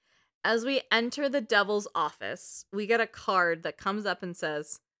 As we enter the devil's office, we get a card that comes up and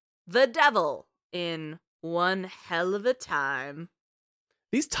says, the devil in one hell of a time.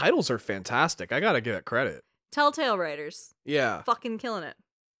 These titles are fantastic. I gotta give it credit. Telltale writers. Yeah. Fucking killing it.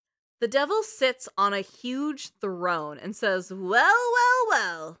 The devil sits on a huge throne and says,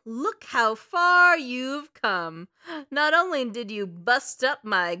 well, look how far you've come. Not only did you bust up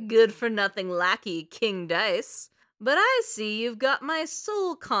my good-for-nothing lackey, King Dice, but I see you've got my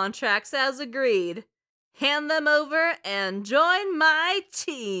soul contracts as agreed. Hand them over and join my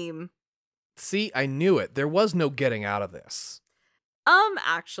team. See, I knew it. There was no getting out of this.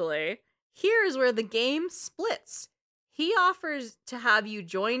 Actually, here's where the game splits. He offers to have you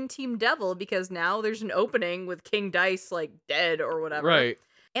join Team Devil because now there's an opening with King Dice, like, dead or whatever. Right.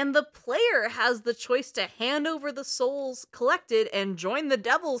 And the player has the choice to hand over the souls collected and join the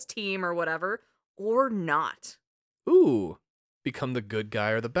Devil's team or whatever, or not. Ooh. Become the good guy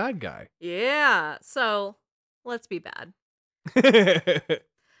or the bad guy. Yeah, so let's be bad.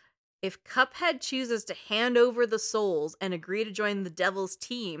 If Cuphead chooses to hand over the souls and agree to join the Devil's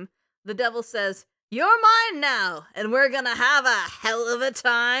team, the Devil says, you're mine now, and we're gonna have a hell of a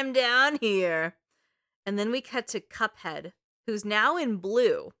time down here. And then we cut to Cuphead, who's now in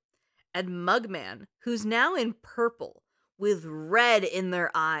blue, and Mugman, who's now in purple, with red in their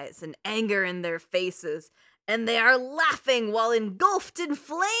eyes and anger in their faces, and they are laughing while engulfed in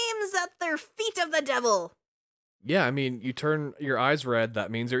flames at their feet of the Devil. Yeah, I mean, you turn your eyes red, that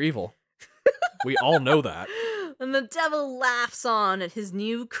means you're evil. We all know that. And the Devil laughs on at his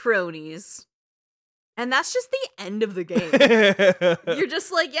new cronies. And that's just the end of the game. You're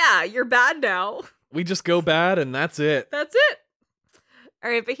just like, yeah, you're bad now. We just go bad and that's it. That's it. All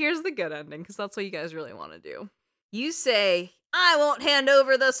right, but here's the good ending, because that's what you guys really want to do. You say, I won't hand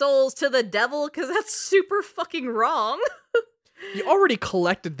over the souls to the devil, because that's super fucking wrong. You already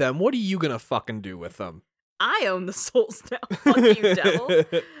collected them. What are you gonna fucking do with them? I own the souls now. Fuck you, devil.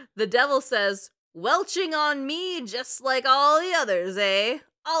 The devil says, welching on me just like all the others, eh?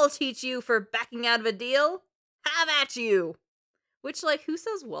 I'll teach you for backing out of a deal. Have at you. Which, like, who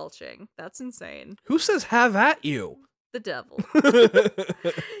says welching? That's insane. Who says have at you? The devil.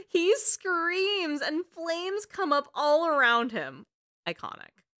 He screams and flames come up all around him. Iconic.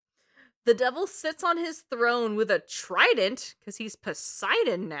 The devil sits on his throne with a trident, because he's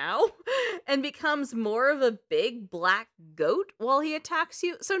Poseidon now, and becomes more of a big black goat while he attacks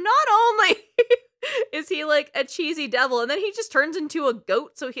you. So not only is he like a cheesy devil, and then he just turns into a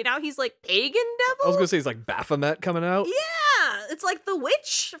goat, so now he's like pagan devil? I was gonna say he's like Baphomet coming out. Yeah, it's like the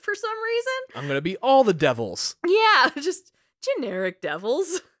witch for some reason. I'm gonna be all the devils. Yeah, just generic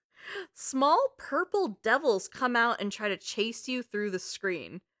devils. Small purple devils come out and try to chase you through the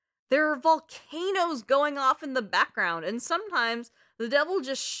screen. There are volcanoes going off in the background, and sometimes the devil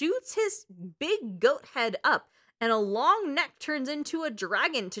just shoots his big goat head up, and a long neck turns into a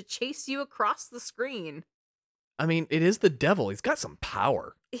dragon to chase you across the screen. I mean, it is the devil. He's got some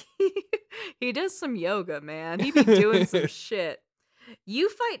power. He does some yoga, man. He be doing some shit. You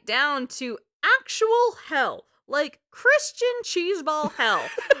fight down to actual hell, like Christian cheeseball hell.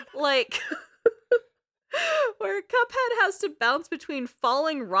 Like... where Cuphead has to bounce between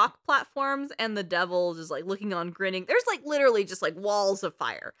falling rock platforms and the devil just like looking on grinning. There's like literally just like walls of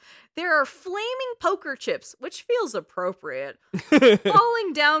fire. There are flaming poker chips, which feels appropriate,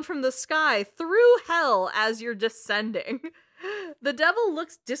 falling down from the sky through hell as you're descending. The devil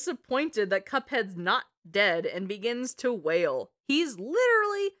looks disappointed that Cuphead's not dead and begins to wail. He's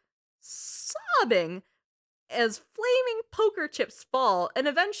literally sobbing as flaming poker chips fall, and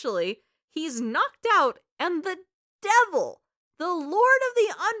eventually he's knocked out, and the devil, the lord of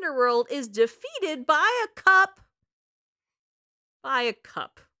the underworld, is defeated by a cup. By a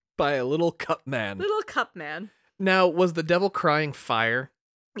cup. By a little cup man. Little cup man. Now, was the devil crying fire?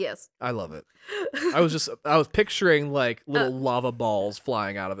 Yes. I love it. I was picturing like little lava balls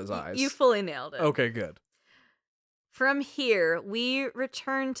flying out of his eyes. You fully nailed it. Okay, good. From here, we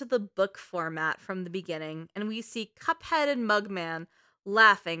return to the book format from the beginning, and we see Cuphead and Mugman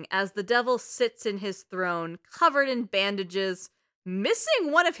laughing as the devil sits in his throne, covered in bandages,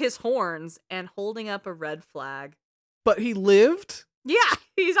 missing one of his horns, and holding up a red flag. But he lived? Yeah,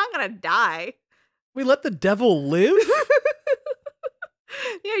 he's not gonna die. We let the devil live?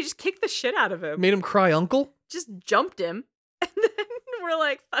 Yeah, he just kicked the shit out of him. Made him cry uncle? Just jumped him. And then we're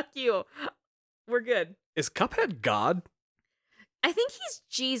like, fuck you. We're good. Is Cuphead God? I think he's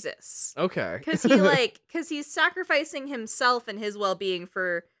Jesus. Okay. Because he's sacrificing himself and his well-being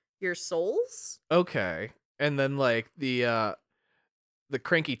for your souls. Okay. And then like the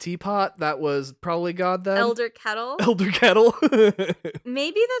cranky teapot, that was probably God then? Elder Kettle. Elder Kettle.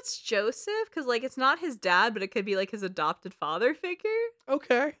 Maybe that's Joseph, because like it's not his dad, but it could be like his adopted father figure.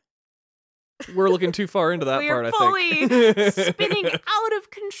 Okay. We're looking too far into that part, I think. We're fully spinning out of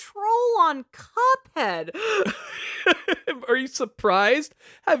control on Cuphead. Are you surprised?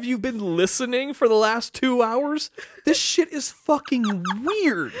 Have you been listening for the last 2 hours? This shit is fucking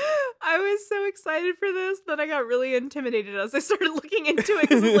weird. I was so excited for this that I got really intimidated as I started looking into it,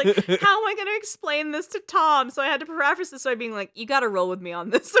 because I was like, how am I going to explain this to Tom? So I had to preface this by being like, you got to roll with me on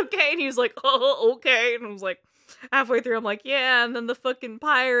this, okay? And he was like, oh, okay. And I was like, halfway through, I'm like, yeah, and then the fucking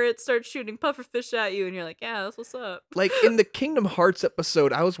pirate starts shooting pufferfish at you, and you're like, yeah, that's what's up. Like, in the Kingdom Hearts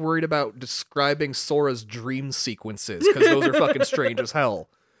episode, I was worried about describing Sora's dream sequences, because those are fucking strange as hell.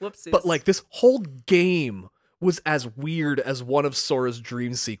 Whoopsies. But, like, this whole game was as weird as one of Sora's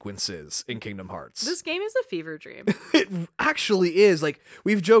dream sequences in Kingdom Hearts. This game is a fever dream. It actually is. Like,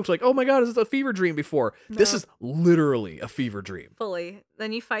 we've joked, like, oh my god, is this a fever dream before? No. This is literally a fever dream. Fully.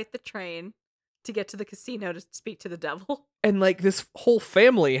 Then you fight the train to get to the casino to speak to the devil. And, like, this whole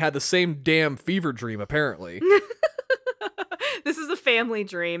family had the same damn fever dream, apparently. This is a family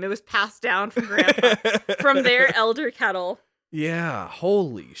dream. It was passed down from Grandpa, from their elder Kettle. Yeah,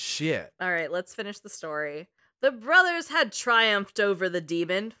 holy shit. All right, let's finish the story. The brothers had triumphed over the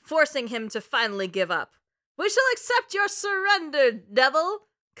demon, forcing him to finally give up. We shall accept your surrender, devil,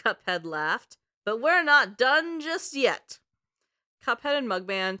 Cuphead laughed. But we're not done just yet. Cuphead and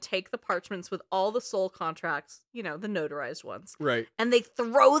Mugman take the parchments with all the soul contracts, you know, the notarized ones. Right. And they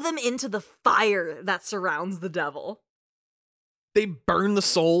throw them into the fire that surrounds the devil. They burn the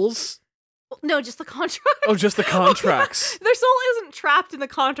souls? No, just the contract. Oh, just the contracts. Their soul isn't trapped in the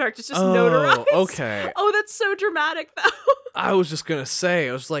contract. It's just notarized. Okay. Oh, that's so dramatic, though. I was just gonna say,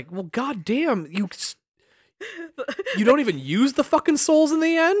 I was like, well, goddamn, you don't even use the fucking souls in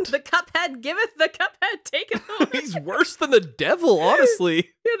the end? The Cuphead giveth, the Cuphead taketh away. He's worse than the devil, honestly.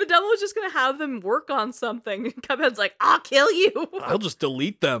 Yeah, the devil was just gonna have them work on something. Cuphead's like, I'll kill you. I'll just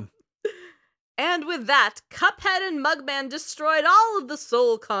delete them. And with that, Cuphead and Mugman destroyed all of the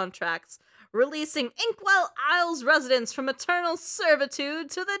soul contracts, releasing Inkwell Isles residents from eternal servitude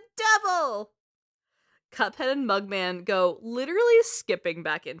to the devil. Cuphead and Mugman go literally skipping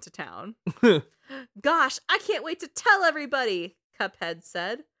back into town. Gosh, I can't wait to tell everybody, Cuphead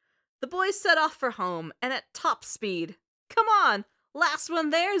said. The boys set off for home, and at top speed. Come on, last one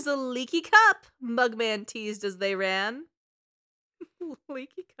there's a leaky cup, Mugman teased as they ran.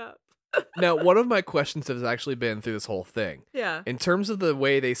 Leaky cup. Now, one of my questions has actually been through this whole thing. Yeah. In terms of the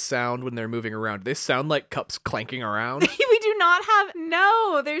way they sound when they're moving around, do they sound like cups clanking around? We do not have,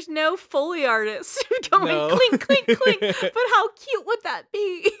 no, there's no Foley artist going clink, clink, clink. But how cute would that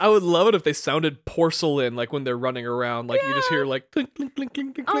be? I would love it if they sounded porcelain, like when they're running around, like you just hear like clink, clink, clink,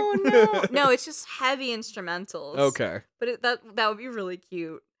 clink, clink. Oh, no. No, it's just heavy instrumentals. Okay. But that would be really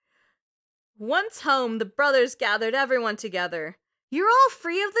cute. Once home, the brothers gathered everyone together. You're all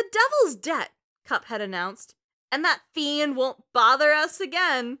free of the devil's debt, Cuphead announced. And that fiend won't bother us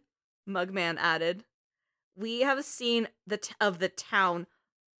again, Mugman added. We have a scene of the town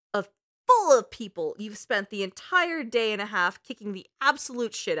full of people you've spent the entire day and a half kicking the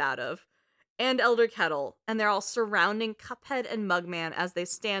absolute shit out of, and Elder Kettle, and they're all surrounding Cuphead and Mugman as they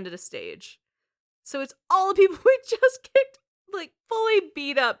stand at a stage. So it's all the people we just kicked, like, fully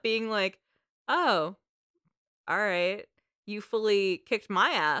beat up, being like, oh, all right. You fully kicked my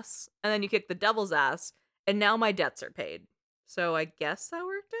ass, and then you kicked the devil's ass, and now my debts are paid. So I guess that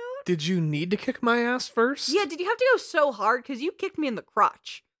worked out? Did you need to kick my ass first? Yeah, did you have to go so hard? Because you kicked me in the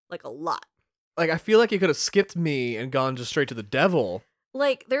crotch. Like, a lot. Like, I feel like you could have skipped me and gone just straight to the devil.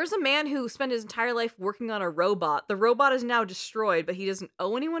 Like, there's a man who spent his entire life working on a robot. The robot is now destroyed, but he doesn't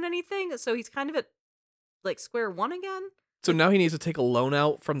owe anyone anything, so he's kind of at, like, square one again. So now he needs to take a loan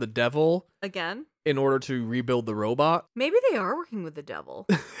out from the devil Again? in order to rebuild the robot. Maybe they are working with the devil.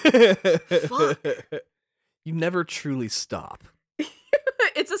 Fuck. You never truly stop.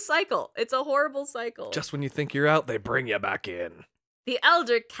 It's a cycle. It's a horrible cycle. Just when you think you're out, they bring you back in. The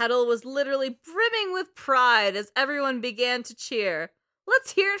Elder Kettle was literally brimming with pride as everyone began to cheer.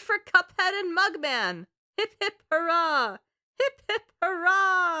 Let's hear it for Cuphead and Mugman. Hip hip hurrah! Hip hip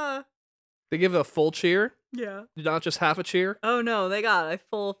hurrah! They give a full cheer, Yeah. not just half a cheer. Oh no, they got a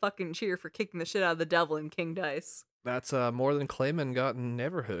full fucking cheer for kicking the shit out of the devil in King Dice. That's more than Clayman got in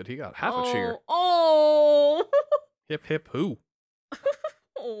Neverhood. He got half a cheer. Oh! Hip hip who?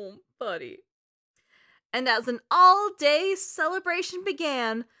 Oh, buddy. And as an all-day celebration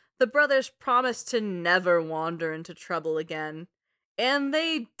began, the brothers promised to never wander into trouble again. And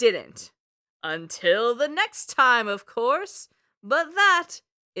they didn't. Until the next time, of course. But that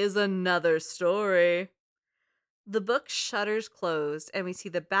is another story. The book shutters closed, and we see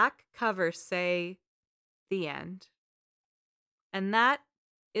the back cover say, "The End." And that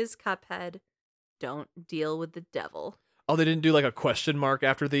is Cuphead. Don't deal with the devil. Oh, they didn't do like a question mark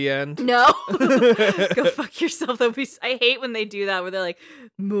after the end? No. Go fuck yourself. I hate when they do that, where they're like,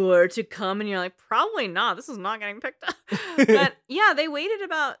 more to come, and you're like, probably not. This is not getting picked up. But yeah,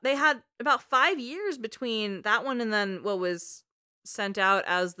 they had about 5 years between that one and then what was sent out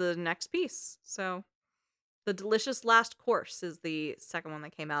as the next piece. So The Delicious Last Course is the second one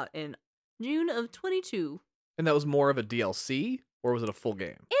that came out in June of 22. And that was more of a DLC, or was it a full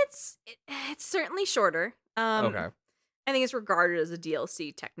game? It's certainly shorter. Okay. I think it's regarded as a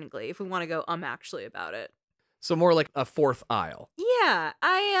DLC technically, if we want to go actually about it. So more like a fourth aisle. Yeah,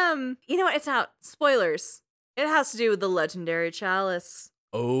 you know what? It's out. Spoilers. It has to do with the legendary chalice.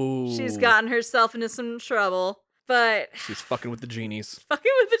 Oh. She's gotten herself into some trouble, but She's fucking with the genies.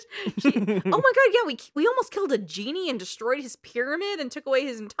 fucking with the. Oh my god! Yeah, we almost killed a genie and destroyed his pyramid and took away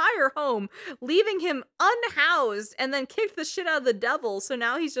his entire home, leaving him unhoused, and then kicked the shit out of the devil. So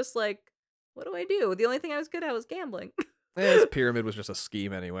now he's just like, what do I do? The only thing I was good at was gambling. This pyramid was just a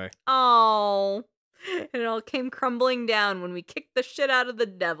scheme anyway. Oh. And it all came crumbling down when we kicked the shit out of the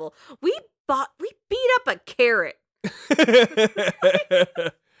devil. We beat up a carrot.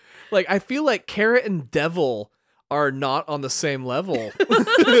 Like, I feel like carrot and devil are not on the same level.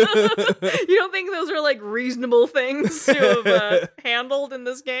 You don't think those are like reasonable things to have handled in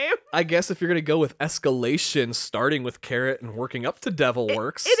this game? I guess if you're gonna go with escalation, starting with carrot and working up to devil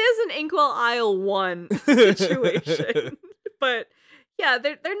works. It is an Inkwell Isle 1 situation. But Yeah,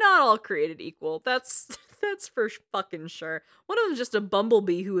 they're not all created equal. That's that's for fucking sure. One of them's just a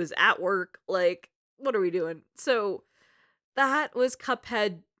bumblebee who is at work. Like, what are we doing? So that was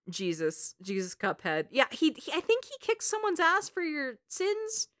Cuphead. Jesus Cuphead. Yeah, he I think he kicked someone's ass for your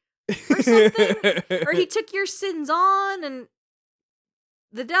sins or something, or he took your sins on, and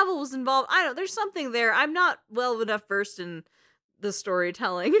the devil was involved. I don't. There's something there. I'm not well enough versed in the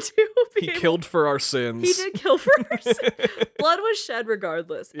storytelling to be He killed for our sins. He did kill for our sins. Blood was shed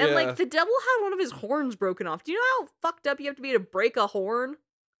regardless. And Yeah. like the devil had one of his horns broken off. Do you know how fucked up you have to be to break a horn?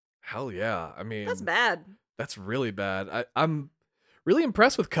 Hell yeah. I mean, That's bad. That's really bad. I'm really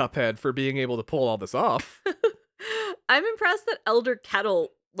impressed with Cuphead for being able to pull all this off. I'm impressed that Elder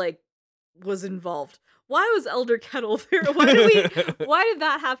Kettle like was involved. Why was Elder Kettle there? Why did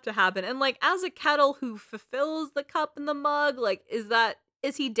that have to happen? And like as a kettle who fulfills the cup and the mug, like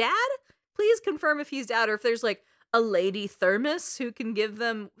is he dad? Please confirm if he's dad, or if there's like a lady thermos who can give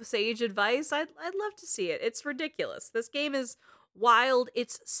them sage advice. I'd love to see it. It's ridiculous. This game is wild.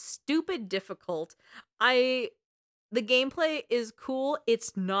 It's stupid difficult. The gameplay is cool.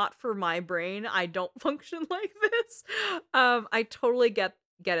 It's not for my brain. I don't function like this. I totally get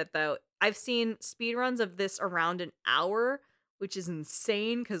it though. I've seen speedruns of this around an hour, which is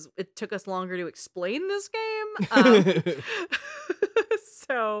insane because it took us longer to explain this game.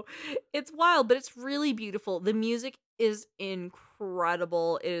 So it's wild, but it's really beautiful. The music is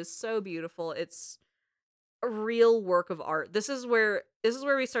incredible. It is so beautiful. It's a real work of art. This is where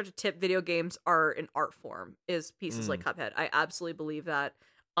we start to tip video games are an art form, is pieces like Cuphead. I absolutely believe that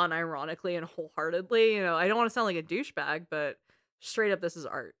unironically and wholeheartedly. You know, I don't want to sound like a douchebag, but straight up, this is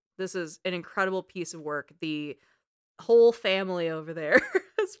art. This is an incredible piece of work. The whole family over there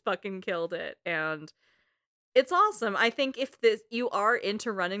has fucking killed it, and it's awesome. I think if you are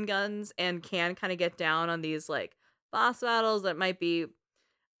into run and guns and can kind of get down on these like boss battles that might be,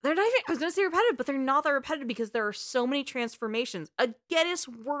 they're not even, I was gonna say repetitive, but they're not that repetitive because there are so many transformations. A Guinness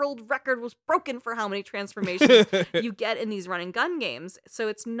World Record was broken for how many transformations you get in these run and gun games. So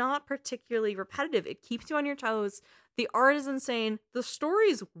it's not particularly repetitive. It keeps you on your toes. The art is insane. The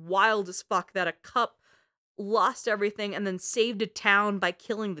story's wild as fuck that a cup lost everything and then saved a town by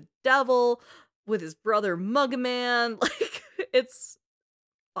killing the devil with his brother Mugman. Like, it's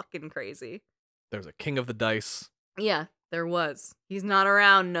fucking crazy. There's a king of the dice. Yeah, there was. He's not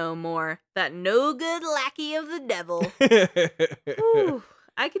around no more. That no good lackey of the devil. Ooh,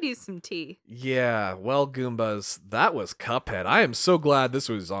 I could use some tea. Yeah, well, Goombas, that was Cuphead. I am so glad this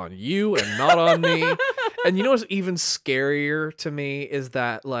was on you and not on me. And you know what's even scarier to me is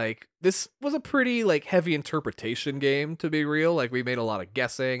that, like, this was a pretty, like, heavy interpretation game, to be real. Like, we made a lot of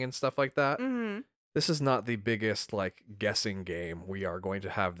guessing and stuff like that. Mm-hmm. This is not the biggest, like, guessing game we are going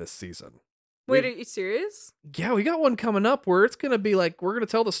to have this season. Wait, are you serious? Yeah, we got one coming up where it's going to be, like, we're going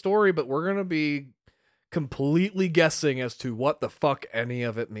to tell the story, but we're going to be completely guessing as to what the fuck any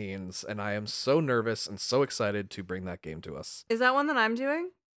of it means. And I am so nervous and so excited to bring that game to us. Is that one that I'm doing?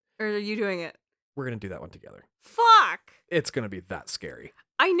 Or are you doing it? We're going to do that one together. Fuck! It's going to be that scary.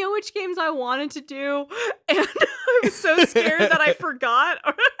 I know which games I wanted to do, and I was so scared that I forgot.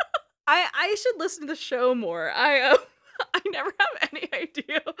 I should listen to the show more. I never have any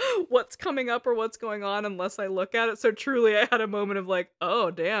idea what's coming up or what's going on unless I look at it. So truly, I had a moment of like,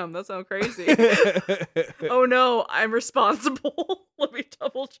 oh, damn, that sounds crazy. Oh no, I'm responsible. Let me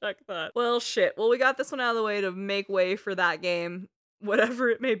double check that. Well, shit. Well, we got this one out of the way to make way for that game. Whatever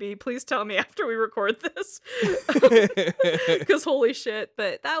it may be, please tell me after we record this. Because holy shit.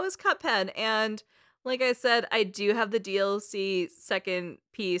 But that was Cuphead. And like I said, I do have the DLC second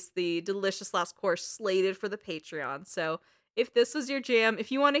piece, the Delicious Last Course, slated for the Patreon. So if this was your jam,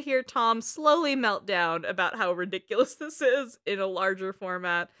 if you want to hear Tom slowly melt down about how ridiculous this is in a larger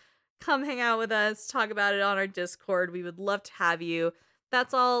format, come hang out with us, talk about it on our Discord. We would love to have you.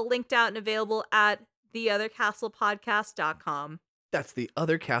 That's all linked out and available at theothercastlepodcast.com. That's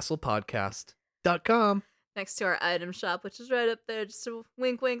theothercastlepodcast.com. Next to our item shop, which is right up there. Just a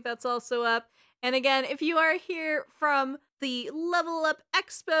wink, wink. That's also up. And again, if you are here from the Level Up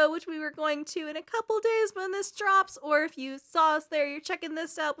Expo, which we were going to in a couple days when this drops, or if you saw us there, you're checking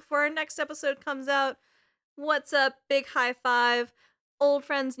this out before our next episode comes out. What's up? Big high five. Old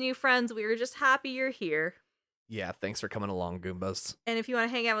friends, new friends. We are just happy you're here. Yeah, thanks for coming along, Goombas. And if you want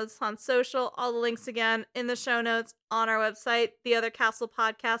to hang out with us on social, all the links again in the show notes on our website,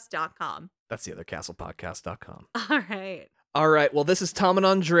 theothercastlepodcast.com. That's theothercastlepodcast.com. All right, well, this is Tom and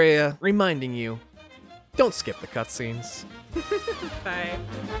Andrea reminding you, don't skip the cutscenes. Bye.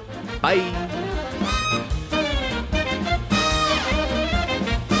 Bye.